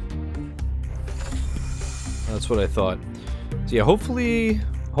 That's what I thought. So yeah, hopefully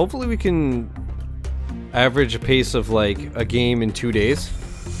we can average a pace of like a game in 2 days.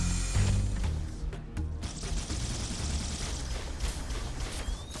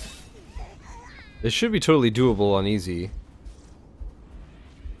 It should be totally doable on easy.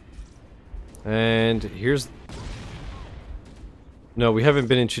 And here's... No, we haven't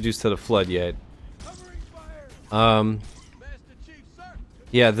been introduced to the Flood yet.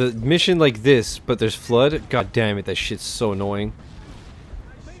 Yeah, the mission like this, but there's Flood. God damn it, that shit's so annoying.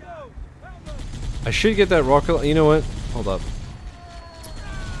 I should get that rocket... You know what? Hold up.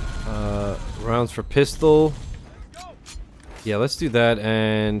 Rounds for pistol. Yeah, let's do that,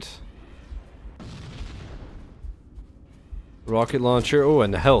 and... Rocket launcher. Oh,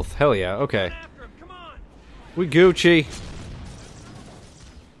 and the health. Hell yeah. Okay. We Gucci.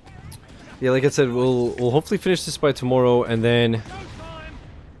 Yeah, like I said, we'll hopefully finish this by tomorrow, and then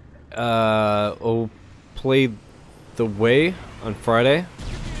we'll play The Way on Friday,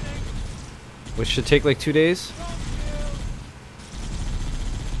 which should take like 2 days,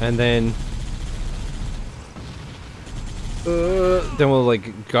 and then we'll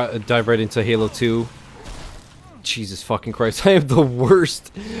like dive right into Halo 2. Jesus fucking Christ, I am the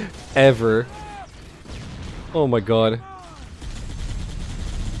worst ever. Oh my god.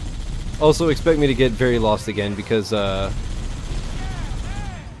 Also expect me to get very lost again, because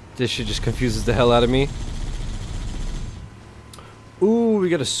this shit just confuses the hell out of me. Ooh, we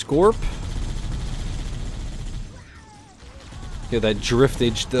got a Scorp. Yeah, that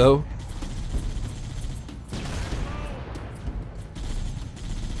driftage though.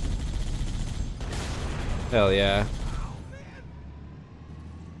 Hell yeah.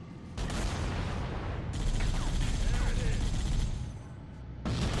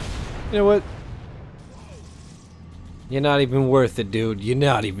 You know what? You're not even worth it, dude. You're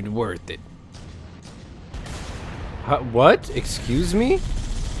not even worth it. What? Excuse me?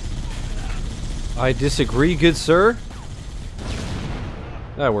 I disagree, good sir.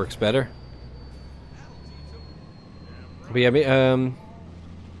 That works better. But yeah,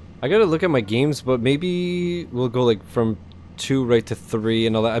 I gotta look at my games, but maybe we'll go like from 2 right to 3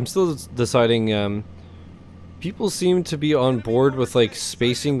 and all that. I'm still deciding. People seem to be on board with like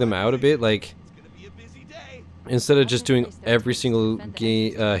spacing them out a bit, like instead of just doing every single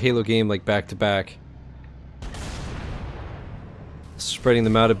game, Halo game like back to back, spreading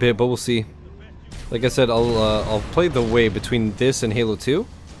them out a bit. But we'll see. Like I said, I'll play The Way between this and Halo 2.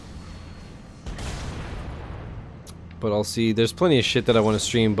 But I'll see. There's plenty of shit that I want to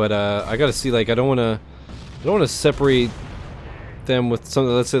stream, but I gotta see. Like I don't want to separate them with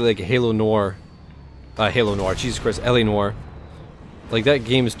something. Let's say like Halo Noir. Halo Noir. Jesus Christ, LA Noir. Like that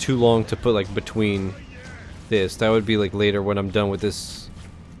game is too long to put like between this. That would be like later when I'm done with this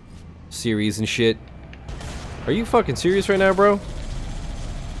series and shit. Are you fucking serious right now, bro?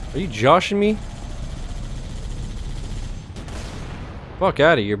 Are you joshing me? Fuck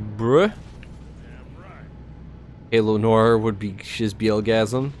out of here, bruh. Halo Noir would be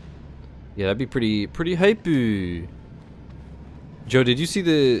Shizbielgasm. Yeah, that'd be pretty hypey. Joe, did you see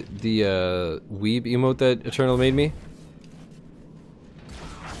the weeb emote that Eternal made me?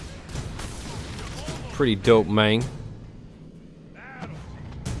 Pretty dope, man.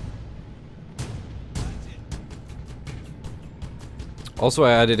 Also,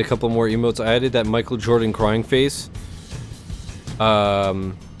 I added a couple more emotes. I added that Michael Jordan crying face.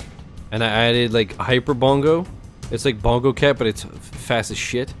 And I added like Hyper Bongo. It's like Bongo Cat, but it's fast as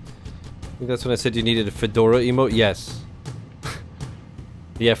shit. I think that's when I said you needed a fedora emote. Yes.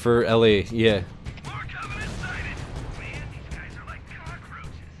 Yeah, for LA. Yeah.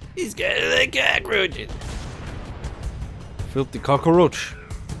 These guys are like cockroaches. Filthy cockroach.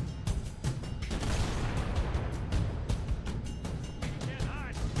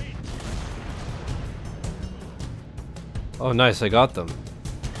 Oh, nice. I got them.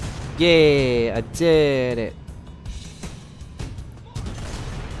 Yeah, I did it.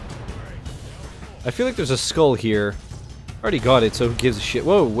 I feel like there's a skull here. I already got it, so who gives a shit?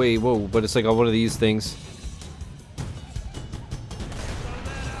 Whoa, wait, whoa. But it's like on one of these things.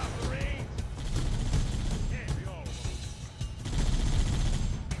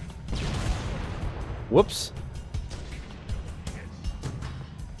 Whoops.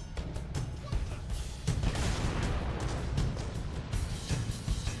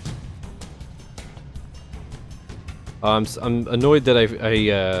 I'm annoyed that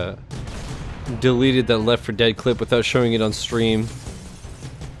I deleted that Left 4 Dead clip without showing it on stream.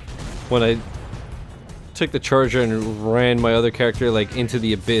 When I took the charger and ran my other character like into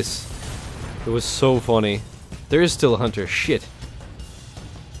the abyss. It was so funny. There is still a hunter. Shit.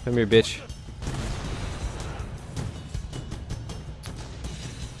 Come here, bitch.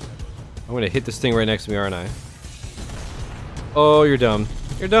 I'm gonna hit this thing right next to me, aren't I? Oh, you're dumb.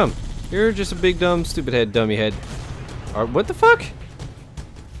 You're dumb. You're just a big dumb stupid head, dummy head. What the fuck?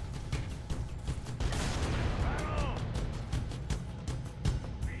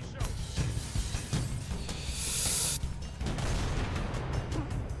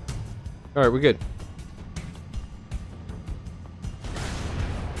 Alright, we're good.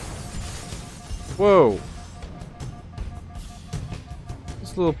 Whoa.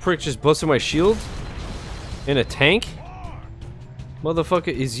 This little prick just busted my shield? In a tank? Motherfucker,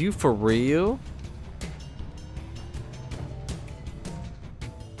 is you for real?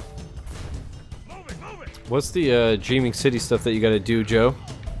 What's the Dreaming City stuff that you gotta do, Joe?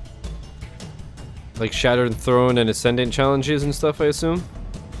 Like Shattered Throne and Ascendant challenges and stuff, I assume?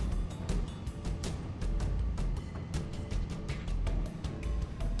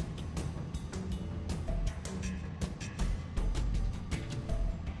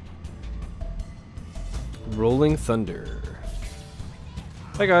 Rolling Thunder.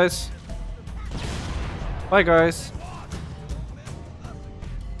 Hi guys. Bye guys.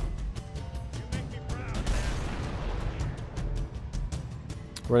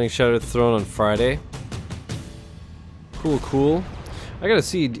 Running Shattered Throne on Friday. Cool, cool. I gotta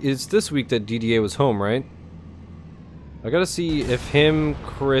see, it's this week that DDA was home, right? I gotta see if him,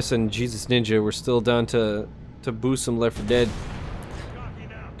 Chris, and Jesus Ninja were still down to boost some Left 4 Dead.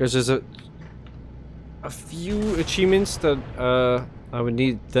 Because there's a few achievements that I would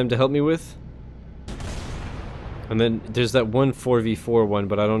need them to help me with. And then there's that one 4v4 one,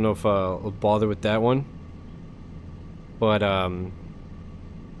 but I don't know if I'll bother with that one. But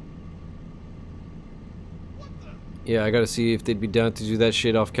yeah, I gotta see if they'd be down to do that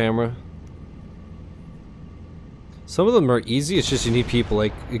shit off camera. Some of them are easy, it's just you need people.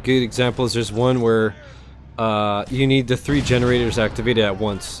 Like, a good example is there's one where you need the 3 generators activated at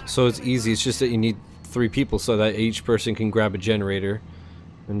once. So it's easy, it's just that you need 3 people so that each person can grab a generator.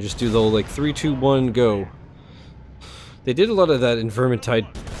 And just do the whole, like, 3, 2, 1, go. They did a lot of that in Vermintide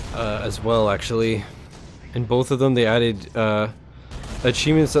as well, actually. In both of them, they added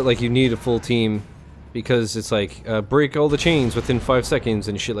achievements that, like, you need a full team. Because it's like, break all the chains within 5 seconds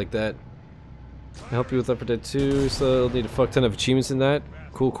and shit like that. I'll help you with Left 4 Dead 2, so I'll need a fuck ton of achievements in that.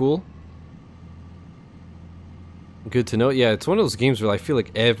 Cool, cool. Good to know. Yeah, it's one of those games where I feel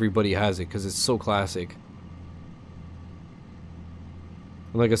like everybody has it, because it's so classic.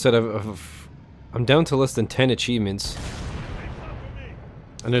 And like I said, I'm down to less than 10 achievements.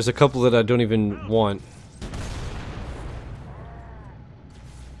 And there's a couple that I don't even want.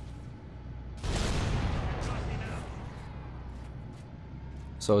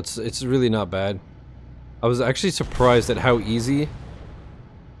 So it's really not bad. I was actually surprised at how easy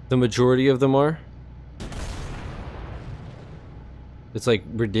the majority of them are. It's like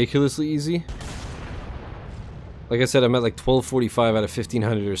ridiculously easy. Like I said, I'm at like 1245 out of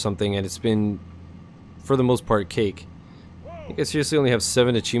 1500 or something, and it's been, for the most part, cake. I think I seriously only have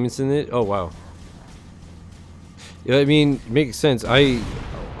 7 achievements in it. Oh wow. Yeah, I mean, makes sense. I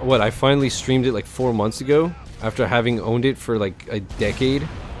finally streamed it like 4 months ago, after having owned it for like a decade,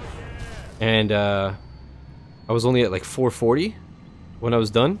 and I was only at like 440 when I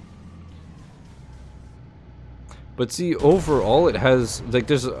was done. But see, overall it has, like,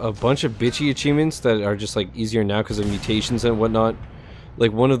 there's a bunch of bitchy achievements that are just like easier now because of mutations and whatnot.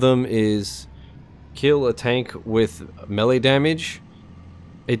 Like one of them is kill a tank with melee damage,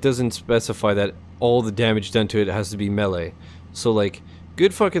 it doesn't specify that all the damage done to it has to be melee. So like,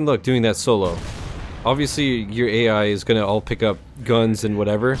 good fucking luck doing that solo. Obviously your AI is gonna all pick up guns and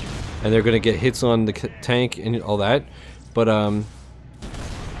whatever, and they're gonna get hits on the tank and all that, but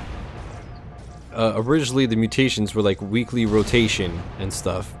originally the mutations were like weekly rotation and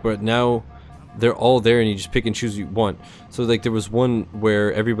stuff, but now they're all there and you just pick and choose what you want. So like there was one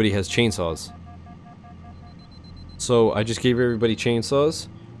where everybody has chainsaws, so I just gave everybody chainsaws,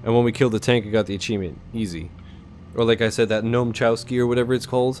 and when we killed the tank I got the achievement. Easy. Or like I said, that Gnome Chowski or whatever it's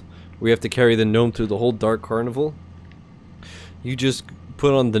called, we have to carry the gnome through the whole Dark Carnival. You just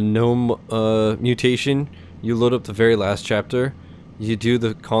put on the gnome mutation, you load up the very last chapter, you do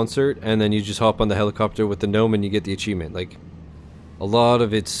the concert, and then you just hop on the helicopter with the gnome and you get the achievement. Like, a lot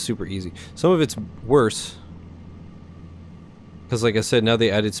of it's super easy. Some of it's worse, because like I said, now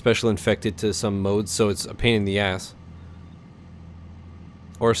they added special infected to some modes, so it's a pain in the ass.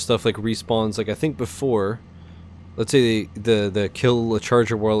 Or stuff like respawns. Like I think before, let's say the kill a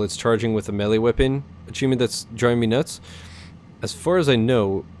charger while it's charging with a melee weapon achievement that's driving me nuts. As far as I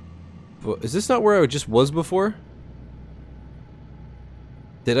know, is this not where I just was before?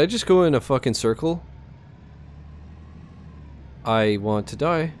 Did I just go in a fucking circle? I want to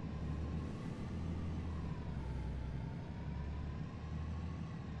die.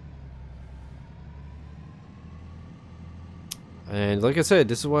 And like I said,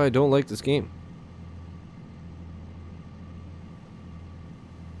 this is why I don't like this game.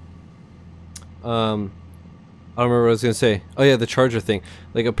 I don't remember what I was gonna say. Oh yeah, the charger thing.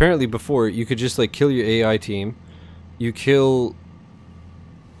 Like apparently before you could just like kill your AI team, you kill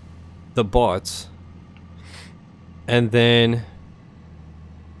the bots, and then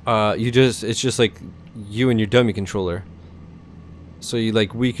it's just like you and your dummy controller. So you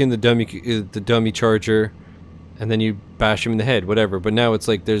like weaken the dummy charger, and then you bash him in the head, whatever. But now it's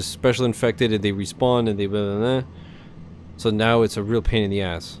like there's special infected and they respawn and they blah, blah, blah. So now it's a real pain in the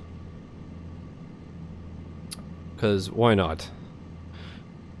ass. Cause why not?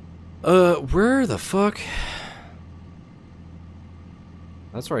 Where the fuck?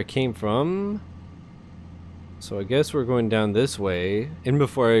 That's where I came from. So I guess we're going down this way. And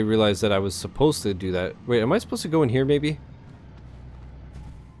before I realized that I was supposed to do that. Wait, am I supposed to go in here maybe?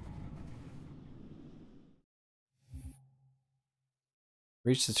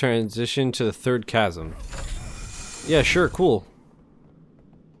 Reach the transition to the third chasm. Yeah, sure, cool.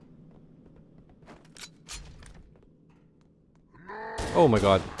 Oh my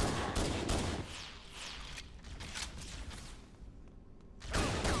god.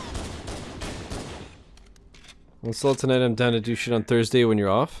 Well, so tonight I'm down to do shit on Thursday when you're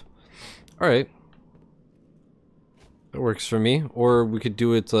off. Alright. That works for me. Or we could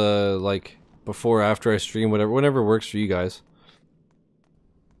do it like before, after I stream, whatever works for you guys.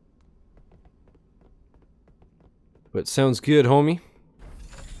 But sounds good, homie.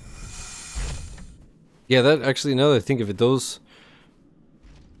 Yeah, that actually, now that I think of it, those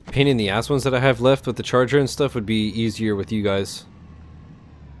pain in the ass ones that I have left with the charger and stuff would be easier with you guys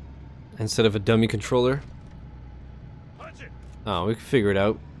instead of a dummy controller. Oh, we can figure it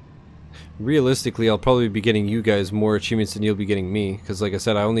out. Realistically, I'll probably be getting you guys more achievements than you'll be getting me, because like I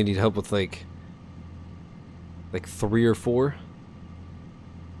said, I only need help with like 3 or 4.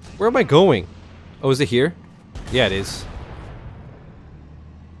 Where am I going? Oh, is it here? Yeah, it is.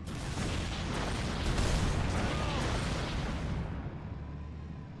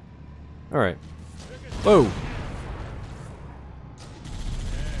 Alright. Whoa!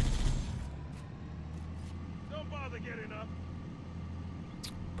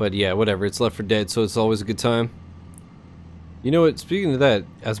 But yeah, whatever, it's Left 4 Dead, so it's always a good time. You know what, speaking of that,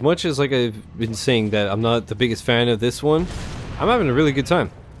 as much as like I've been saying that I'm not the biggest fan of this one, I'm having a really good time.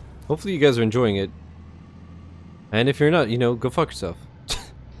 Hopefully you guys are enjoying it. And if you're not, you know, go fuck yourself.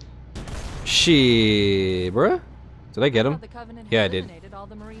 Shit, bruh. Did I get him? Yeah, I did. All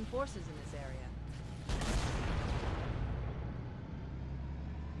the Marine forces in this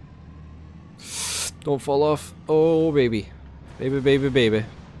area. Don't fall off. Oh, baby. Baby, baby, baby.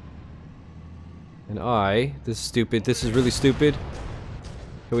 And this is stupid. This is really stupid.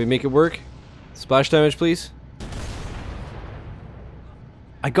 Can we make it work? Splash damage, please.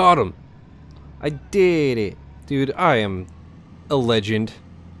 I got him. I did it. Dude, I am a legend.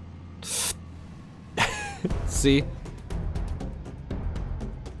 See?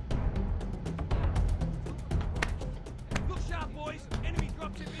 Look sharp, boys. Enemy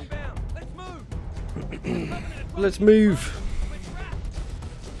dropship inbound. Let's move. Let's move.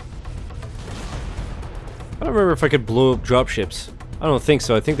 I don't remember if I could blow up dropships. I don't think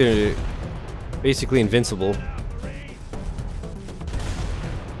so. I think they're... basically invincible.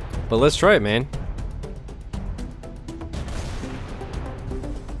 But let's try it, man.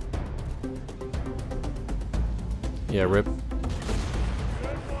 Yeah, rip.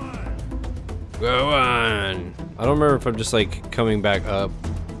 Go on! I don't remember if I'm just like coming back up.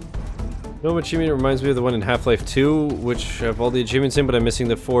 No achievement reminds me of the one in Half-Life 2, which have all the achievements in, but I'm missing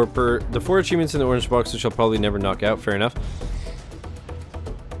the four achievements in the orange box, which I'll probably never knock out. Fair enough.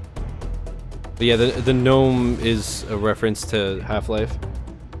 But yeah, the gnome is a reference to Half-Life.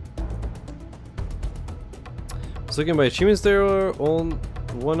 I was looking at my achievements there.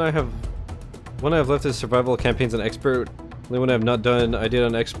 One I have left is survival campaigns on expert. The only one I have not done, I did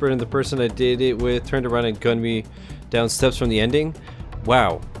on expert, and the person I did it with turned around and gunned me down steps from the ending.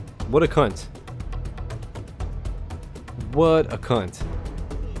 Wow, what a cunt! What a cunt!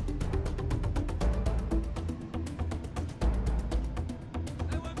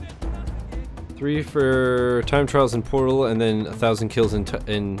 Three for time trials in Portal, and then 1,000 kills in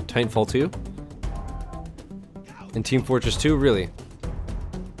Titanfall 2. In Team Fortress 2, really?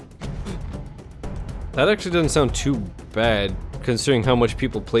 That actually doesn't sound too bad, considering how much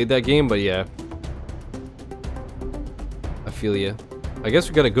people played that game, but yeah. I feel ya. I guess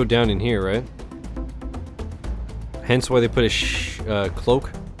we gotta go down in here, right? Hence why they put a cloak.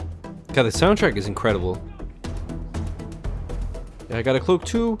 God, the soundtrack is incredible. Yeah, I got a cloak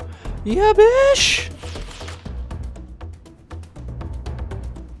too. Yeah, bish!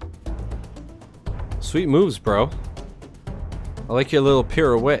 Sweet moves, bro. I like your little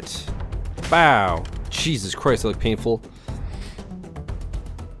pirouette. Bow! Jesus Christ, that looked painful.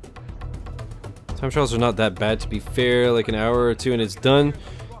 Time trials are not that bad, to be fair. Like an hour or two and it's done.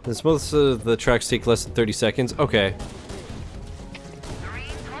 Since most of the tracks take less than 30 seconds. Okay.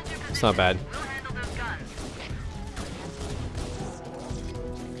 It's not bad.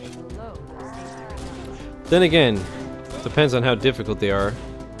 Then again, depends on how difficult they are.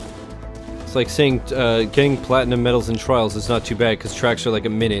 It's like saying getting platinum medals in trials is not too bad because tracks are like a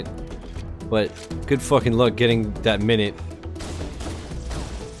minute. But good fucking luck getting that minute.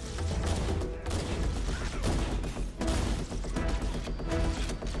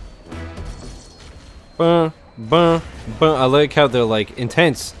 Bun, bun, bun. I like how they're like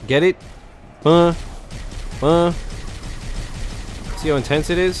intense. Get it? Bun, bun. See how intense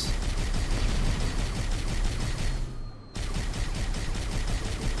it is?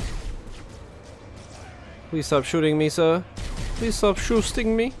 Please stop shooting me, sir. Please stop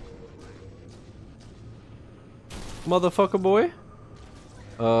shooting me. Motherfucker boy.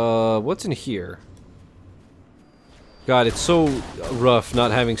 What's in here? God, it's so rough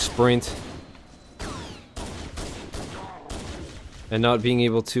not having sprint. And not being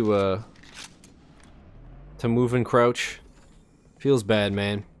able to move and crouch. Feels bad,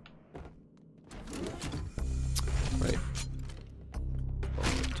 man. Right. Oh,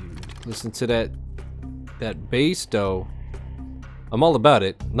 dude. Listen to that bass, though. I'm all about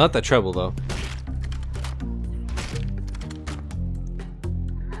it. Not that treble, though.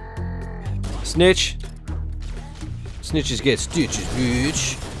 Snitch. Snitches get stitches,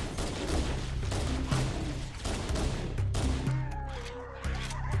 bitch.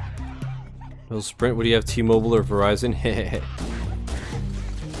 No Sprint, what do you have, T-Mobile or Verizon? Hehehe.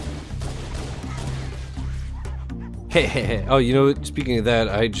 Hehehe. Oh, you know, speaking of that,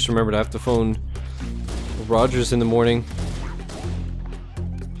 I just remembered I have to phone Rogers in the morning.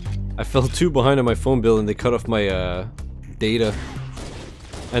 I fell too behind on my phone bill and they cut off my data.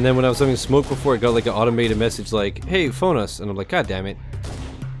 And then when I was having smoke before, I got like an automated message like, hey, phone us. And I'm like, god damn it.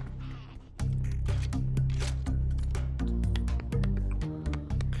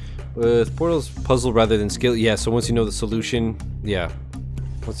 With Portal's puzzle rather than skill, yeah, so once you know the solution, yeah.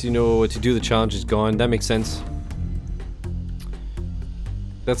 Once you know what to do, the challenge is gone. That makes sense.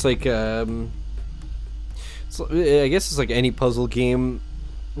 That's like, I guess it's like any puzzle game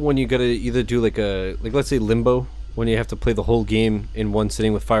when you gotta either do like let's say Limbo, when you have to play the whole game in one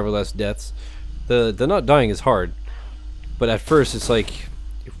sitting with 5 or less deaths. The not dying is hard, but at first it's like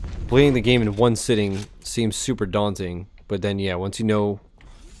playing the game in one sitting seems super daunting, but then yeah, once you know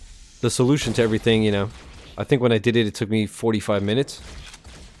the solution to everything, you know. I think when I did it, it took me 45 minutes.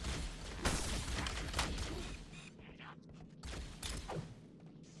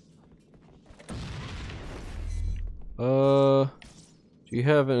 Do you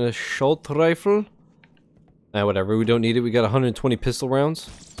have an assault rifle? Ah, whatever, we don't need it. We got 120 pistol rounds.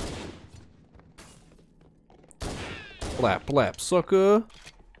 Blap, blap, sucker.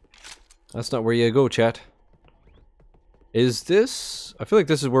 That's not where you go, chat. Is this... I feel like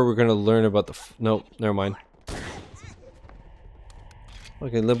this is where we're gonna learn about the... Nope, never mind.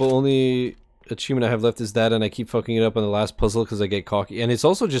 Okay, Limbo only achievement I have left is that, and I keep fucking it up on the last puzzle because I get cocky. And it's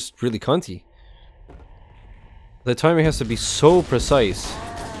also just really cunty. The timing has to be so precise.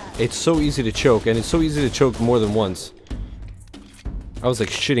 It's so easy to choke, and it's so easy to choke more than once. I was like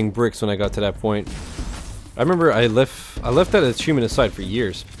shitting bricks when I got to that point. I remember I left that achievement aside for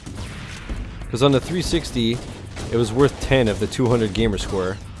years. Because on the 360, it was worth 10 of the 200 gamer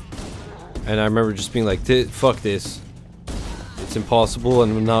score. And I remember just being like, fuck this. It's impossible,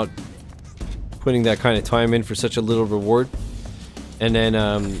 and I'm not putting that kind of time in for such a little reward. And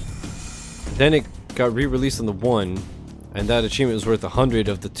then it got re-released on the 1, and that achievement was worth 100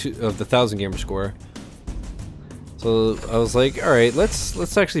 of the 1000 gamer score. So I was like, all right,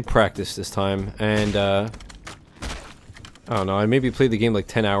 let's actually practice this time. And I don't know, I maybe played the game like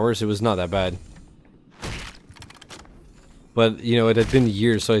 10 hours. It was not that bad. But, you know, it had been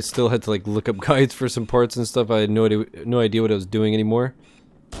years, so I still had to like look up guides for some parts and stuff. I had no idea what I was doing anymore.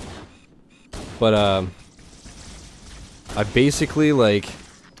 But I basically like,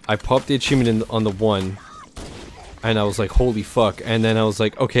 I popped the achievement on the 1, and I was like, holy fuck. And then I was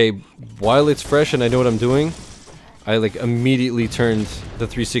like, okay, while it's fresh and I know what I'm doing, I like immediately turned the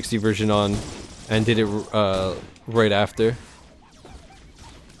 360 version on and did it right after.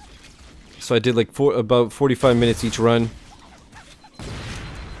 So I did like about 45 minutes each run.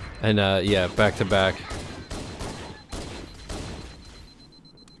 And yeah, back to back.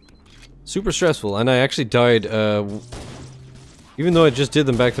 Super stressful, and I actually died, even though I just did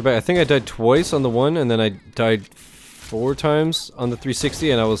them back to back. I think I died twice on the 1, and then I died 4 times on the 360,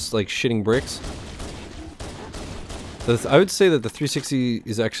 and I was like shitting bricks. I would say that the 360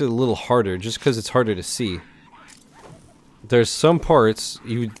 is actually a little harder, just because it's harder to see. There's some parts,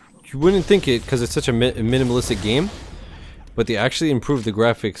 you wouldn't think it, because it's such a minimalistic game, but they actually improved the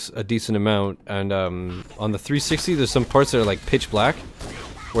graphics a decent amount, and on the 360 there's some parts that are like pitch black,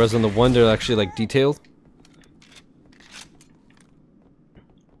 whereas on the 1 they're actually like detailed.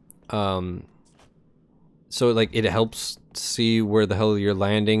 So like it helps see where the hell you're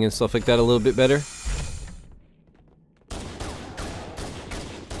landing and stuff like that a little bit better.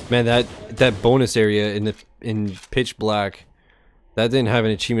 Man, that bonus area in pitch black, that didn't have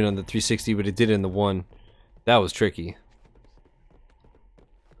an achievement on the 360, but it did in the 1. That was tricky.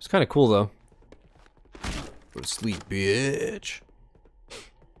 It's kind of cool though. Go to sleep, bitch.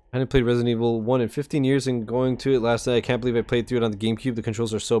 I hadn't played Resident Evil 1 in 15 years, and going to it last night, I can't believe I played through it on the GameCube. The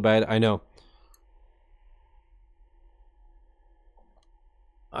controls are so bad. I know.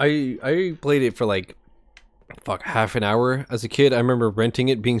 I played it for like, fuck, half an hour as a kid. I remember renting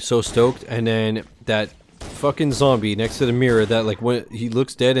it, being so stoked, and then that fucking zombie next to the mirror that like when he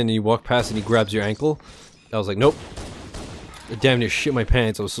looks dead and you walk past and he grabs your ankle. I was like, nope. I damn near shit my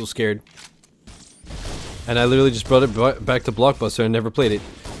pants. I was so scared. And I literally just brought it back to Blockbuster and never played it.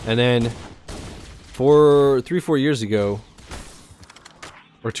 And then 3-4 years ago,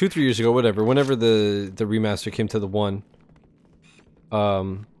 or 2-3 years ago, whatever, whenever the remaster came to the 1,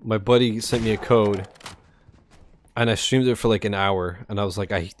 my buddy sent me a code, and I streamed it for like an hour, and I was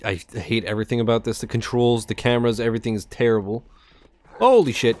like, I hate everything about this. The controls, the cameras, everything is terrible.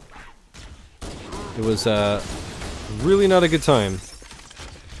 Holy shit. It was really not a good time.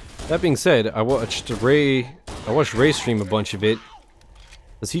 That being said, I watched Ray stream a bunch of it,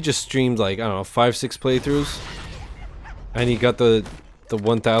 because he just streamed like, I don't know, 5-6 playthroughs, and he got the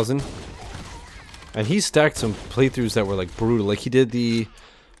 1000. And he stacked some playthroughs that were like brutal. Like he did the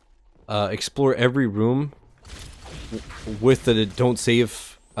explore every room with the don't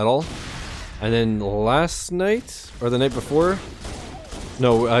save at all. And then last night, or the night before,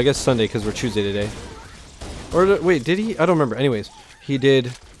 no, I guess Sunday, because we're Tuesday today. Or wait, did he? I don't remember. Anyways, he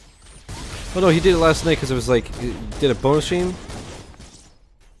did. Oh no, he did it last night because it was like, he did a bonus stream.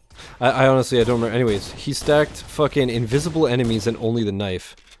 I honestly, I don't remember. Anyways, he stacked fucking invisible enemies and only the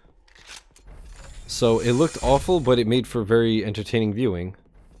knife. So it looked awful, but it made for very entertaining viewing.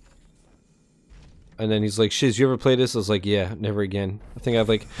 And then he's like, Shiz, you ever play this? I was like, yeah, never again. I think I've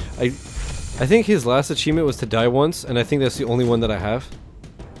like, I think his last achievement was to die once, and I think that's the only one that I have.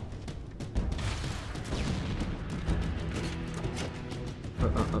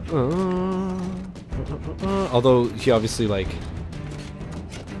 Although he obviously like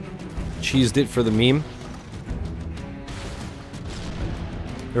cheesed it for the meme.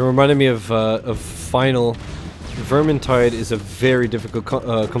 It reminded me of Final. Vermintide is a very difficult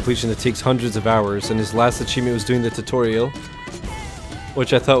completion that takes hundreds of hours, and his last achievement was doing the tutorial,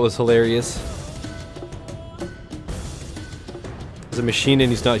 which I thought was hilarious. He's a machine and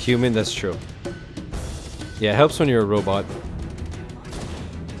he's not human, that's true. Yeah, it helps when you're a robot.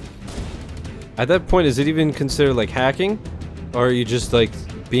 At that point, is it even considered like hacking? Or are you just like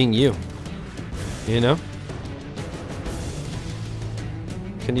being you? You know?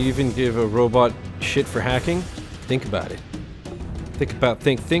 Can you even give a robot shit for hacking? Think about it. Think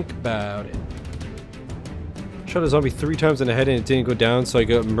about it. Shot a zombie 3 times in the head and it didn't go down, so I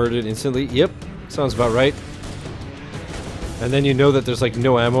got murdered instantly. Yep, sounds about right. And then you know that there's like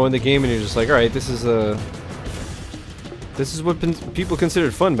no ammo in the game, and you're just like, all right, this is what people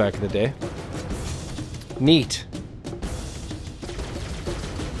considered fun back in the day. Neat.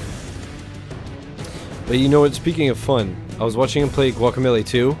 But you know what? Speaking of fun, I was watching him play Guacamelee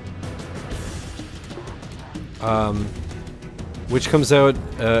 2. Which comes out,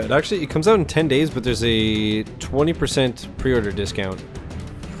 it comes out in 10 days, but there's a 20% pre-order discount.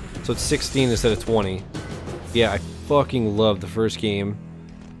 So it's 16 instead of 20. Yeah, I fucking love the first game.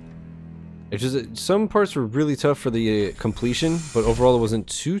 It's just, some parts were really tough for the completion, but overall it wasn't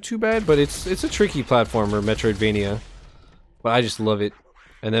too bad, but it's a tricky platformer, Metroidvania. But I just love it.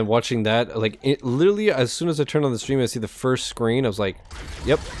 And then watching that, like, literally as soon as I turn on the stream, I see the first screen, I was like,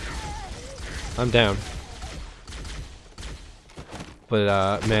 yep, I'm down.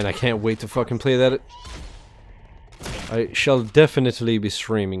 But, man, I can't wait to fucking play that. I shall definitely be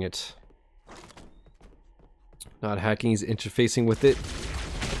streaming it. Not hacking, he's interfacing with it.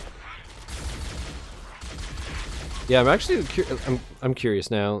 Yeah, I'm actually I'm curious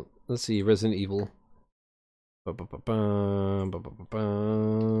now. Let's see, Resident Evil.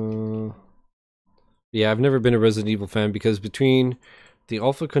 Yeah, I've never been a Resident Evil fan because between the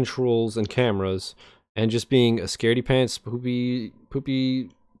alpha controls and cameras and just being a scaredy pants poopy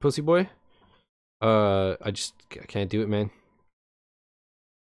pussy boy, I can't do it, man.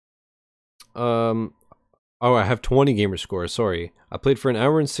 Oh, I have 20 gamer score, sorry. I played for 1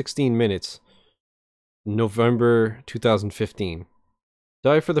 hour and 16 minutes. November 2015.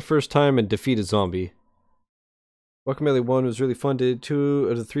 Die for the first time and defeat a zombie. Guacamelee 1 was really fun. Did 2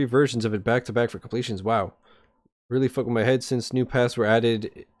 of the 3 versions of it back to back for completions. Wow. Really fucked with my head since new paths were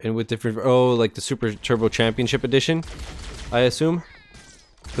added and with different... Oh, like the Super Turbo Championship Edition, I assume?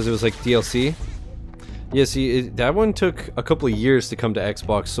 Because it was like DLC. Yeah, see, that one took a couple of years to come to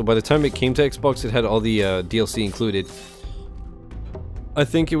Xbox, so by the time it came to Xbox, it had all the DLC included. I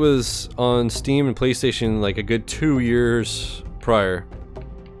think it was on Steam and PlayStation like a good 2 years prior.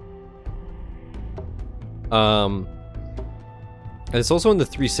 And it's also on the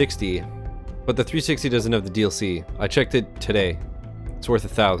 360, but the 360 doesn't have the DLC. I checked it today. It's worth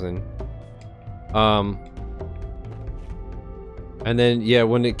 1,000. And then, yeah,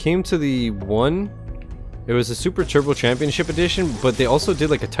 when it came to the 1, it was a Super Turbo Championship Edition, but they also did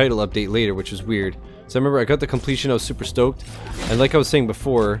like a title update later, which was weird. So I remember I got the completion, I was super stoked. And like I was saying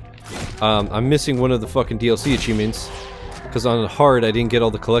before, I'm missing one of the fucking DLC achievements. Because on hard, I didn't get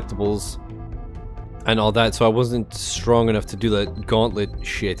all the collectibles and all that, so I wasn't strong enough to do that gauntlet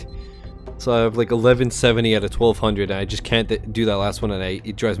shit. So I have like 1170 out of 1200, and I just can't do that last one, and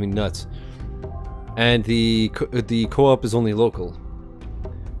it drives me nuts. And the co-op is only local.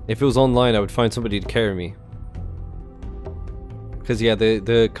 If it was online, I would find somebody to carry me. Because yeah,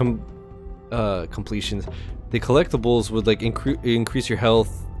 completions, the collectibles would like increase your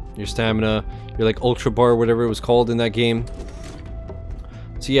health, your stamina, your like ultra bar, whatever it was called in that game.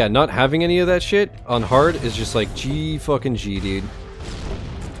 So yeah, not having any of that shit on hard is just like G fucking G, dude.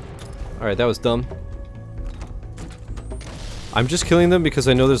 Alright, that was dumb. I'm just killing them because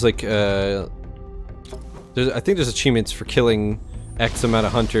I know there's like I think there's achievements for killing X amount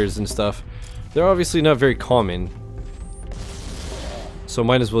of hunters and stuff. They're obviously not very common, so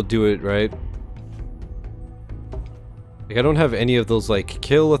might as well do it, right? Like, I don't have any of those like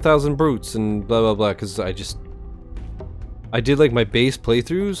kill 1,000 brutes and blah blah blah, because I did like my base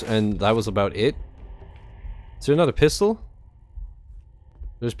playthroughs and that was about it. Is there not a pistol?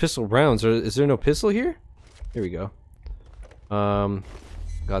 There's pistol rounds. Is there no pistol here? Here we go.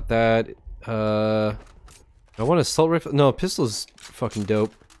 Got that. I want an assault rifle. No, pistol's fucking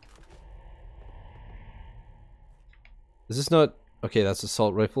dope. Is this not... Okay, that's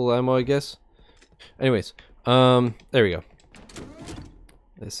assault rifle ammo, I guess. Anyways, there we go.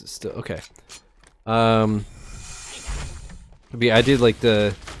 This is still... Okay. Yeah, I did like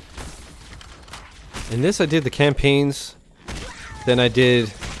the... In this I did the campaigns. Then I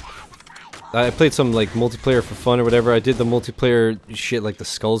played some like multiplayer for fun or whatever. I did the multiplayer shit like the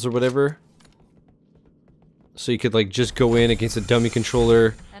skulls or whatever. So you could like just go in against a dummy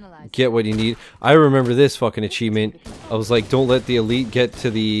controller, get what you need. I remember this fucking achievement. I was like, don't let the elite get to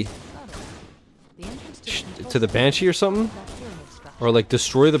the Banshee or something. Or like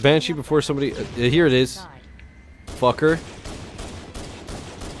destroy the Banshee before somebody... here it is. Fucker.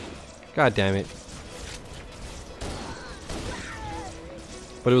 God damn it.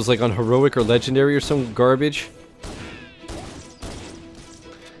 But it was like on heroic or legendary or some garbage.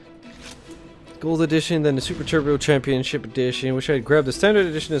 Gold edition, then the Super Turbo Championship edition. Wish I had grabbed the standard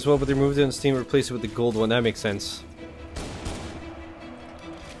edition as well, but they removed it on Steam and replaced it with the gold one. That makes sense.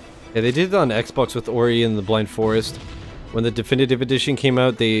 Yeah, they did it on Xbox with Ori and the Blind Forest. When the definitive edition came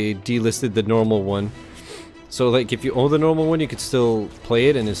out, they delisted the normal one. So like if you own the normal one, you could still play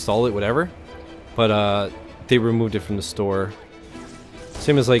it and install it, whatever. But they removed it from the store.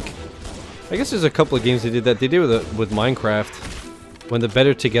 Same as like, I guess there's a couple of games they did that. They did with Minecraft. When the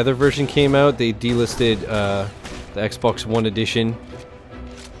Better Together version came out, they delisted the Xbox One edition.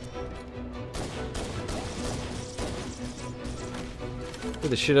 Get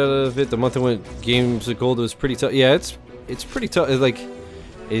the shit out of it. The month I went games of gold was pretty tough. Yeah, it's pretty tough. Like,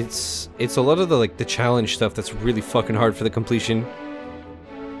 it's a lot of the challenge stuff that's really fucking hard for the completion.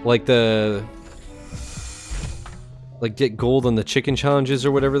 Like get gold on the chicken challenges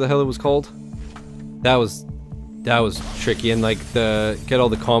or whatever the hell it was called. That was tricky, and like get all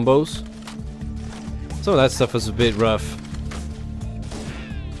the combos. Some of that stuff was a bit rough.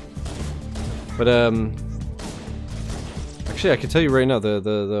 But actually I can tell you right now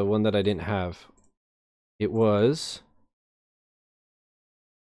the one that I didn't have. It was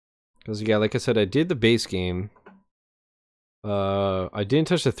because yeah, like I said, I did the base game. I didn't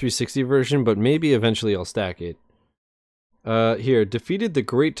touch the 360 version, but maybe eventually I'll stack it. Here, defeated the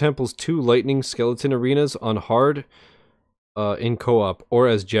Great Temple's 2 Lightning Skeleton Arenas on hard in co-op or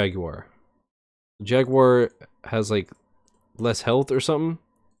as Jaguar. Jaguar has like less health or something,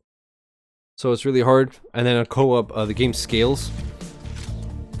 so it's really hard. And then on co-op, the game scales.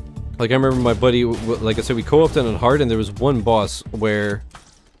 Like I remember my buddy, like I said, we co-oped it on hard, and there was one boss where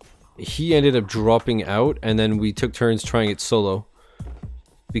he ended up dropping out, and then we took turns trying it solo.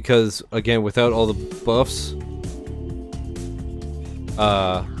 Because again, without all the buffs,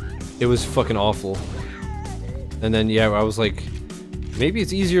 it was fucking awful. And then yeah, I was like, maybe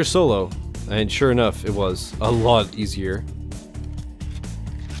it's easier solo, and sure enough, it was a lot easier.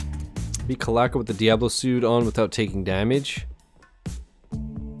 Beat Kalaka with the Diablo suit on without taking damage.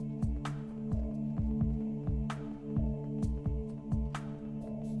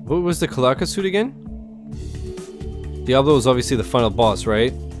 What was the Kalaka suit again? Diablo was obviously the final boss,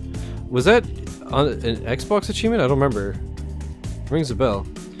 right? Was that on an Xbox achievement? I don't remember. Rings a bell.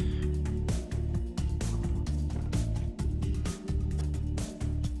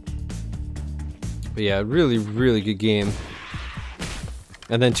 But yeah, really, really good game.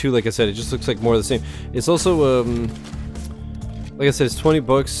 And then too, like I said, it just looks like more of the same. It's also, like I said, it's 20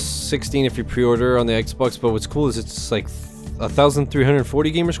 bucks, 16 if you pre-order on the Xbox. But what's cool is it's like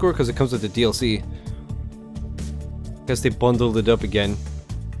 1,340 gamer score because it comes with the DLC. Guess they bundled it up again,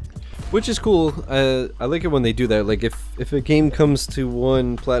 which is cool. I like it when they do that. Like if a game comes to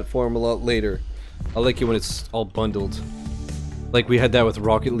one platform a lot later, I like it when it's all bundled. Like we had that with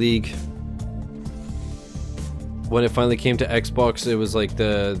Rocket League. When it finally came to Xbox, it was like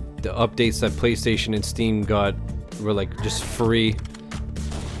the updates that PlayStation and Steam got were like just free.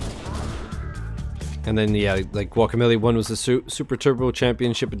 And then yeah, like Guacamelee 1 was the Super Turbo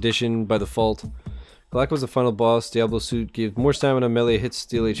Championship Edition by default. Galak was the final boss. Diablo suit gives more stamina, melee hits,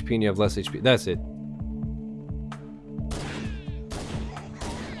 steal HP, and you have less HP. That's it.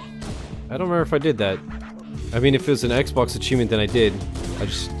 I don't remember if I did that. I mean, if it was an Xbox achievement, then I did.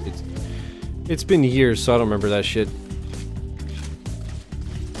 It's been years, so I don't remember that shit.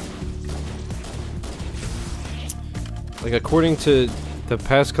 Like, according to the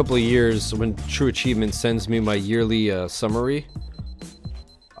past couple of years, when True Achievement sends me my yearly summary,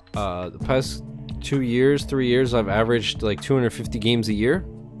 the past 2 years, 3 years, I've averaged like 250 games a year.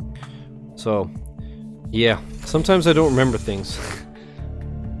 So, yeah, sometimes I don't remember things.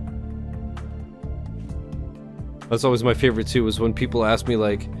 That's always my favorite too, is when people ask me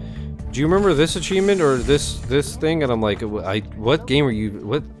like, do you remember this achievement or this thing? And I'm like, what game are you,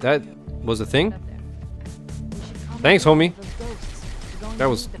 what, that was a thing? Thanks, homie. That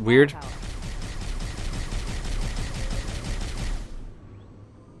was weird.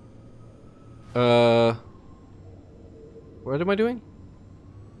 What am I doing?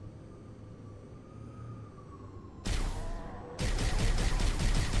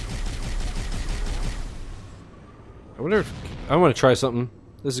 I wonder if I want to try something.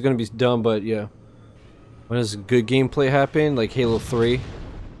 This is gonna be dumb, but yeah. When does good gameplay happen? Like Halo 3?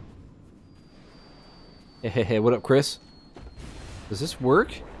 Hey, what up, Chris? Does this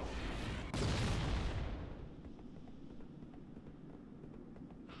work?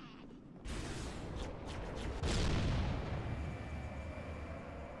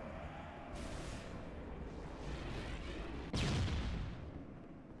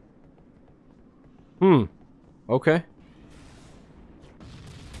 Okay.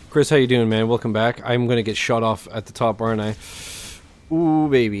 Chris, how you doing, man? Welcome back. I'm gonna get shot off at the top, aren't I? Ooh,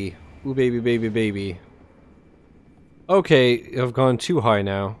 baby. Ooh, baby, baby, baby. Okay, I've gone too high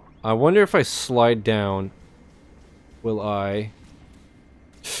now. I wonder if I slide down, will I...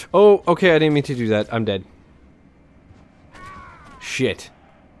 Oh, okay, I didn't mean to do that. I'm dead. Shit.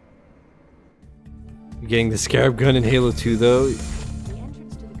 Getting the Scarab gun in Halo 2, though. The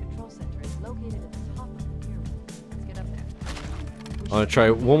entrance to the control center is located at the top of the pyramid. Let's get up there. I'm gonna try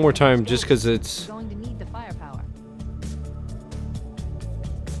it one more time just because it's... We're going to need the firepower.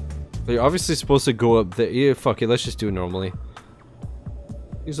 You're obviously supposed to go up there. Yeah, fuck it, let's just do it normally.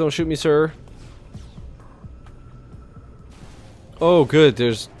 Please don't shoot me, sir. Oh, good,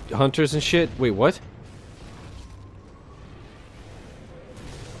 there's hunters and shit. Wait, what?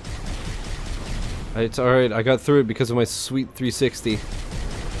 It's alright, I got through it because of my sweet 360.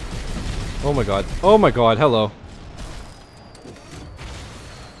 Oh my god. Oh my god, hello.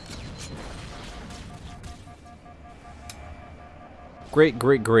 Great,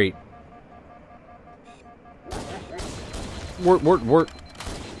 great, great. Wart.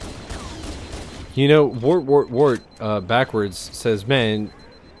 You know, wart, backwards says, man,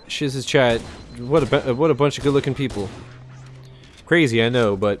 shiz his chat, what a bunch of good-looking people. Crazy, I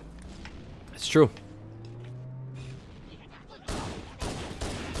know, but it's true.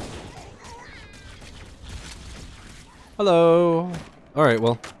 Hello. Alright,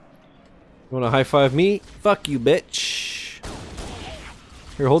 well. You wanna high-five me? Fuck you, bitch.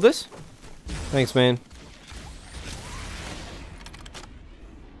 Here, hold this. Thanks, man.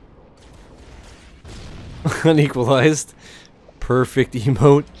 Unequalized. Perfect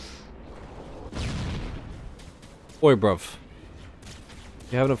emote. Oi, bruv.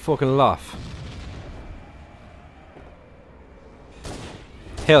 You having a fucking laugh?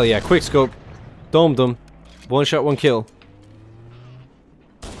 Hell yeah, quick scope. Domed them. One shot, one kill.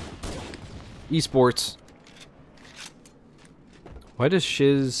 Esports. Why does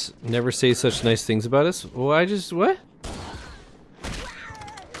Shiz never say such nice things about us? Well, what?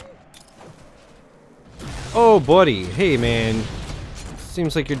 Oh, buddy. Hey, man.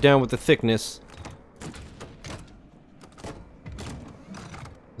 Seems like you're down with the thickness.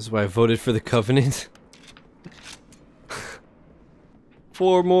 This is why I voted for the Covenant.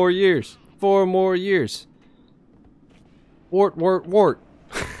 4 more years. 4 more years. Wart.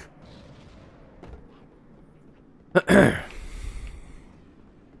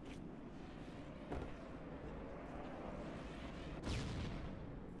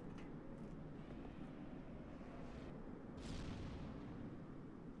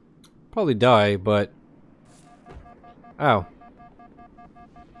 Probably die, but... Ow.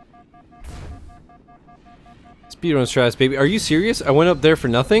 Speedrun strats, baby. Are you serious? I went up there for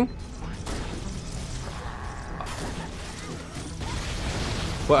nothing?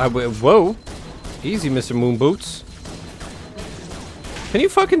 Whoa. Easy, Mr. Moon Boots. Can you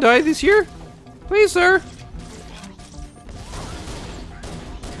fucking die this year? Please, sir.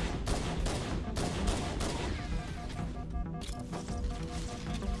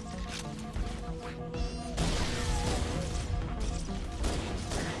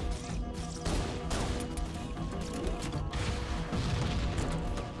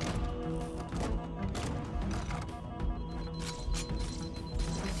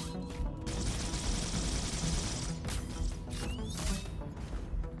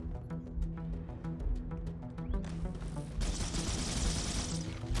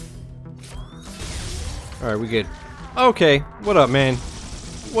 Alright, we good. Okay, what up, man?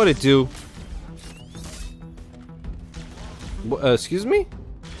 What it do? Excuse me?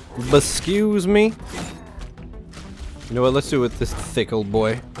 Excuse me? You know what, let's do it with this thick old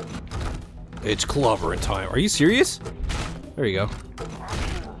boy. It's clobbering time. Are you serious? There you go.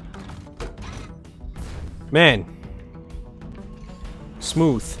 Man.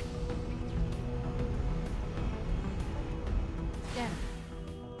 Smooth.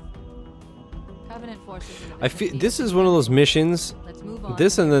 I feel this is one of those missions.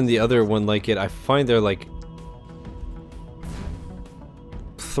 This and then the other one like it. I find they're like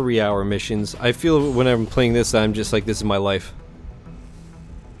 3-hour missions. I feel when I'm playing this, I'm just like, this is my life.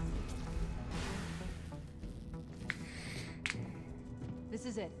 This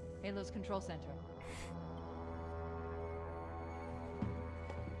is it. Halo's control center.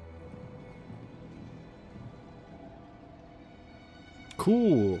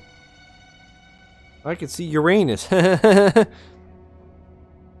 Cool. I can see Uranus. Look at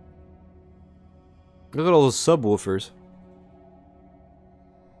all those subwoofers.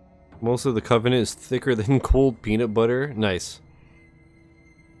 Most of the Covenant is thicker than cold peanut butter. Nice.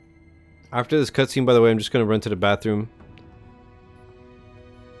 After this cutscene, by the way, I'm just gonna run to the bathroom.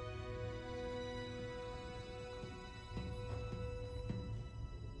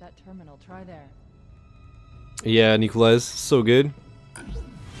 That terminal, try there. Yeah, Nikolaz, so good.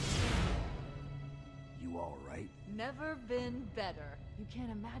 You all right? Never been better. You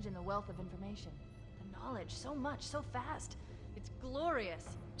can't imagine the wealth of information. The knowledge, so much, so fast. It's glorious.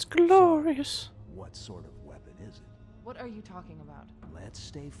 It's glorious. What sort of weapon is it? What are you talking about? Let's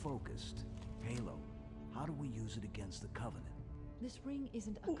stay focused. Halo, how do we use it against the Covenant? This ring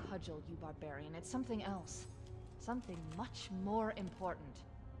isn't a cudgel, you barbarian. It's something else. Something much more important.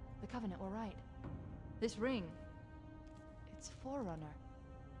 The Covenant were right. This ring... it's Forerunner.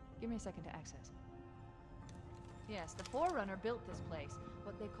 Give me a second to access. Yes, the Forerunner built this place,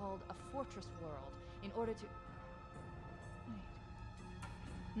 what they called a fortress world, in order to... Wait.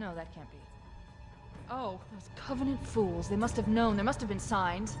 No, that can't be. Oh, those Covenant fools. They must have known. There must have been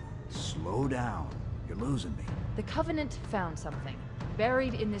signs. Slow down. You're losing me. The Covenant found something.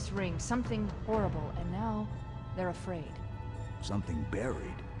 Buried in this ring. Something horrible. And now, they're afraid. Something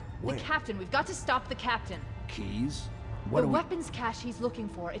buried? Where? The Captain. We've got to stop the Captain. Keys? The weapons cache he's looking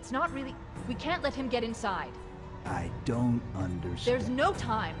for. It's not really... We can't let him get inside. I don't understand. There's no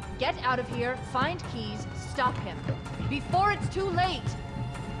time. Get out of here, find keys, stop him. Before it's too late!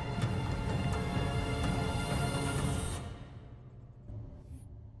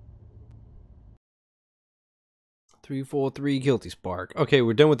 343 Guilty Spark. Okay,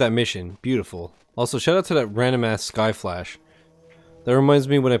 we're done with that mission. Beautiful. Also, shout out to that random ass Sky Flash. That reminds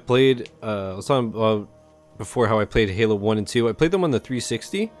me when I played, I was on before how I played Halo 1 and 2. I played them on the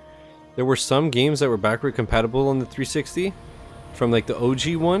 360. There were some games that were backward compatible on the 360 from like the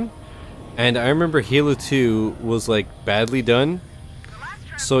OG one. And I remember Halo 2 was like badly done.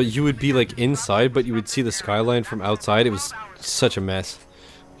 So you would be like inside, but you would see the skyline from outside. It was such a mess.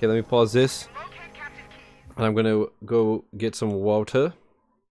 Okay, let me pause this. And I'm gonna go get some water.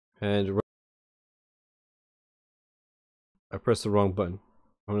 And I pressed the wrong button.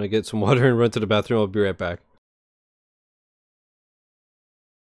 I'm gonna get some water and run to the bathroom. I'll be right back.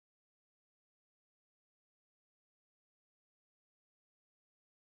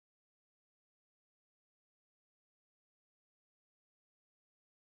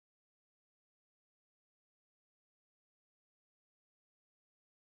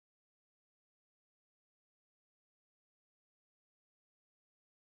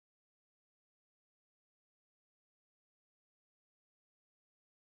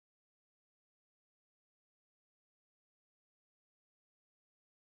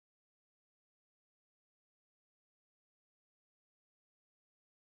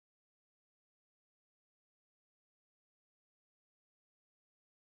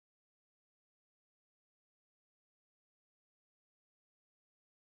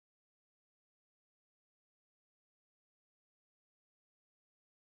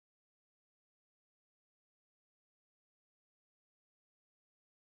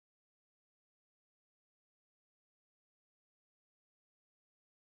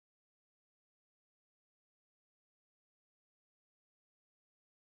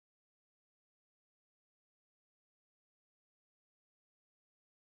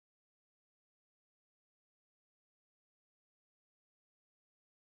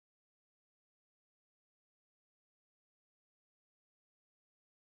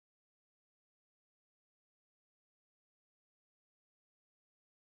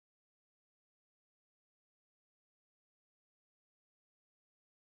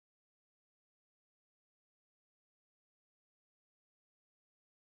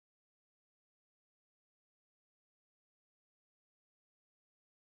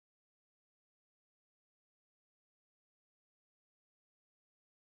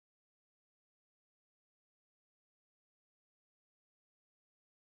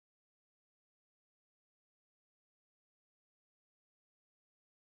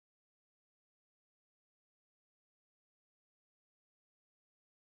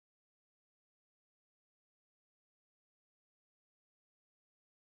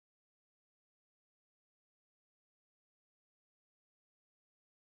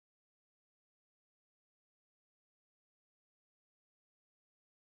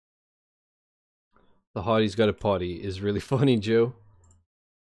 The hottie's got a potty is really funny, Joe.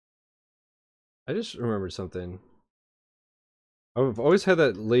 I just remembered something. I've always had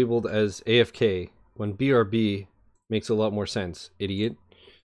that labeled as AFK when BRB makes a lot more sense, idiot.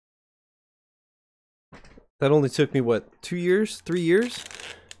 That only took me, what, 2 years? 3 years?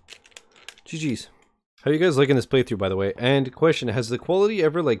 GG's. How are you guys liking this playthrough, by the way? And question, has the quality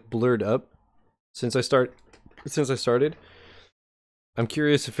ever, like, blurred up since I started? I'm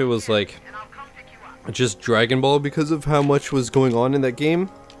curious if it was like just Dragon Ball because of how much was going on in that game,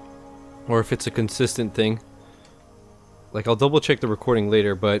 or if it's a consistent thing. Like, I'll double check the recording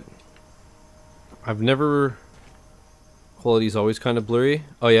later, but I've never... Quality's always kind of blurry.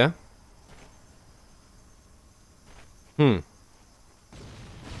 Oh yeah?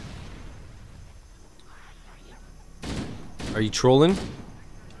 Are you trolling?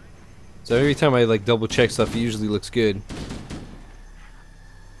 So every time I like double check stuff, it usually looks good.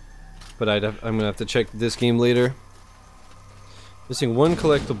 But I'm gonna have to check this game later. Missing one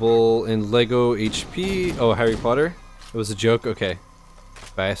collectible in Lego HP. Oh, Harry Potter? It was a joke? Okay.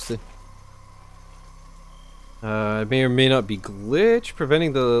 Bastard. It may or may not be glitch,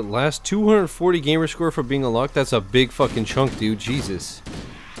 preventing the last 240 gamer score from being unlocked. That's a big fucking chunk, dude. Jesus.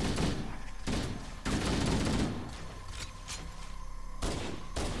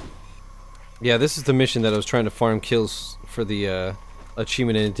 Yeah, this is the mission that I was trying to farm kills for the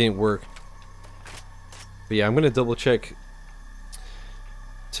achievement and it didn't work. But yeah, I'm gonna double check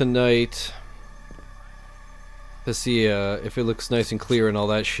tonight to see if it looks nice and clear and all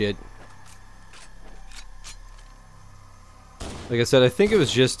that shit. Like I said, I think it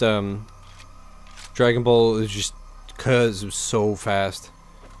was just Dragon Ball is just because it was so fast.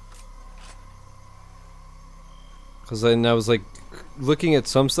 Because then I was like looking at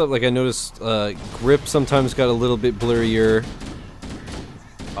some stuff, like I noticed grip sometimes got a little bit blurrier.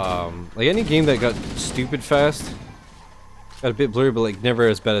 Like any game that got stupid fast got a bit blurry, but like never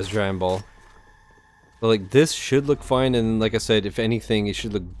as bad as Dragon Ball. But like this should look fine, and like I said, if anything, it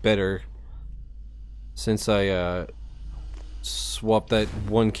should look better since I swapped that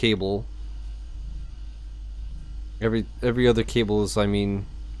one cable. Every other cable is, I mean,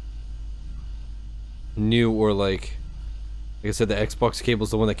 new, or like I said, the Xbox cable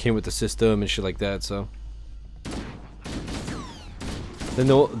is the one that came with the system and shit like that. So then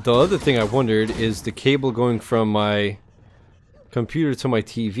the other thing I wondered is the cable going from my computer to my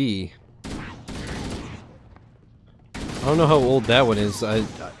TV. I don't know how old that one is.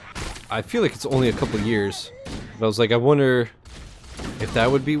 I feel like it's only a couple years. But I was like, I wonder if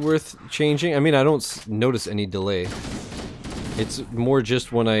that would be worth changing. I mean, I don't notice any delay. It's more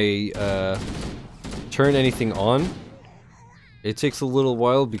just when I turn anything on, it takes a little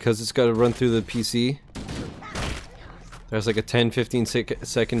while because it's got to run through the PC. There's like a 10-15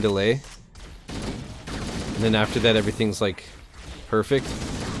 second delay. And then after that, everything's like perfect.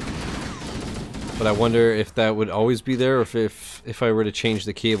 But I wonder if that would always be there, or if I were to change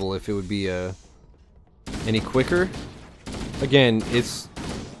the cable, if it would be any quicker. Again, it's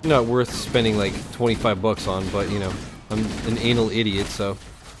not worth spending like 25 bucks on, but you know, I'm an anal idiot, so.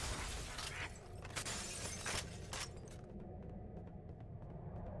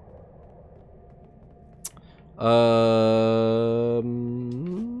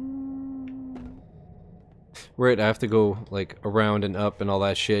 Right, I have to go like around and up and all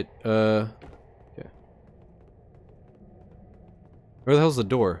that shit. Okay. Where the hell's the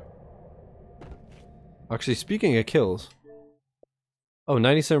door? Actually, speaking of kills. Oh,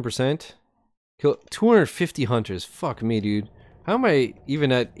 97%? Kill 250 hunters. Fuck me, dude. How am I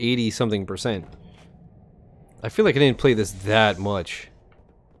even at 80 something percent? I feel like I didn't play this that much.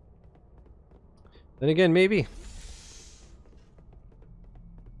 Then again, maybe.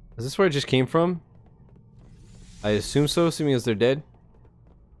 Is this where I just came from? I assume so, assuming as they're dead.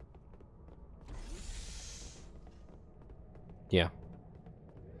 Yeah.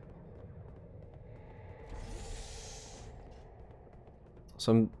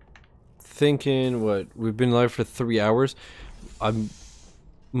 So I'm thinking, what, we've been live for 3 hours. I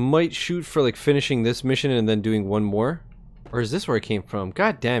might shoot for like finishing this mission and then doing one more. Or is this where I came from?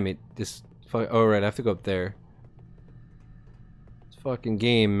 God damn it. This, oh right, I have to go up there. This fucking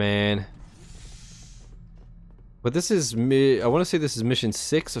game, man. But this is, I want to say this is mission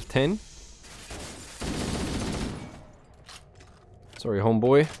 6 of 10. Sorry,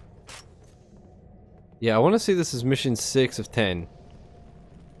 homeboy. Yeah, I want to say this is mission 6 of 10.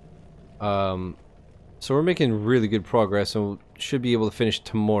 So we're making really good progress, and we should be able to finish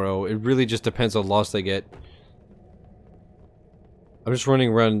tomorrow. It really just depends how lost I get. I'm just running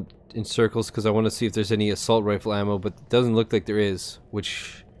around in circles because I want to see if there's any assault rifle ammo, but it doesn't look like there is,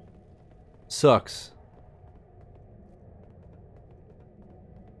 which sucks.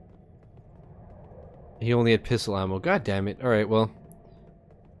 He only had pistol ammo. God damn it. Alright, well.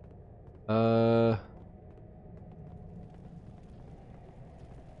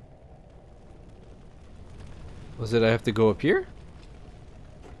 Was it I have to go up here?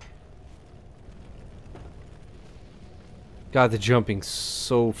 God, the jumping's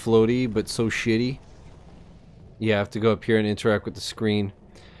so floaty, but so shitty. Yeah, I have to go up here and interact with the screen.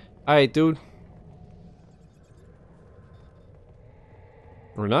 Alright, dude.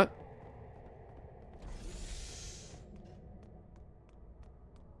 Or not?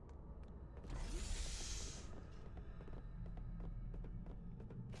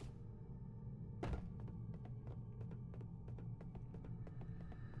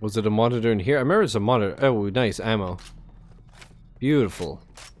 Was it a monitor in here? I remember it's a monitor. Oh, nice ammo. Beautiful.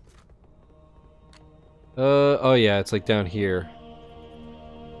 Oh yeah, it's like down here.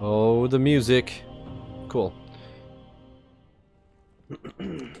 Oh, the music. Cool.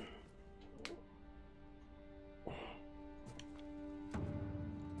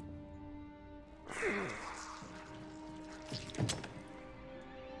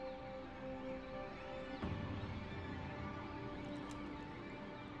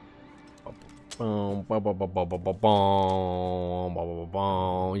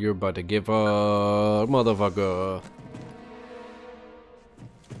 You're about to give up, motherfucker.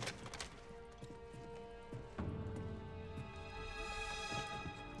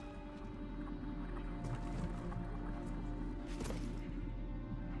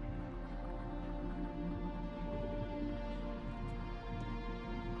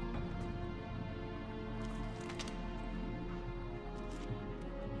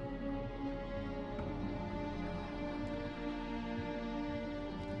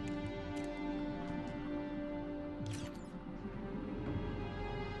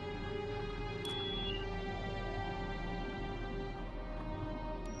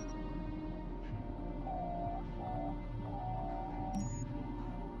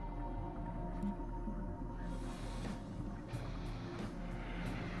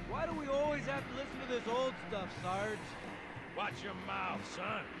 Why do we always have to listen to this old stuff, Sarge? Watch your mouth,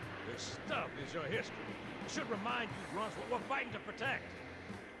 son. This stuff is your history. It should remind you grunts what we're fighting to protect.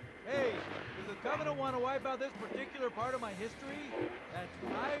 Hey, does the Covenant want to wipe out this particular part of my history? That's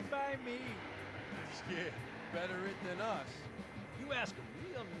fine by me. Yeah, better it than us. You ask them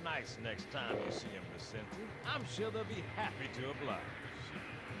real nice next time you see them, Vicente. I'm sure they'll be happy to oblige.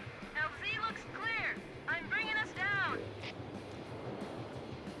 LZ looks clear. I'm bringing us down.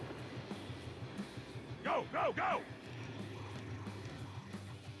 Go, go, go!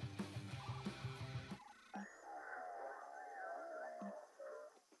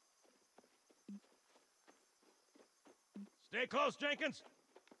 Stay close, Jenkins.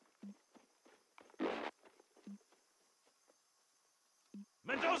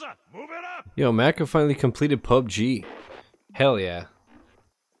 Mendoza, move it up! Yo, Mac have finally completed PUBG. Hell yeah.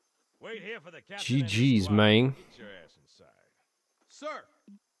 Wait here for the captain. GG's, man. Get your ass inside. Sir!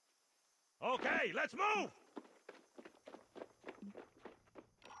 Okay, let's move!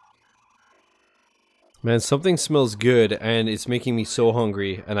 Man, something smells good and it's making me so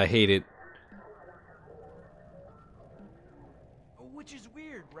hungry and I hate it. Which is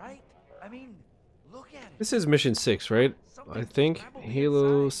weird, right? I mean, look at it. This is mission 6, right? I think.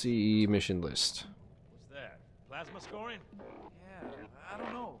 Halo CE mission list. What's that? Plasma scoring? Yeah, I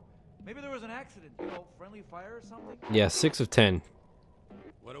don't know. Maybe there was an accident, you know, friendly fire or something? Yeah, 6 of 10.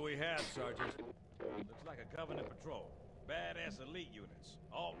 What do we have, Sergeant? Looks like a Covenant patrol. Badass elite units.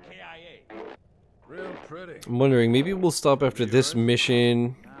 All KIA. Real pretty. I'm wondering, maybe we'll stop after this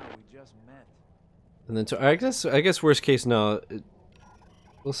mission. Nah, we just met. And then I guess worst case now.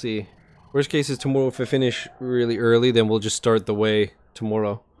 We'll see. Worst case is tomorrow if I finish really early, then we'll just start the way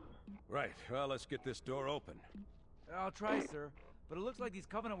tomorrow. Right. Well, let's get this door open. I'll try, sir. But it looks like these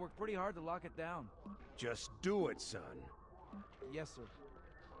Covenant worked pretty hard to lock it down. Just do it, son. Yes, sir.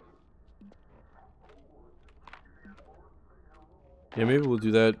 Yeah, maybe we'll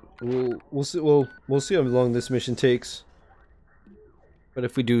do that. We'll see. We'll see how long this mission takes. But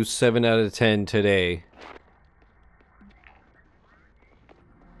if we do 7 out of 10 today,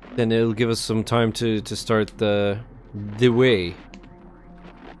 then it'll give us some time to start the way.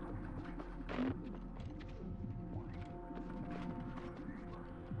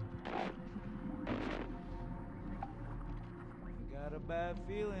 Got a bad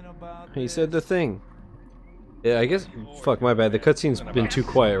feeling about He this. said the thing. Yeah, I guess. Fuck, my bad. The cutscene's been too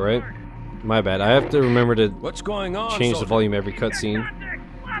quiet, right? My bad. I have to remember to What's going on, change the soldier? volume every cutscene.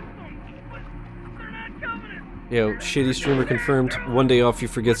 Yo, shitty streamer confirmed. One day off, he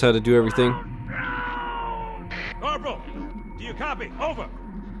forgets how to do everything. Corporal, do you copy? Over.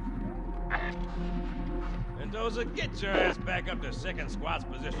 Mendoza, get your ass back up to second squad's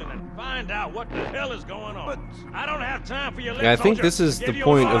position and find out what the hell is going on. But I don't have time for your Yeah, I think soldier. this is Give the you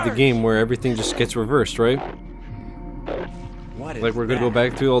point of the orders. game where everything just gets reversed, right? What is Like we're gonna go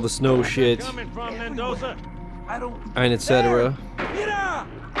that? back through all the snow shit Coming from Mendoza. I don't... and etc. Mira!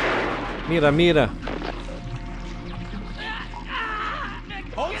 Mira, mira.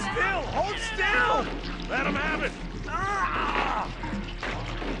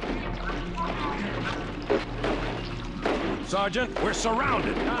 Sergeant, we're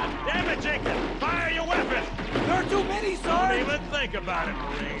surrounded. God damn it, Jenkins! Fire your weapon! There are too many, Don't Sarge! even think about it,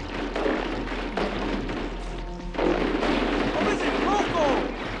 Marine. What is it,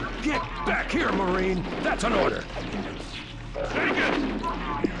 Rocco? Get back here, Marine! That's an order! Jenkins!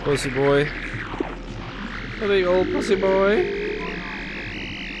 Pussy boy. A big old pussy boy.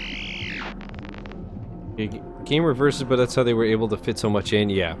 Okay, game reverses, but that's how they were able to fit so much in.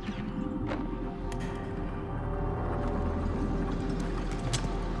 Yeah.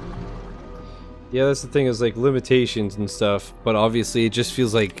 Yeah, that's the thing, is like limitations and stuff, but obviously it just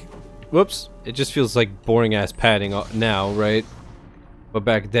feels like, whoops, it just feels like boring ass padding now, right? But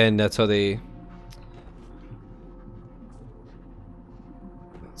back then, that's how they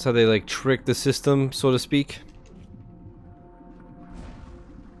like trick the system, so to speak.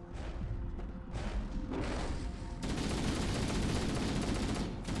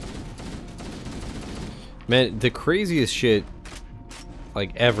 Man, the craziest shit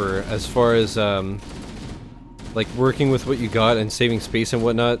like ever, as far as like working with what you got and saving space and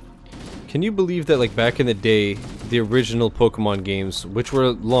whatnot. Can you believe that like back in the day, the original Pokemon games, which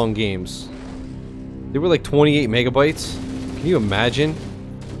were long games, they were like 28 megabytes? Can you imagine?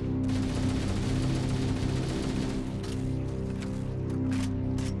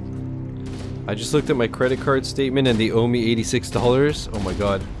 I just looked at my credit card statement and they owe me $86. Oh my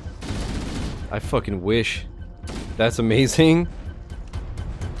god. I fucking wish. That's amazing.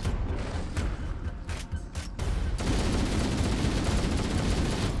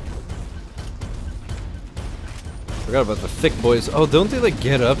 Forgot about the thick boys. Oh, don't they like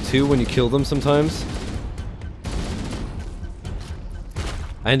get up too when you kill them sometimes?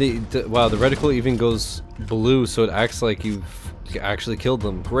 And wow, the reticle even goes blue, so it acts like you've actually killed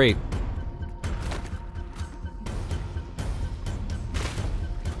them. Great.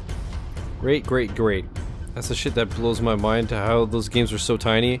 Great, great, great. That's the shit that blows my mind, to how those games are so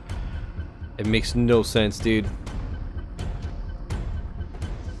tiny. It makes no sense, dude.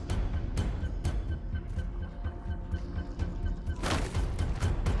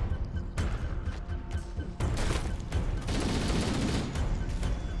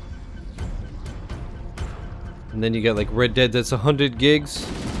 And then you got like Red Dead that's 100 gigs.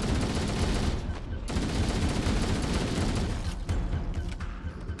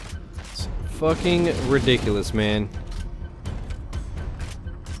 It's fucking ridiculous, man.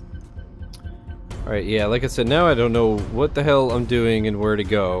 Alright, yeah, like I said, now I don't know what the hell I'm doing and where to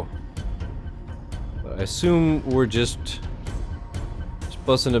go. But I assume we're just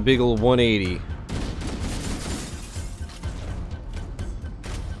busting a big ol' 180.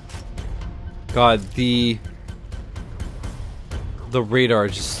 God, the radar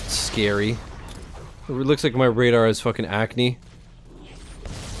is just scary. It looks like my radar has fucking acne.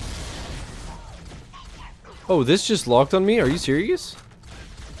 Oh, this just locked on me? Are you serious?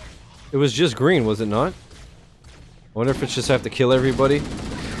 It was just green, was it not? I wonder if it's just have to kill everybody.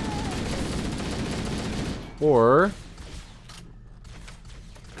 Or...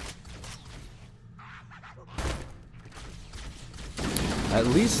 at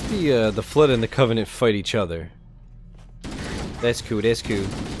least the Flood and the Covenant fight each other. That's cool, that's cool.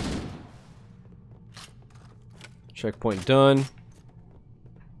 Checkpoint done.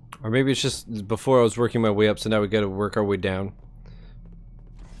 Or maybe it's just before I was working my way up, so now we gotta work our way down.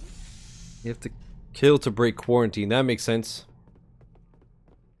 You have to kill to break quarantine, that makes sense.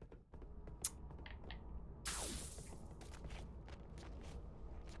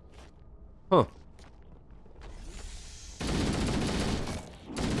 Huh.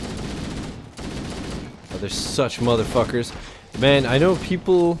 Oh, they're such motherfuckers. Man, I know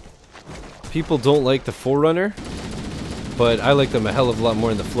people don't like the Forerunner, but I like them a hell of a lot more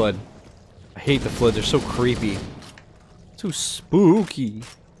than the Flood. I hate the Flood, they're so creepy. Too spooky.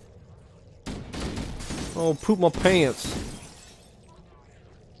 Oh, poop my pants.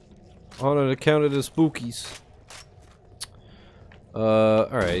 On an account of the spookies.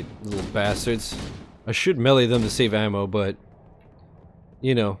 Alright, little bastards. I should melee them to save ammo, but...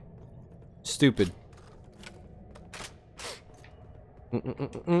 you know. Stupid.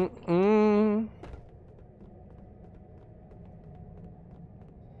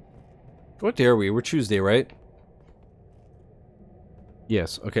 What day are we? We're Tuesday, right?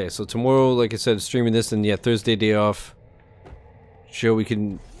 Yes, okay, so tomorrow, like I said, streaming this, and yeah, Thursday day off. Sure, we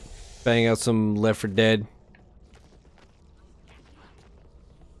can bang out some Left 4 Dead.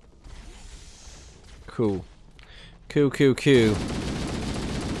 Cool. Cool, cool, cool.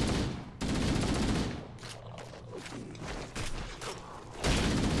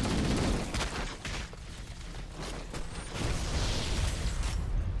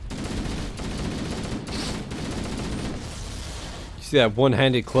 See that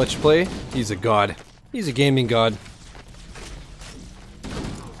one-handed clutch play? He's a god. He's a gaming god.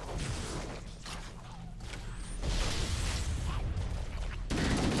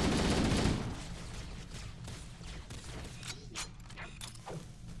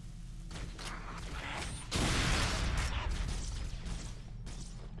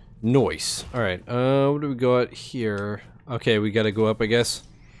 Nice. Alright, what do we got here? Okay, we gotta go up, I guess.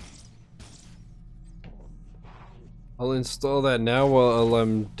 I'll install that now while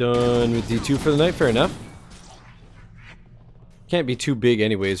I'm done with D2 for the night. Fair enough. Can't be too big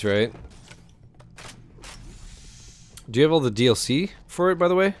anyways, right? Do you have all the DLC for it, by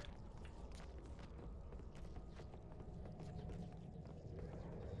the way?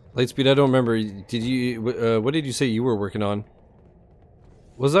 Lightspeed, I don't remember. Did you, what did you say you were working on?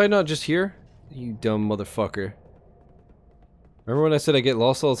 Was I not just here? You dumb motherfucker. Remember when I said I get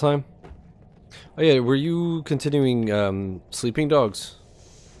lost all the time? Oh yeah, were you continuing, Sleeping Dogs?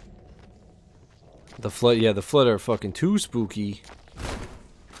 The Flood, yeah, the Flood are fucking too spooky.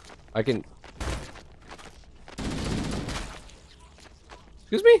 I can...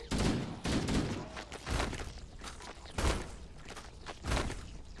 Excuse me?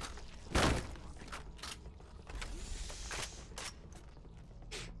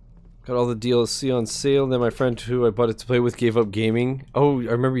 Got all the DLC on sale, and then my friend who I bought it to play with gave up gaming. Oh,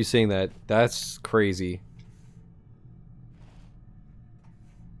 I remember you saying that. That's crazy.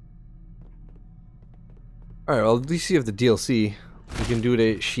 Alright, well, at least you have the DLC. You can do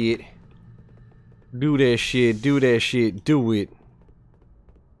that shit. Do that shit, do that shit, do it.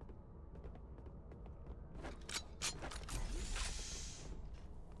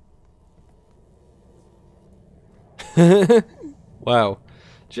 Wow.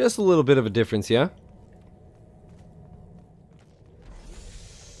 Just a little bit of a difference, yeah?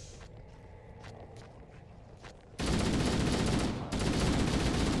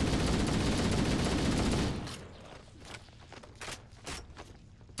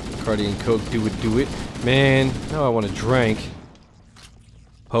 Cardi and Coke, do it. Man, now I want a drink.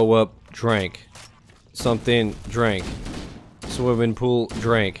 Ho up, drank. Something, drank. Swimming pool,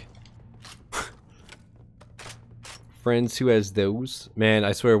 drank. Friends who has those. Man,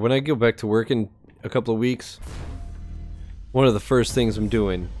 I swear, when I go back to work in a couple of weeks, one of the first things I'm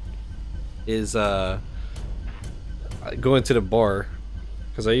doing is going to the bar,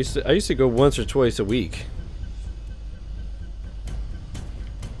 because I used to go once or twice a week.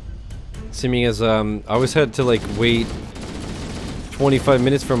 Seeming as I always had to like wait 25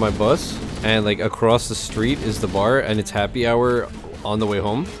 minutes for my bus, and like across the street is the bar, and it's happy hour on the way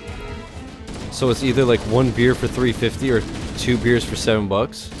home. So it's either like one beer for $3.50 or 2 beers for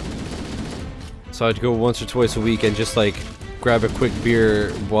 $7. So I'd go once or twice a week and just like grab a quick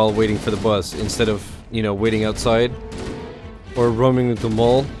beer while waiting for the bus instead of, you know, waiting outside or roaming the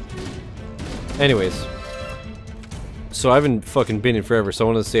mall. Anyways, so I haven't fucking been in forever, so I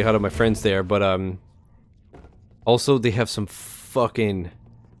want to say hi to my friends there, but also they have some fucking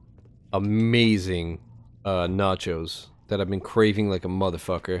amazing nachos that I've been craving like a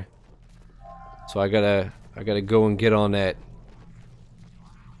motherfucker. So I gotta go and get on that.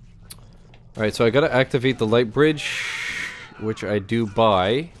 Alright, so I gotta activate the light bridge, which I do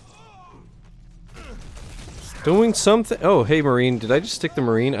by doing something. Oh, hey Marine, did I just stick the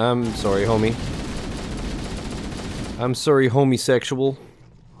Marine? I'm sorry, homie. I'm sorry, homosexual.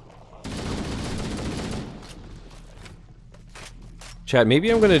 Chat, maybe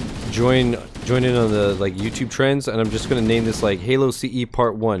I'm gonna join in on the like YouTube trends, and I'm just gonna name this like Halo CE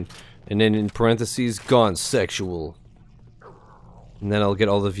Part 1. And then in parentheses, gone sexual. And then I'll get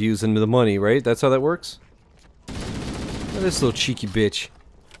all the views and the money, right? That's how that works? Look at this little cheeky bitch.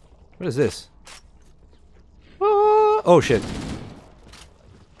 What is this? Oh shit.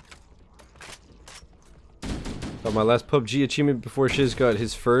 Got my last PUBG achievement before Shiz got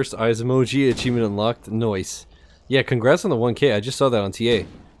his first eyes emoji achievement unlocked. Nice. Yeah, congrats on the 1K. I just saw that on TA.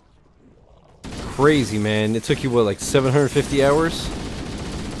 Crazy, man. It took you, what, like 750 hours?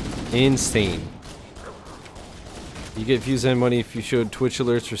 Insane. You get views and money if you showed Twitch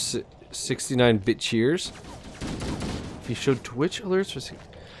alerts for 69-bit cheers. If you showed Twitch alerts for...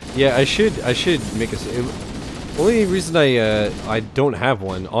 Yeah, I should make a... Only reason I don't have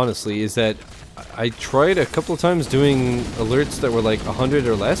one, honestly, is that I tried a couple of times doing alerts that were like 100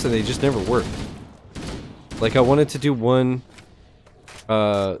 or less, and they just never worked. Like, I wanted to do one...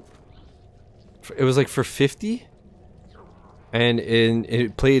 it was like for 50? And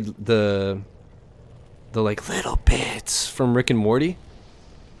it played the like little bits from Rick and Morty,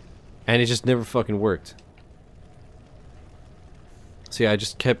 and it just never fucking worked. So yeah, I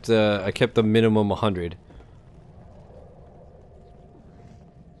just kept I kept the minimum 100.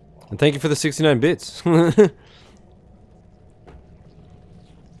 And thank you for the 69 bits. I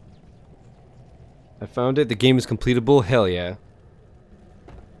found it. The game is completable. Hell yeah.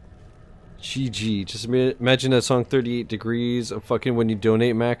 GG. Just imagine that song 38 Degrees of fucking when you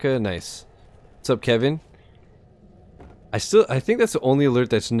donate, Macca. Nice. What's up, Kevin? I think that's the only alert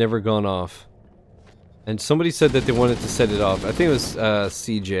that's never gone off. And somebody said that they wanted to set it off. I think it was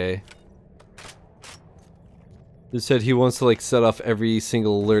CJ. They said he wants to like set off every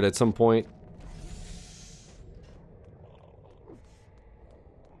single alert at some point.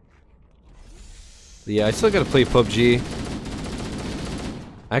 But yeah, I still gotta play PUBG.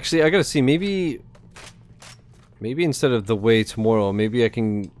 Actually, I gotta see, maybe instead of the way tomorrow, maybe I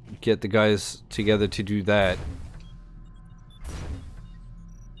can get the guys together to do that.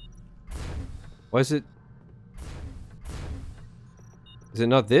 Why is it? Is it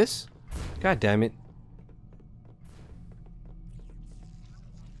not this? God damn it.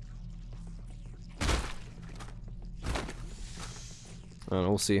 I don't know,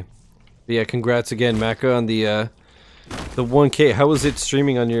 we'll see. But yeah, congrats again, Macca, on the 1K. How was it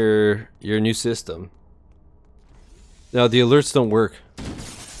streaming on your new system? No, the alerts don't work.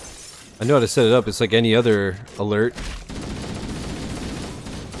 I know how to set it up. It's like any other alert.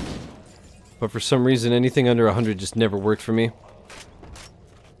 But for some reason, anything under 100 just never worked for me.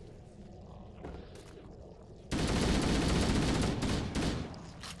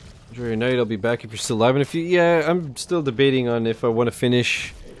 Enjoy your night. I'll be back if you're still live in a few. Yeah, I'm still debating on if I want to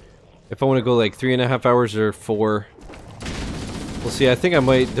finish. If I want to go like 3.5 hours or 4. We'll see. I think I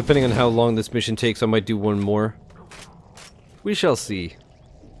might, depending on how long this mission takes, I might do one more. We shall see.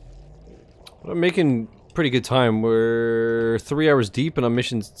 But I'm making pretty good time. We're 3 hours deep and I'm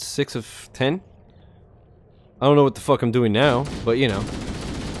mission 6 of 10. I don't know what the fuck I'm doing now, but you know.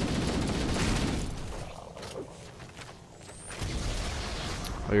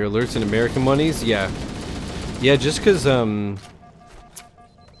 Are your alerts in American monies? Yeah. Yeah, just because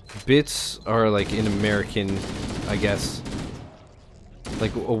bits are like in American, I guess.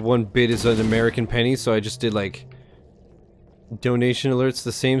 Like a 1 bit is an American penny, so I just did like donation alerts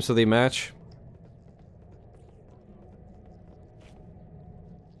the same so they match.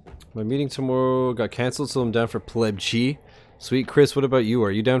 My meeting tomorrow got cancelled, so I'm down for PUBG. Sweet. Chris, what about you?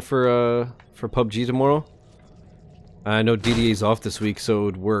 Are you down for PUBG tomorrow? I know DDA's off this week, so it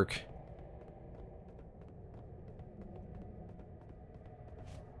would work.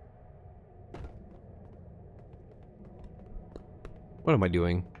 What am I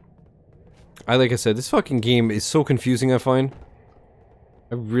doing? Like I said, this fucking game is so confusing, I find.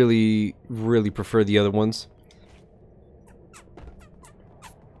 I really, really prefer the other ones.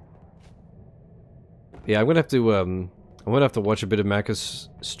 Yeah, I'm gonna have to watch a bit of Macca's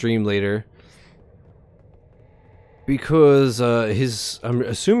stream later. Because I'm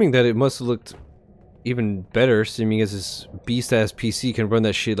assuming that it must have looked even better, seeming as his beast-ass PC can run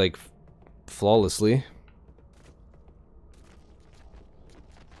that shit like flawlessly.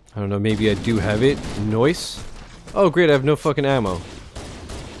 I don't know, maybe I do have it. Noise. Oh great, I have no fucking ammo.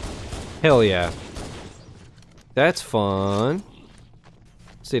 Hell yeah. That's fun.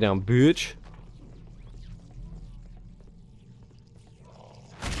 Stay down, bitch.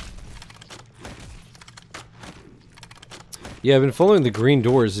 Yeah, I've been following the green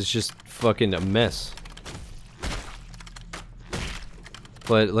doors. It's just fucking a mess.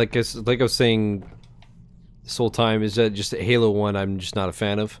 But like I was saying this whole time, is that just Halo 1 I'm just not a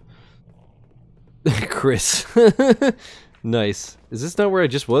fan of. Chris. Nice. Is this not where I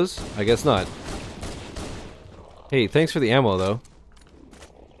just was? I guess not. Hey, thanks for the ammo though.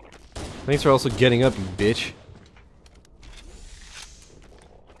 Thanks for also getting up, you bitch.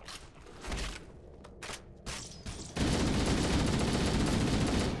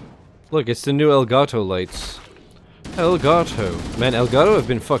 Look, it's the new Elgato lights. Elgato. Man, Elgato have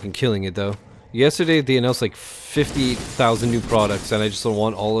been fucking killing it though. Yesterday they announced like 50,000 new products and I just don't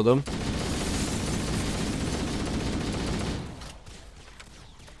want all of them.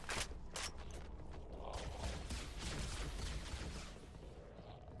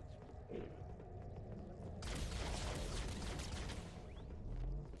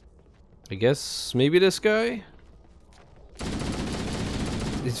 I guess maybe this guy?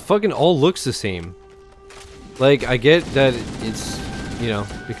 It fucking all looks the same. Like, I get that it's, you know,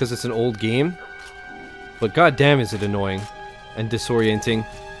 because it's an old game. But goddamn is it annoying and disorienting.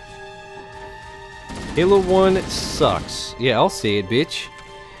 Halo 1 sucks. Yeah, I'll say it, bitch.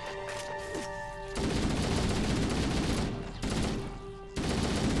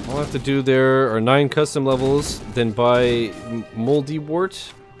 All I have to do there are 9 custom levels, then buy Moldy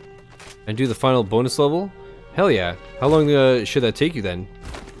Wart, and do the final bonus level. Hell yeah. How long should that take you then?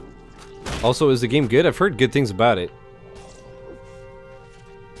 Also, is the game good? I've heard good things about it.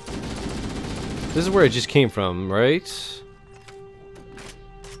 This is where I just came from, right?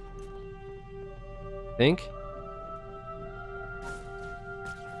 Think?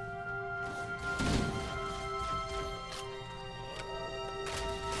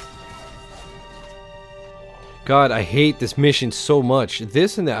 God, I hate this mission so much.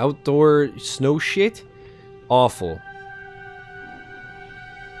 This and the outdoor snow shit? Awful.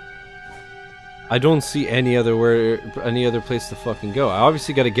 I don't see any other place to fucking go. I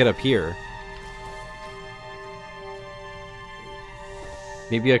obviously gotta get up here.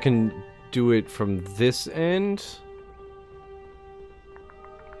 Maybe I can do it from this end?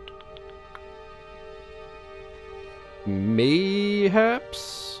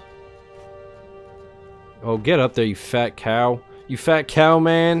 Mayhaps? Oh, get up there, you fat cow. You fat cow,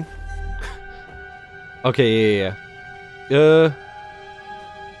 man. Okay, yeah.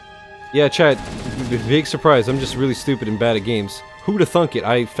 Yeah, chat. Big surprise. I'm just really stupid and bad at games. Who'da thunk it?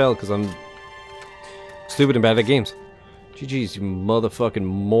 I fell because I'm stupid and bad at games. GG's, you motherfucking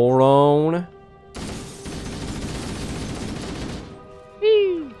moron.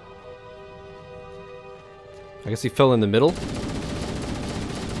 I guess he fell in the middle.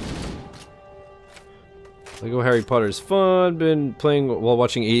 Lego Harry Potter is fun. Been playing while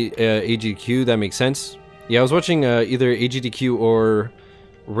watching AGDQ. That makes sense. Yeah, I was watching either AGDQ or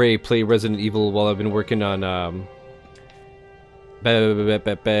Ray play Resident Evil while I've been working on Left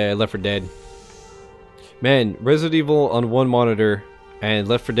 4 Dead. Man, Resident Evil on one monitor and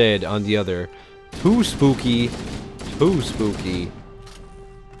Left 4 Dead on the other. Too spooky. Too spooky.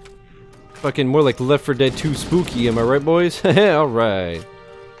 Fucking more like Left 4 Dead 2 spooky, am I right, boys? Alright.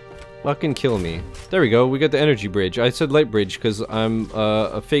 Fucking kill me. There we go, we got the energy bridge. I said light bridge because I'm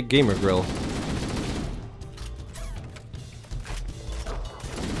a fake gamer grill.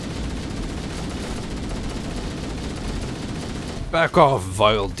 Back off,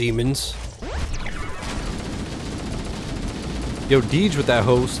 vile demons. Yo, Deej with that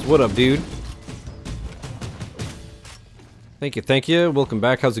host. What up, dude? Thank you, thank you. Welcome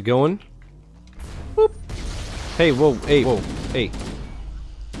back. How's it going? Whoop. Hey, whoa, hey, whoa, hey.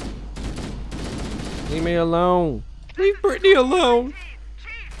 Leave me alone. Leave Brittany alone.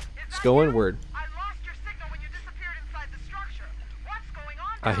 It's going word.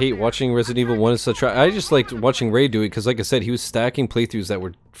 I hate watching Resident Evil 1 as such. I just liked watching Ray do it because, like I said, he was stacking playthroughs that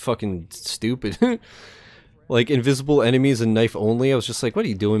were fucking stupid. Like invisible enemies and knife only. I was just like, what are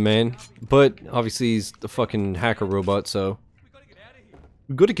you doing, man? But obviously he's the fucking hacker robot, so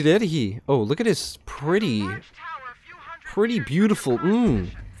we gotta get out of here. Oh, look at this pretty beautiful.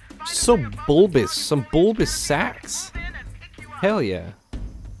 So bulbous. Some bulbous sacks. Hell yeah.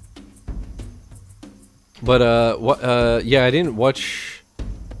 But yeah, I didn't watch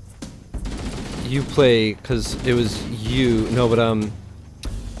you play because it was you. No, but I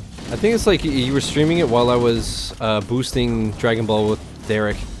think it's like you were streaming it while I was boosting Dragon Ball with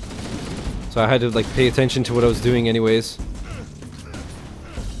Derek. So I had to like pay attention to what I was doing anyways.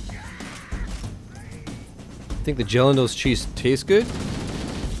 I think the gel in those cheese tastes good.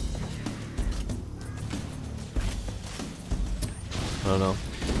 I don't know.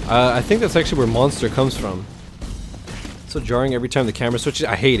 I think that's actually where Monster comes from. It's so jarring every time the camera switches.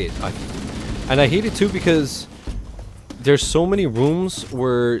 I hate it. And I hate it too because there's so many rooms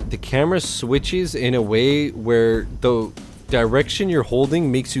where the camera switches in a way where the direction you're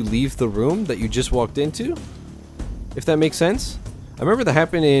holding makes you leave the room that you just walked into. If that makes sense. I remember that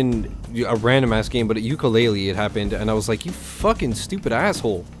happened in a random ass game, but at Yooka-Laylee it happened, and I was like, you fucking stupid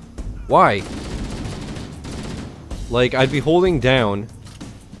asshole. Why? Like, I'd be holding down,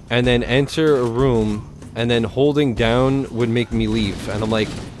 and then enter a room, and then holding down would make me leave, and I'm like,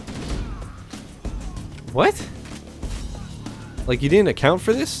 what? Like, you didn't account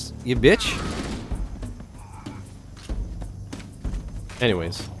for this, you bitch?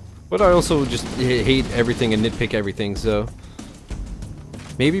 Anyways. But I also just hate everything and nitpick everything, so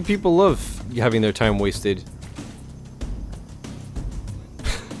maybe people love having their time wasted.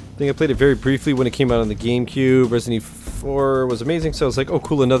 I think I played it very briefly when it came out on the GameCube. Resident Evil 4 was amazing, so I was like, oh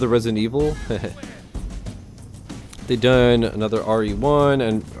cool, another Resident Evil. They done another RE1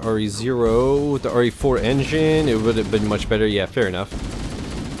 and RE0 with the RE4 engine. It would have been much better. Yeah, fair enough.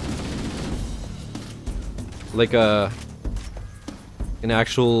 Like an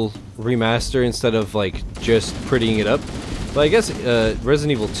actual remaster instead of like just prettying it up. But I guess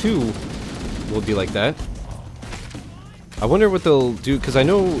Resident Evil 2 will be like that. I wonder what they'll do, because I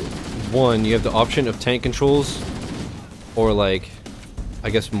know 1, you have the option of tank controls or like, I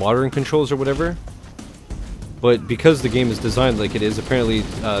guess modern controls or whatever. But because the game is designed like it is, apparently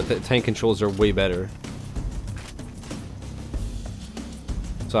the tank controls are way better.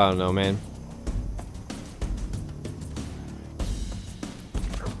 So I don't know, man.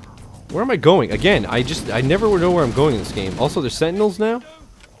 Where am I going? Again, I never know where I'm going in this game. Also, there's sentinels now?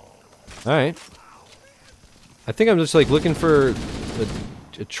 Alright. I think I'm just like looking for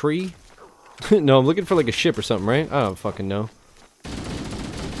a tree. No, I'm looking for like a ship or something, right? I don't fucking know.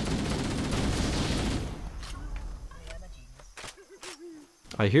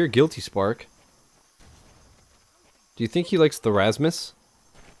 I hear Guilty Spark. Do you think he likes the Rasmus?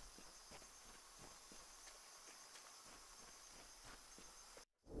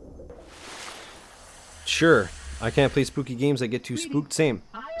 Sure. I can't play spooky games. I get too spooked. Same.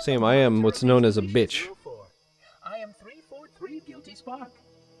 Same. I am what's known as a bitch. I am 343 Guilty Spark.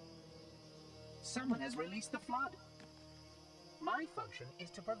 Someone has released the flood. My function is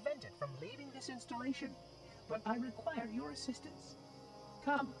to prevent it from leaving this installation, but I require your assistance.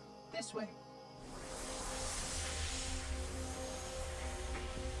 Come, this way.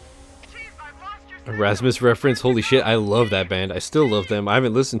 Erasmus reference, holy shit, I love that band. I still love them. I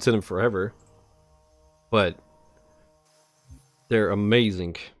haven't listened to them forever. But they're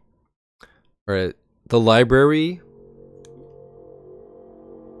amazing. Alright, the library.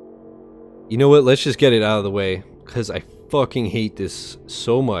 You know what, let's just get it out of the way. Because I fucking hate this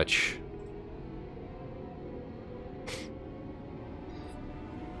so much.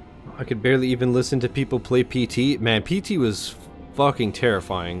 I could barely even listen to people play PT. Man, PT was fucking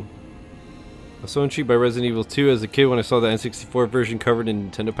terrifying. I was so intrigued by Resident Evil 2 as a kid when I saw the N64 version covered in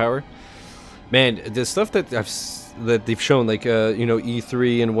Nintendo Power. Man, the stuff that they've shown, like you know,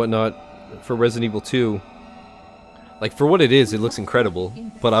 E3 and whatnot for Resident Evil 2, like for what it is, it looks incredible.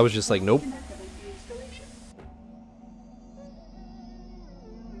 But I was just like, nope.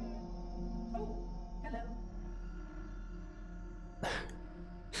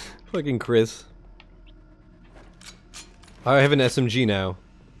 Fucking Chris. I have an SMG now.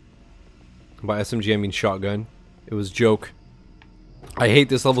 By SMG I mean shotgun. It was a joke. I hate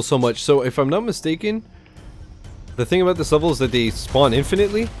this level so much. So if I'm not mistaken, the thing about this level is that they spawn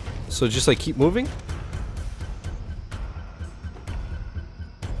infinitely. So just like keep moving.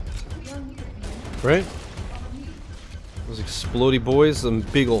 Right? Those explodey boys, some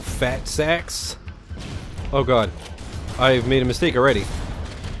big old fat sacks. Oh god. I've made a mistake already.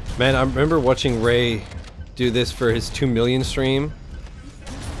 Man, I remember watching Ray do this for his 2 million stream.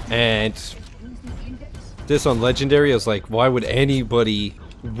 And this on Legendary, I was like, why would anybody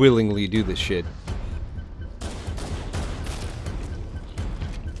willingly do this shit?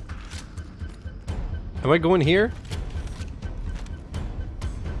 Am I going here?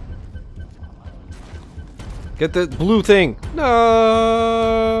 Get the blue thing! No!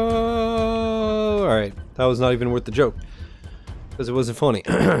 Alright, that was not even worth the joke. Because it wasn't funny.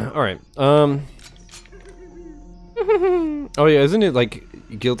 Alright, oh yeah, isn't it like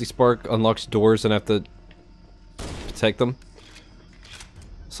Guilty Spark unlocks doors and I have to protect them?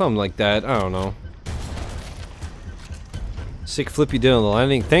 Something like that, I don't know. Sick flip you did on the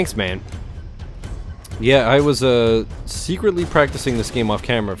landing. Thanks, man. Yeah, I was secretly practicing this game off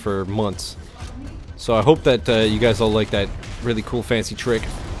camera for months. So I hope that you guys all like that really cool fancy trick.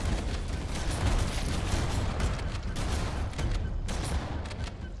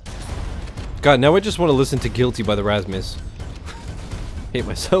 God, now I just want to listen to Guilty by the Rasmus. Hate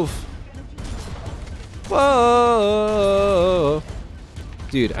myself. Whoa!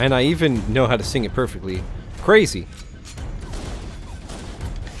 Dude, and I even know how to sing it perfectly. Crazy.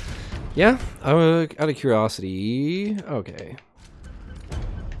 Yeah, out of curiosity. Okay.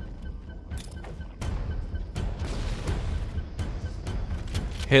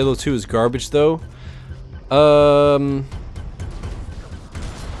 Halo 2 is garbage though.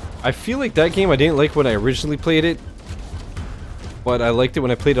 I feel like that game I didn't like when I originally played it, but I liked it when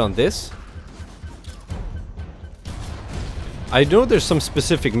I played it on this. I know there's some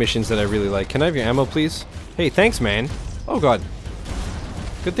specific missions that I really like. Can I have your ammo, please? Hey, thanks, man. Oh god.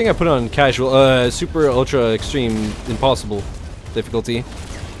 Good thing I put it on casual, super, ultra, extreme, impossible difficulty.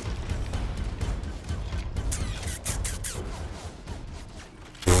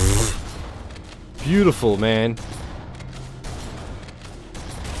 Beautiful, man.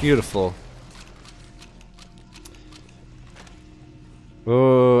 Beautiful.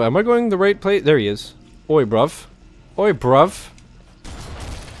 Oh, am I going the right place? There he is. Oi, bruv. Oi, bruv.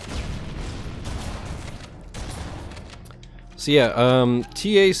 So yeah,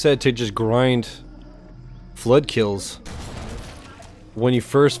 TA said to just grind flood kills. When you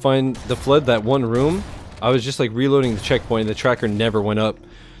first find the flood, that one room, I was just like reloading the checkpoint and the tracker never went up.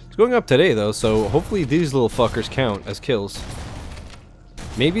 Let's going up today though, so hopefully these little fuckers count as kills.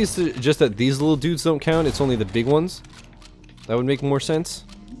 Maybe it's just that these little dudes don't count, it's only the big ones. That would make more sense.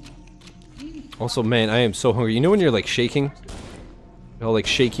 Also, man, I am so hungry. You know when you're like shaking? All like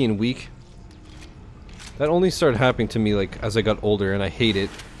shaky and weak? That only started happening to me like as I got older, and I hate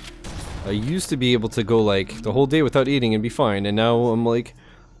it. I used to be able to go like the whole day without eating and be fine, and now I'm like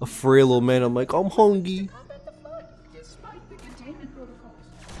a frail old man. I'm like, I'm hungry.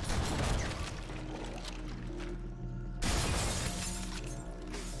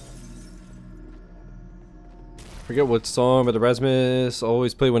 Forget what song, but Erasmus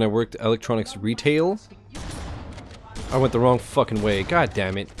always played when I worked electronics retail. I went the wrong fucking way. God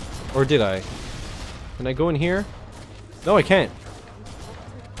damn it. Or did I? Can I go in here? No, I can't.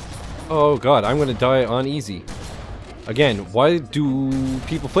 Oh god, I'm gonna die on easy. Again, why do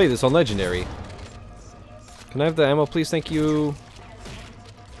people play this on Legendary? Can I have the ammo, please? Thank you.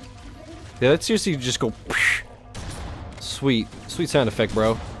 Yeah, let's seriously just go. Sweet. Sweet sound effect,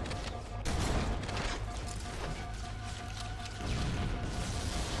 bro.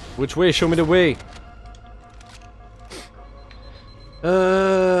 Which way? Show me the way.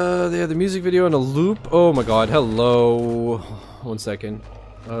 They have the music video on a loop. Oh my god, hello. 1 second.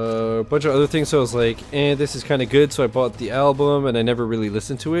 A bunch of other things, so I was like, this is kind of good, so I bought the album, and I never really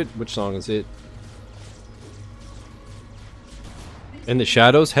listened to it. Which song is it? In the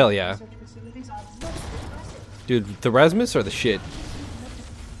Shadows? Hell yeah. Dude, the Rasmus are the shit.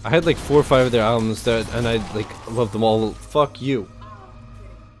 I had like 4 or 5 of their albums, and I like love them all. Fuck you.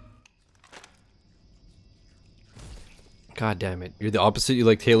 God damn it. You're the opposite. You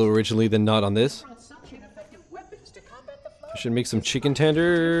liked Halo originally, then not on this? I should make some chicken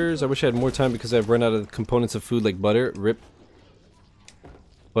tenders. I wish I had more time because I've run out of components of food like butter. Rip.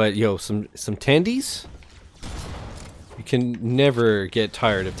 But yo, some tendies? You can never get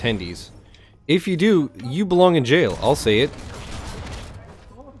tired of tendies. If you do, you belong in jail. I'll say it.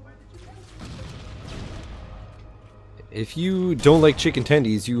 If you don't like chicken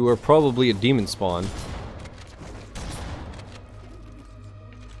tendies, you are probably a demon spawn.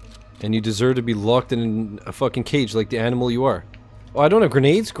 And you deserve to be locked in a fucking cage like the animal you are. Oh, I don't have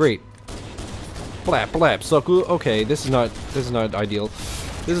grenades? Great. Blap, blap, suckoo. Okay, this is not ideal.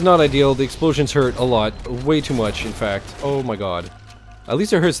 This is not ideal. The explosions hurt a lot. Way too much, in fact. Oh my god. At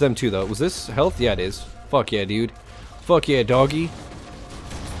least it hurts them too, though. Was this health? Yeah, it is. Fuck yeah, dude. Fuck yeah, doggy.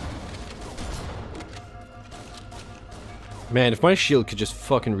 Man, if my shield could just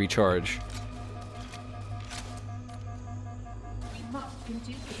fucking recharge.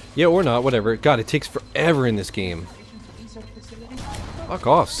 Yeah, or not, whatever. God, it takes forever in this game. Fuck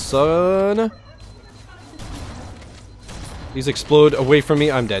off, son. These explode away from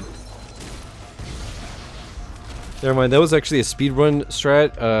me, I'm dead. Never mind, that was actually a speedrun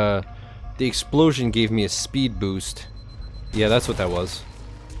strat. The explosion gave me a speed boost. Yeah, that's what that was.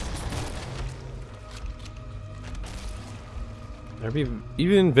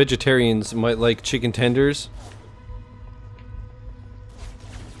 Even vegetarians might like chicken tenders.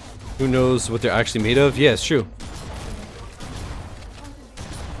 Who knows what they're actually made of? Yeah, it's true.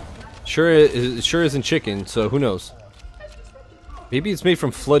 Sure isn't chicken, so who knows? Maybe it's made from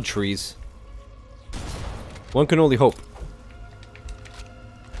flood trees. One can only hope.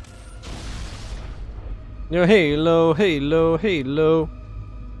 You know, Halo, Halo, Halo.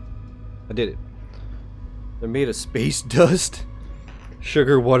 I did it. They're made of space dust.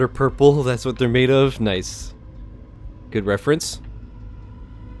 Sugar, water, purple. That's what they're made of. Nice. Good reference.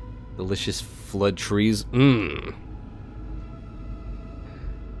 Delicious flood trees. Mmm.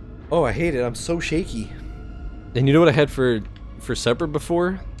 Oh, I hate it. I'm so shaky. And you know what I had for supper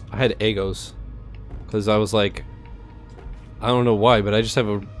before? I had Eggos. Because I was like, I don't know why, but I just have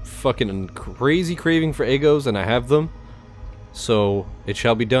a fucking crazy craving for Eggos, and I have them. So, it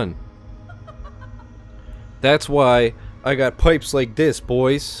shall be done. That's why I got pipes like this,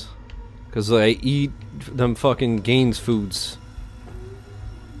 boys. Because I eat them fucking Gaines foods.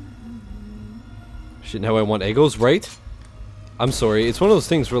 Shit, now I want Eggos, right? I'm sorry, it's one of those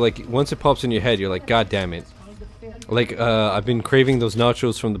things where like, once it pops in your head, you're like, god damn it. Like, I've been craving those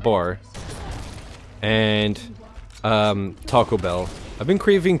nachos from the bar. And, Taco Bell. I've been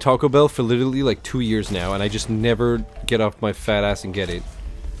craving Taco Bell for literally like 2 years now, and I just never get off my fat ass and get it.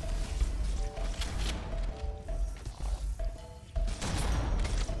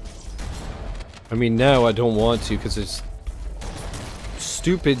 I mean, now I don't want to, because it's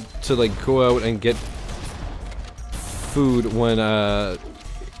stupid to like go out and get food when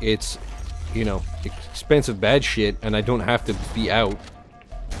it's, you know, expensive bad shit, and I don't have to be out,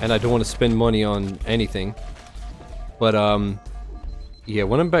 and I don't want to spend money on anything. But Yeah,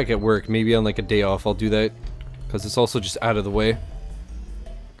 when I'm back at work, maybe on like a day off, I'll do that. Because it's also just out of the way.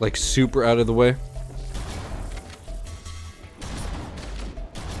 Like super out of the way.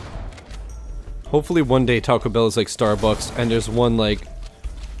 Hopefully one day Taco Bell is like Starbucks and there's one like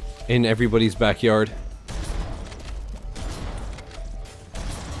in everybody's backyard.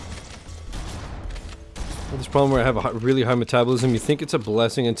 This problem where I have a really high metabolism, you think it's a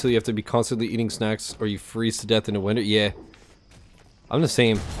blessing until you have to be constantly eating snacks or you freeze to death in the winter. Yeah. I'm the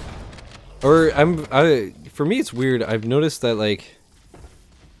same. Or for me it's weird. I've noticed that like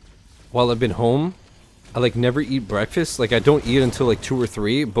while I've been home, I like never eat breakfast. Like I don't eat until like 2 or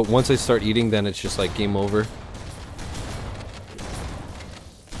 3, but once I start eating then it's just like game over.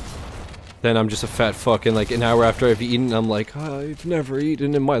 Then I'm just a fat fuck and like an hour after I've eaten I'm like, I've never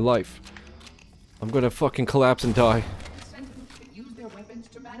eaten in my life. I'm gonna fucking collapse and die.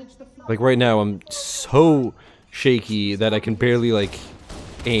 Like right now I'm so shaky that I can barely like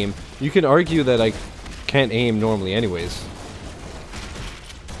aim. You can argue that I can't aim normally anyways.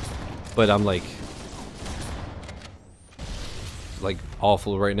 But I'm like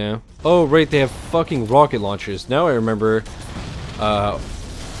awful right now. Oh right, they have fucking rocket launchers. Now I remember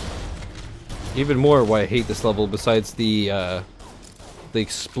even more why I hate this level besides the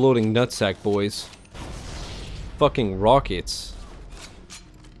exploding nutsack boys. Fucking rockets.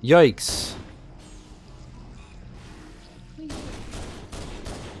 Yikes.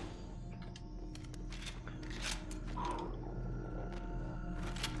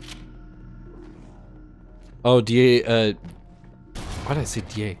 Oh, DA, why did I say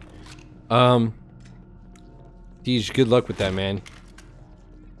DA? Deej, good luck with that, man.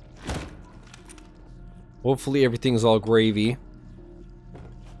 Hopefully everything's all gravy.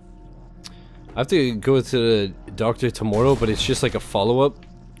 I have to go to the doctor tomorrow, but it's just like a follow-up.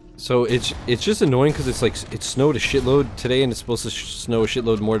 So it's just annoying because it's like it snowed a shitload today and it's supposed to snow a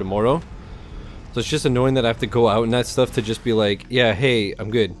shitload more tomorrow. So it's just annoying that I have to go out and that stuff to just be like, yeah, hey,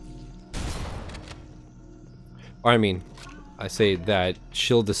 I'm good. Or I mean, I say that,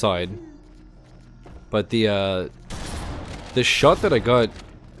 she'll decide. But the shot that I got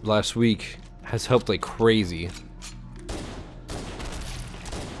last week has helped like crazy.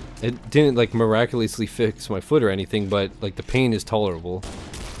 It didn't like miraculously fix my foot or anything, but like the pain is tolerable.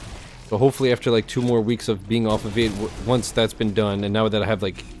 So hopefully after like 2 more weeks of being off of it, once that's been done, and now that I have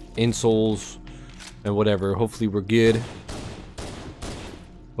like insoles and whatever, hopefully we're good.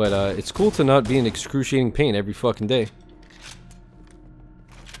 But it's cool to not be in excruciating pain every fucking day.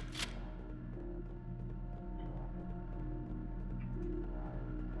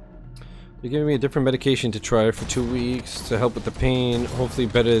 They're giving me a different medication to try for 2 weeks to help with the pain. Hopefully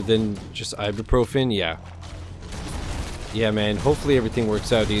better than just ibuprofen. Yeah. Yeah, man. Hopefully everything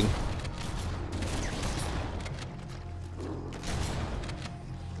works out, dude.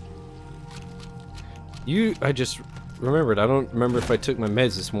 I just remembered. I don't remember if I took my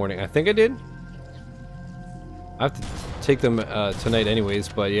meds this morning. I think I did. I have to take them tonight anyways,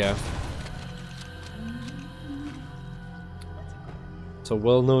 but yeah. It's a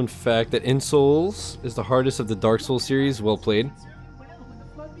well-known fact that Insoles is the hardest of the Dark Souls series. Well played.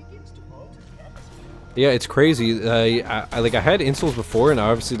 Yeah, it's crazy. I had Insoles before, and I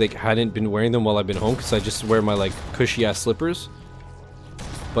obviously like hadn't been wearing them while I've been home because I just wear my like cushy ass slippers.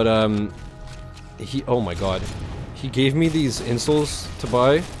 But oh my god, he gave me these insoles to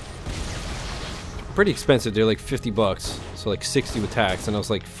buy. Pretty expensive. They're like 50 bucks, so like 60 with tax, and I was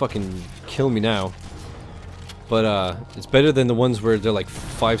like, fucking kill me now. But it's better than the ones where they're like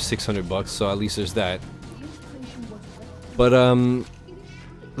 500-600 bucks, so at least there's that. But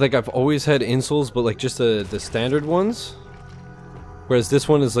like I've always had insoles, but like just the standard ones. Whereas this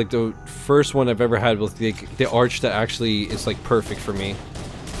one is like the first one I've ever had with the arch that actually is like perfect for me.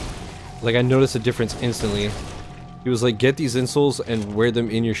 Like I noticed a difference instantly. He was like, get these insoles and wear them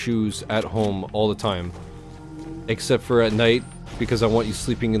in your shoes at home all the time. Except for at night, because I want you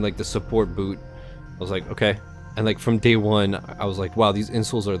sleeping in like the support boot. I was like, okay. And like from day one, I was like, wow, these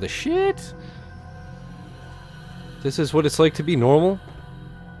insoles are the shit. This is what it's like to be normal.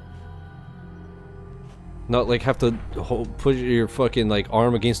 Not like have to put your fucking like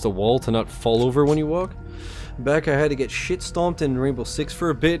arm against the wall to not fall over when you walk. Back I had to get shit stomped in Rainbow Six for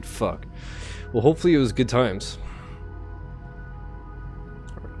a bit. Fuck. Well, hopefully it was good times.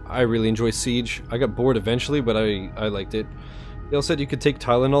 I really enjoy Siege. I got bored eventually, but I liked it. They all said you could take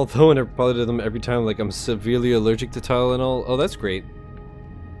Tylenol though, and I probably did them every time. Like I'm severely allergic to Tylenol. Oh, that's great.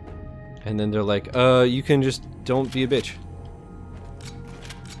 And then they're like, you can just don't be a bitch.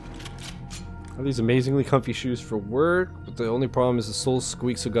 I have these amazingly comfy shoes for work, but the only problem is the soles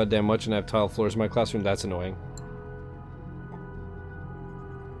squeak so goddamn much, and I have tile floors in my classroom. That's annoying.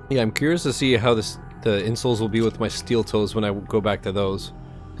 Yeah, I'm curious to see how the insoles will be with my steel toes when I go back to those.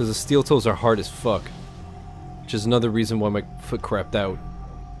 Because the steel toes are hard as fuck. Which is another reason why my foot crapped out.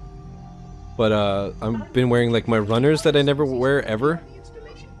 But I've been wearing like my runners that I never wear ever.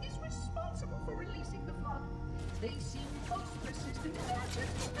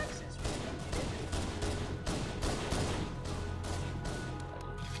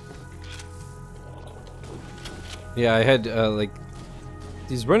 Yeah, I had like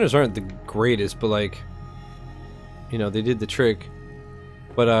these runners aren't the greatest, but like, you know, they did the trick.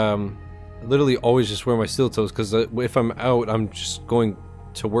 But I literally always just wear my steel toes because if I'm out, I'm just going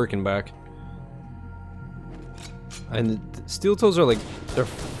to work and back. And the steel toes are like, it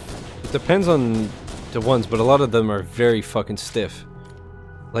depends on the ones, but a lot of them are very fucking stiff.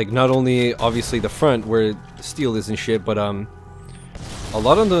 Like not only obviously the front where the steel is and shit, but a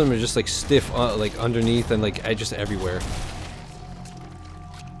lot of them are just like stiff, like underneath and like just everywhere.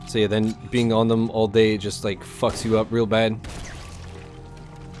 So yeah, then being on them all day just like fucks you up real bad.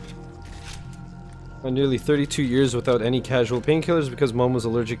 I'm nearly 32 years without any casual painkillers because mom was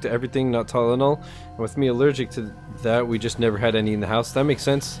allergic to everything, not Tylenol. And with me allergic to that, we just never had any in the house. That makes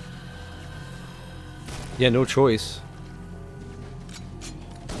sense. Yeah, no choice.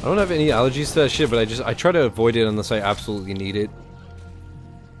 I don't have any allergies to that shit, but I try to avoid it unless I absolutely need it.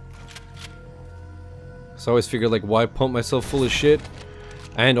 So I always figure like, why pump myself full of shit?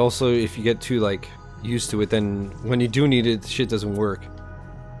 And also, if you get too like used to it, then when you do need it, shit doesn't work.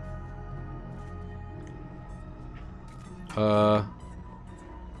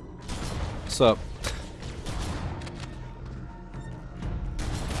 What's up?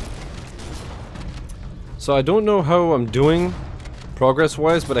 So I don't know how I'm doing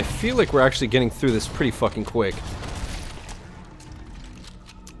progress-wise, but I feel like we're actually getting through this pretty fucking quick.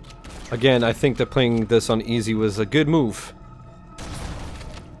 Again, I think that playing this on easy was a good move.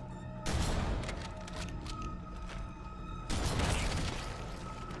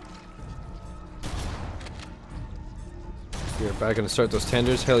 You're back gonna start those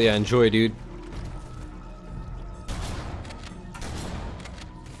tenders? Hell yeah, enjoy, dude.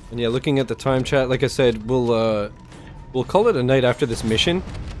 And yeah, looking at the time chat, like I said, we'll call it a night after this mission.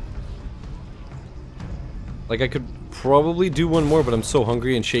 Like I could probably do one more, but I'm so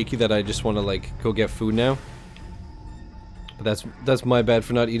hungry and shaky that I just want to like go get food now. But that's my bad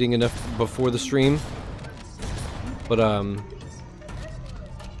for not eating enough before the stream. But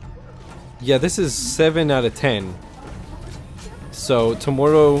yeah, this is 7 out of 10. So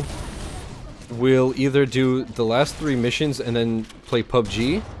tomorrow we'll either do the last 3 missions and then play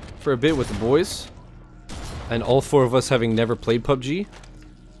PUBG for a bit with the boys. And all 4 of us having never played PUBG.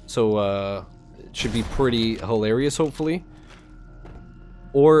 So it should be pretty hilarious, hopefully.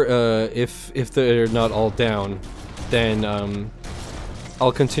 Or if they're not all down, then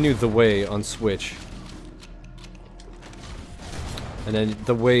I'll continue The Way on Switch. And then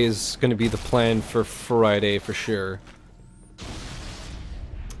The Way is going to be the plan for Friday for sure.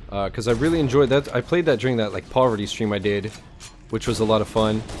 Because I really enjoyed that. I played that during that like poverty stream I did, which was a lot of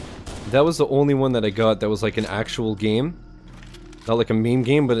fun. That was the only one that I got that was like an actual game. Not like a meme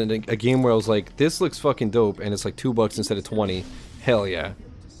game, but a game where I was like, this looks fucking dope, and it's like $2 instead of 20. Hell yeah.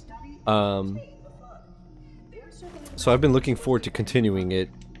 So I've been looking forward to continuing it.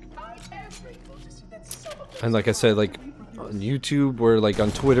 And like I said, like on YouTube or like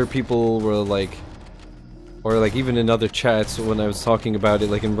on Twitter, people were like, or like even in other chats when I was talking about it,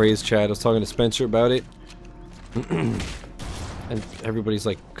 like in Ray's chat, I was talking to Spencer about it. And everybody's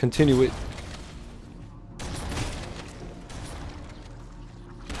like, continue it.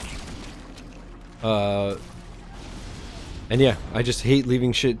 And yeah, I just hate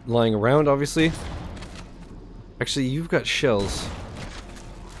leaving shit lying around, obviously. Actually, you've got shells.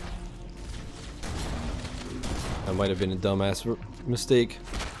 That might have been a dumbass mistake.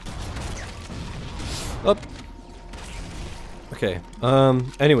 Up. Okay.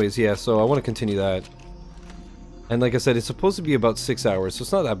 Anyways, yeah, so I want to continue that. And like I said, it's supposed to be about 6 hours, so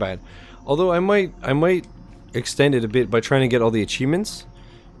it's not that bad. Although I might extend it a bit by trying to get all the achievements.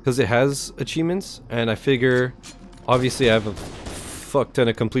 Because it has achievements, and I figure, obviously I have a fuck ton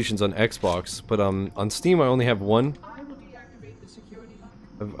of completions on Xbox, but on Steam I only have 1.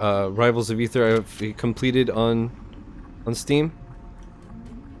 Rivals of Aether I've completed on Steam.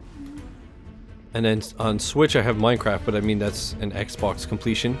 And then on Switch I have Minecraft, but I mean that's an Xbox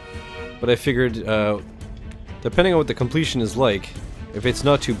completion. But I figured, depending on what the completion is like, if it's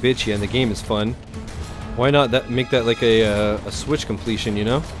not too bitchy and the game is fun, why not make that like a Switch completion, you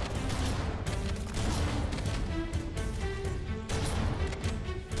know?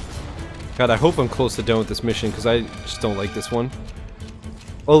 God, I hope I'm close to done with this mission, because I just don't like this one.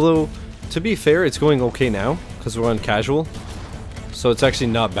 Although, to be fair, it's going okay now, because we're on casual. So it's actually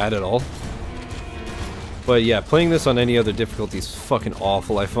not bad at all. But yeah, playing this on any other difficulty is fucking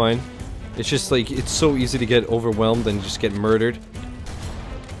awful, I find. It's just like, it's so easy to get overwhelmed and just get murdered.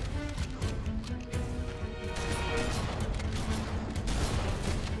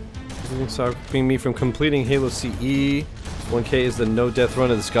 Everything's stopping me from completing Halo CE. 1K is the no-death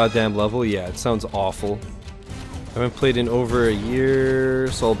run of this goddamn level. Yeah, it sounds awful. I haven't played in over a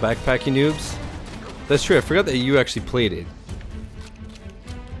year, so all backpacking noobs. That's true, I forgot that you actually played it.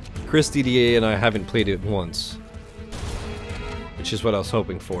 Chris DDA and I haven't played it once. Which is what I was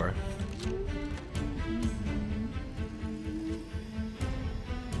hoping for.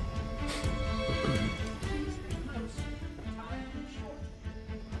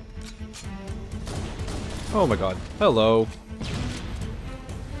 Oh my god. Hello.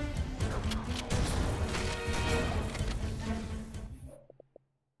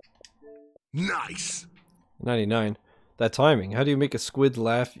 Nice. 99. That timing. How do you make a squid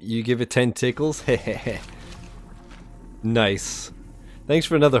laugh? You give it 10 tickles? Hehehe. Nice. Thanks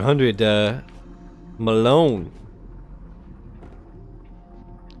for another 100, Malone.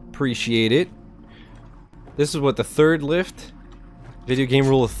 Appreciate it. This is what, the third lift? Video game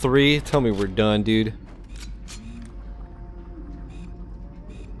rule of 3? Tell me we're done, dude.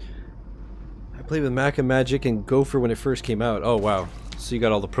 I played with Mac and Magic and Gopher when it first came out. Oh, wow. So you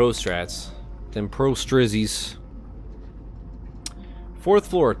got all the pro strats. Them pro strizzies. 4th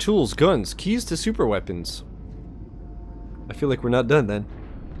floor, tools, guns, keys to super weapons. I feel like we're not done then.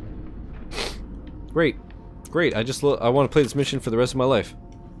 Great. Great, I want to play this mission for the rest of my life.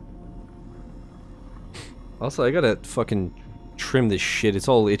 Also, I gotta fucking trim this shit, it's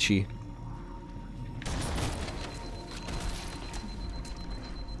all itchy.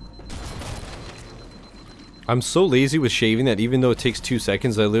 I'm so lazy with shaving that even though it takes 2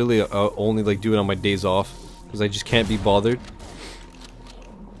 seconds, I literally only like do it on my days off. Because I just can't be bothered.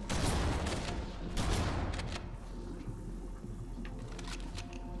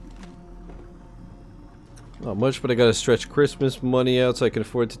 Not much, but I gotta stretch Christmas money out so I can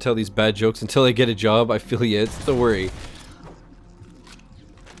afford to tell these bad jokes until I get a job. I feel ya. Don't worry.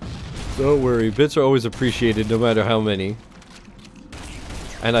 Don't worry. Bits are always appreciated no matter how many.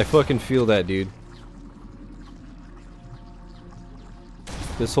 And I fucking feel that, dude.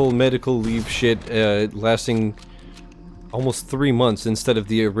 This whole medical leave shit lasting almost 3 months instead of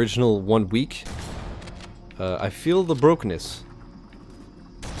the original 1 week. I feel the brokenness.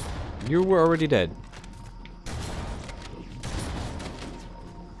 You were already dead.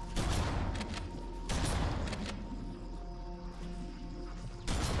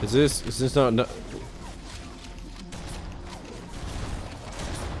 Is this not no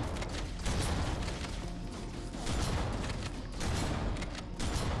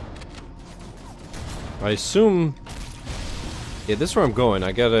I assume... Yeah, this is where I'm going.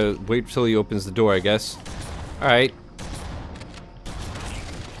 I gotta wait till he opens the door, I guess. Alright.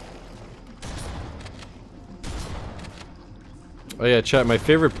 Oh yeah, chat, my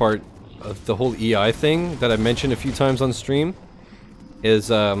favorite part of the whole EI thing that I mentioned a few times on stream is,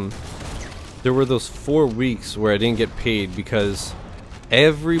 there were those 4 weeks where I didn't get paid because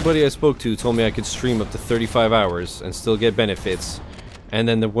everybody I spoke to told me I could stream up to 35 hours and still get benefits. And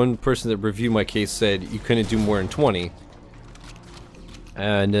then the one person that reviewed my case said you couldn't do more than 20.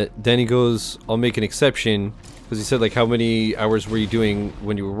 And then he goes, I'll make an exception, because he said like, how many hours were you doing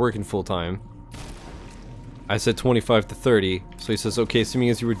when you were working full time? I said 25 to 30. So he says, okay, assuming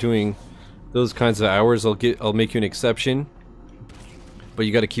as you were doing those kinds of hours, I'll make you an exception. But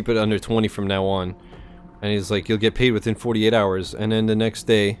you got to keep it under 20 from now on. And he's like, you'll get paid within 48 hours. And then the next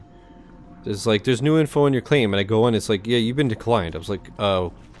day, it's like, there's new info on your claim. And I go on, it's like, yeah, you've been declined. I was like,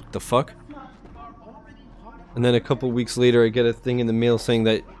 the fuck? And then a couple weeks later, I get a thing in the mail saying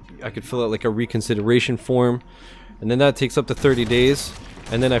that I could fill out like a reconsideration form. And then that takes up to 30 days.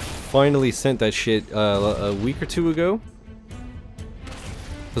 And then I finally sent that shit a week or 2 ago.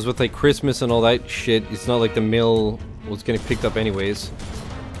 Because with like Christmas and all that shit, it's not like the mail was getting picked up anyways.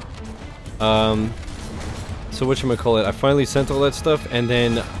 So whatchamacallit, I finally sent all that stuff, and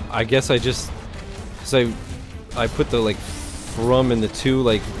then I guess I just, because I put the like from and the to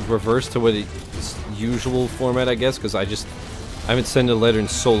like reverse to what it's usual format, I guess, because I haven't sent a letter in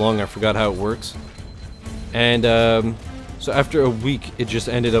so long I forgot how it works. And so after a week it just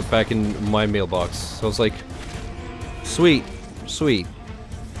ended up back in my mailbox. So I was like, sweet, sweet.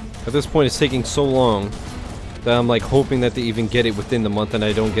 At this point it's taking so long that I'm like hoping that they even get it within the month and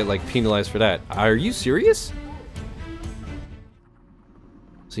I don't get like penalized for that. Are you serious?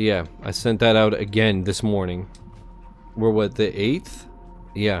 So yeah, I sent that out again this morning. We're what, the 8th?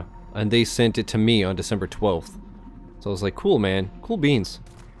 Yeah, and they sent it to me on December 12th. So I was like, cool, man. Cool beans.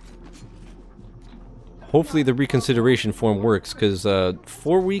 Hopefully the reconsideration form works, because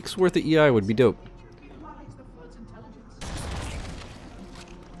 4 weeks worth of EI would be dope.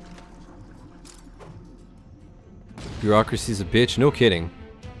 Bureaucracy's a bitch, no kidding.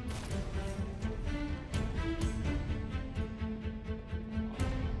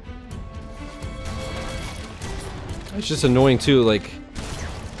 It's just annoying too, like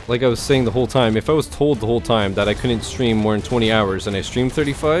I was saying the whole time, if I was told the whole time that I couldn't stream more than 20 hours and I streamed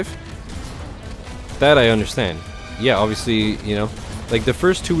 35, that I understand. Yeah, obviously, you know, like the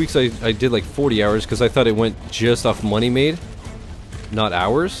first 2 weeks I did like 40 hours because I thought it went just off money made, not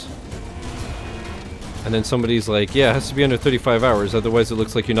hours. And then somebody's like, yeah, it has to be under 35 hours, otherwise it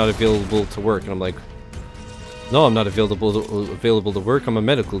looks like you're not available to work. And I'm like, no, I'm not available to work, I'm on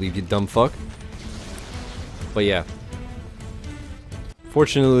medical leave, you dumb fuck. But yeah.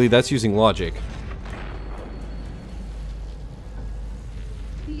 Fortunately, that's using logic.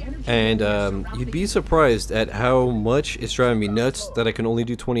 And you'd be surprised at how much it's driving me nuts that I can only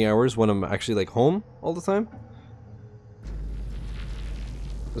do 20 hours when I'm actually like home all the time.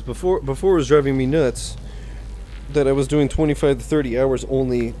 Because before it was driving me nuts that I was doing 25 to 30 hours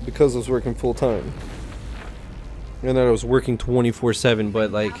only because I was working full time. And that I was working 24/7,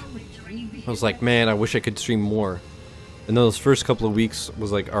 but like I was like, man, I wish I could stream more. And those first couple of weeks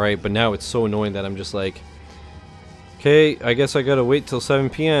was like, alright, but now it's so annoying that I'm just like, okay, I guess I gotta wait till 7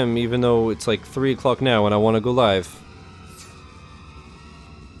 PM even though it's like 3 o'clock now and I want to go live.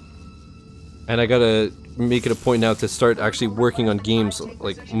 And I gotta make it a point now to start actually working on games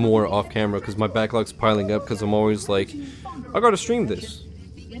like more off camera because my backlog's piling up because I'm always like, I gotta stream this.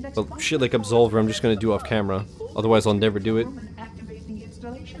 But shit like Absolver I'm just gonna do off camera, otherwise I'll never do it.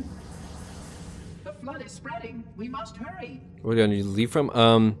 We must hurry. Where do I need to leave from?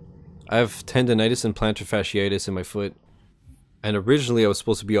 I have tendonitis and plantar fasciitis in my foot. And originally I was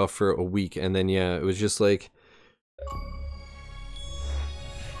supposed to be off for a week, and then yeah, it was just like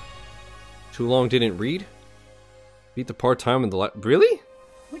too long didn't read? Beat the part-time in the really?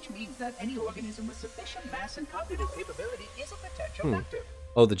 Which means that any organism with sufficient mass and cognitive capability is a potential vector.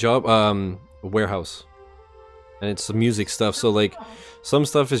 Oh, the job, warehouse. And it's the music stuff, so like some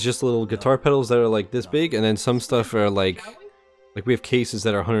stuff is just little guitar pedals that are like this big, and then some stuff are like we have cases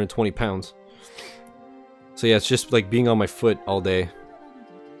that are 120 pounds. So yeah, it's just like being on my foot all day.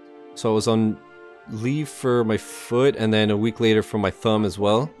 So I was on leave for my foot, and then a week later for my thumb as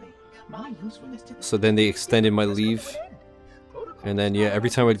well. So then they extended my leave. And then yeah, every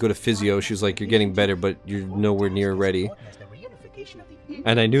time I'd go to physio, she was like, you're getting better, but you're nowhere near ready.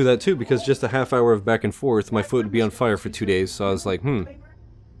 And I knew that too, because just a half hour of back and forth, my foot would be on fire for 2 days, so I was like,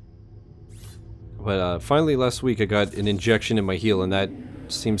 But finally last week I got an injection in my heel, and that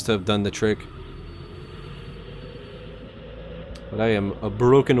seems to have done the trick. But I am a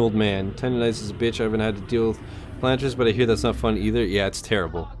broken old man. Tendonitis is a bitch. I haven't had to deal with planters, but I hear that's not fun either. Yeah, it's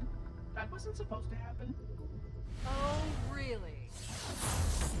terrible. That wasn't supposed to happen. Oh, really?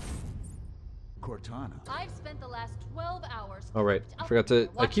 Cortana. I've spent the last 12 hours. Alright,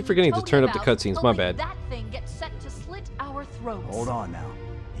 I keep forgetting to turn up the cutscenes, my bad. That thing gets set to slit our throats. Hold on now.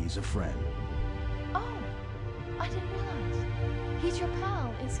 He's a friend. Oh, I didn't realize. He's your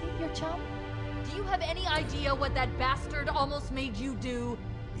pal, is he? Your chum? Do you have any idea what that bastard almost made you do?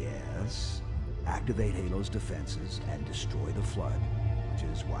 Yes. Activate Halo's defenses and destroy the Flood, which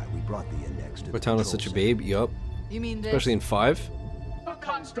is why we brought the Index to the Cortana's such a babe, yup. You mean this? Especially in 5? A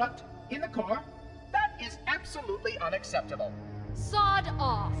construct in the core? That is absolutely unacceptable. Sod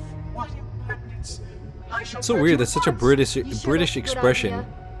off. What impertinence. I shall So weird, that's such a British expression.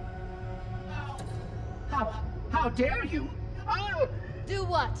 How dare you? Oh. Do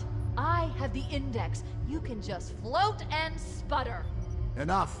what? I have the Index. You can just float and sputter.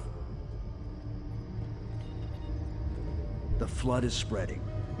 Enough. The Flood is spreading.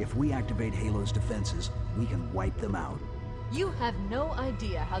 If we activate Halo's defenses, we can wipe them out. You have no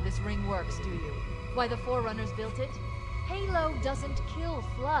idea how this ring works, do you? Why the Forerunners built it? Halo doesn't kill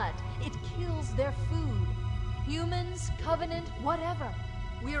Flood. It kills their food. Humans, Covenant, whatever.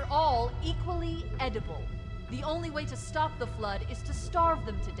 We're all equally edible. The only way to stop the Flood is to starve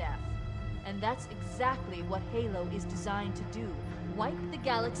them to death. And that's exactly what Halo is designed to do. Wipe the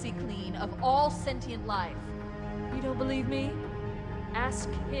galaxy clean of all sentient life. You don't believe me? Ask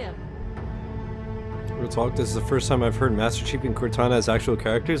him. Real talk, this is the first time I've heard Master Chief and Cortana as actual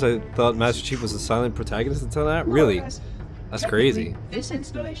characters. I thought Master Chief was a silent protagonist until that. Really? That's crazy. This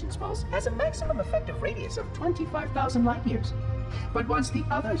installation's pulse has a maximum effective radius of 25,000 light years. But once the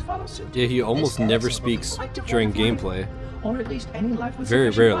others follow suit, Yeah, he almost this never galaxy will be speaks collectively during flooded, gameplay. or at least any life with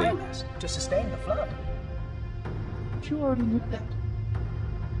Very sufficient rarely. biomass to sustain the flood. But you already knew that.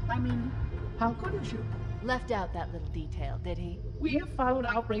 I mean, how couldn't you? Left out that little detail, did he? We have followed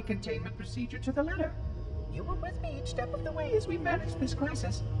outbreak containment procedure to the letter. You were with me each step of the way as we managed this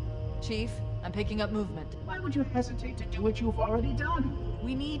crisis. Chief, I'm picking up movement. Why would you hesitate to do what you've already done?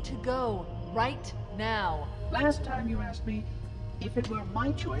 We need to go right now. Last time you asked me if it were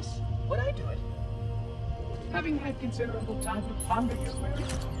my choice, would I do it? Having had considerable time to ponder your query,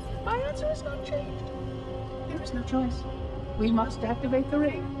 my answer has not changed. There is no choice. We must activate the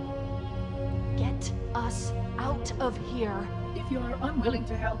ring. Get us out of here. If you are unwilling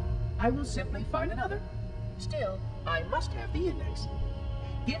to help, I will simply find another. Still, I must have the index.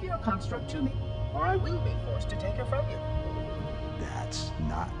 Give your construct to me, or I will be forced to take her from you. That's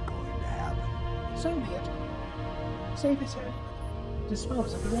not going to happen. So be it. Save his head.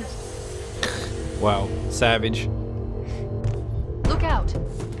 Dispose of the rest. Wow, savage. Look out!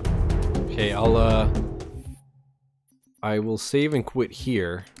 Okay, I will save and quit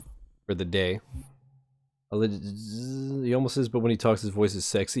here for the day. He almost says, but when he talks, his voice is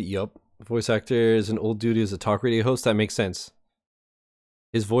sexy. Yup. Voice actor is an old dude who's a talk radio host. That makes sense.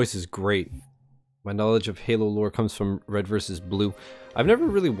 His voice is great. My knowledge of Halo lore comes from Red vs. Blue. I've never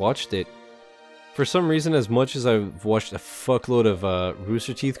really watched it. For some reason, as much as I've watched a fuckload of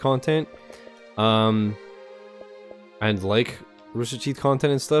Rooster Teeth content, and like Rooster Teeth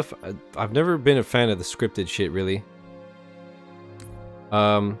content and stuff, I've never been a fan of the scripted shit, really.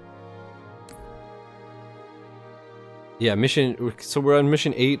 Yeah, so we're on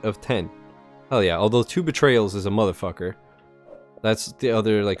mission 8 of 10. Hell yeah, although 2 betrayals is a motherfucker. That's the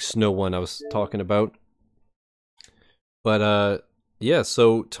other, like, snow one I was talking about. But, yeah,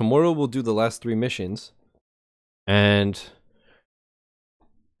 so tomorrow we'll do the last 3 missions. And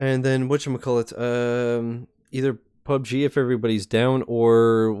then, whatchamacallit, either PUBG if everybody's down,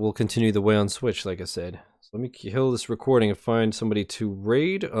 or we'll continue the way on Switch, like I said. So let me kill this recording and find somebody to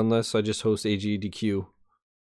raid, unless I just host AGDQ.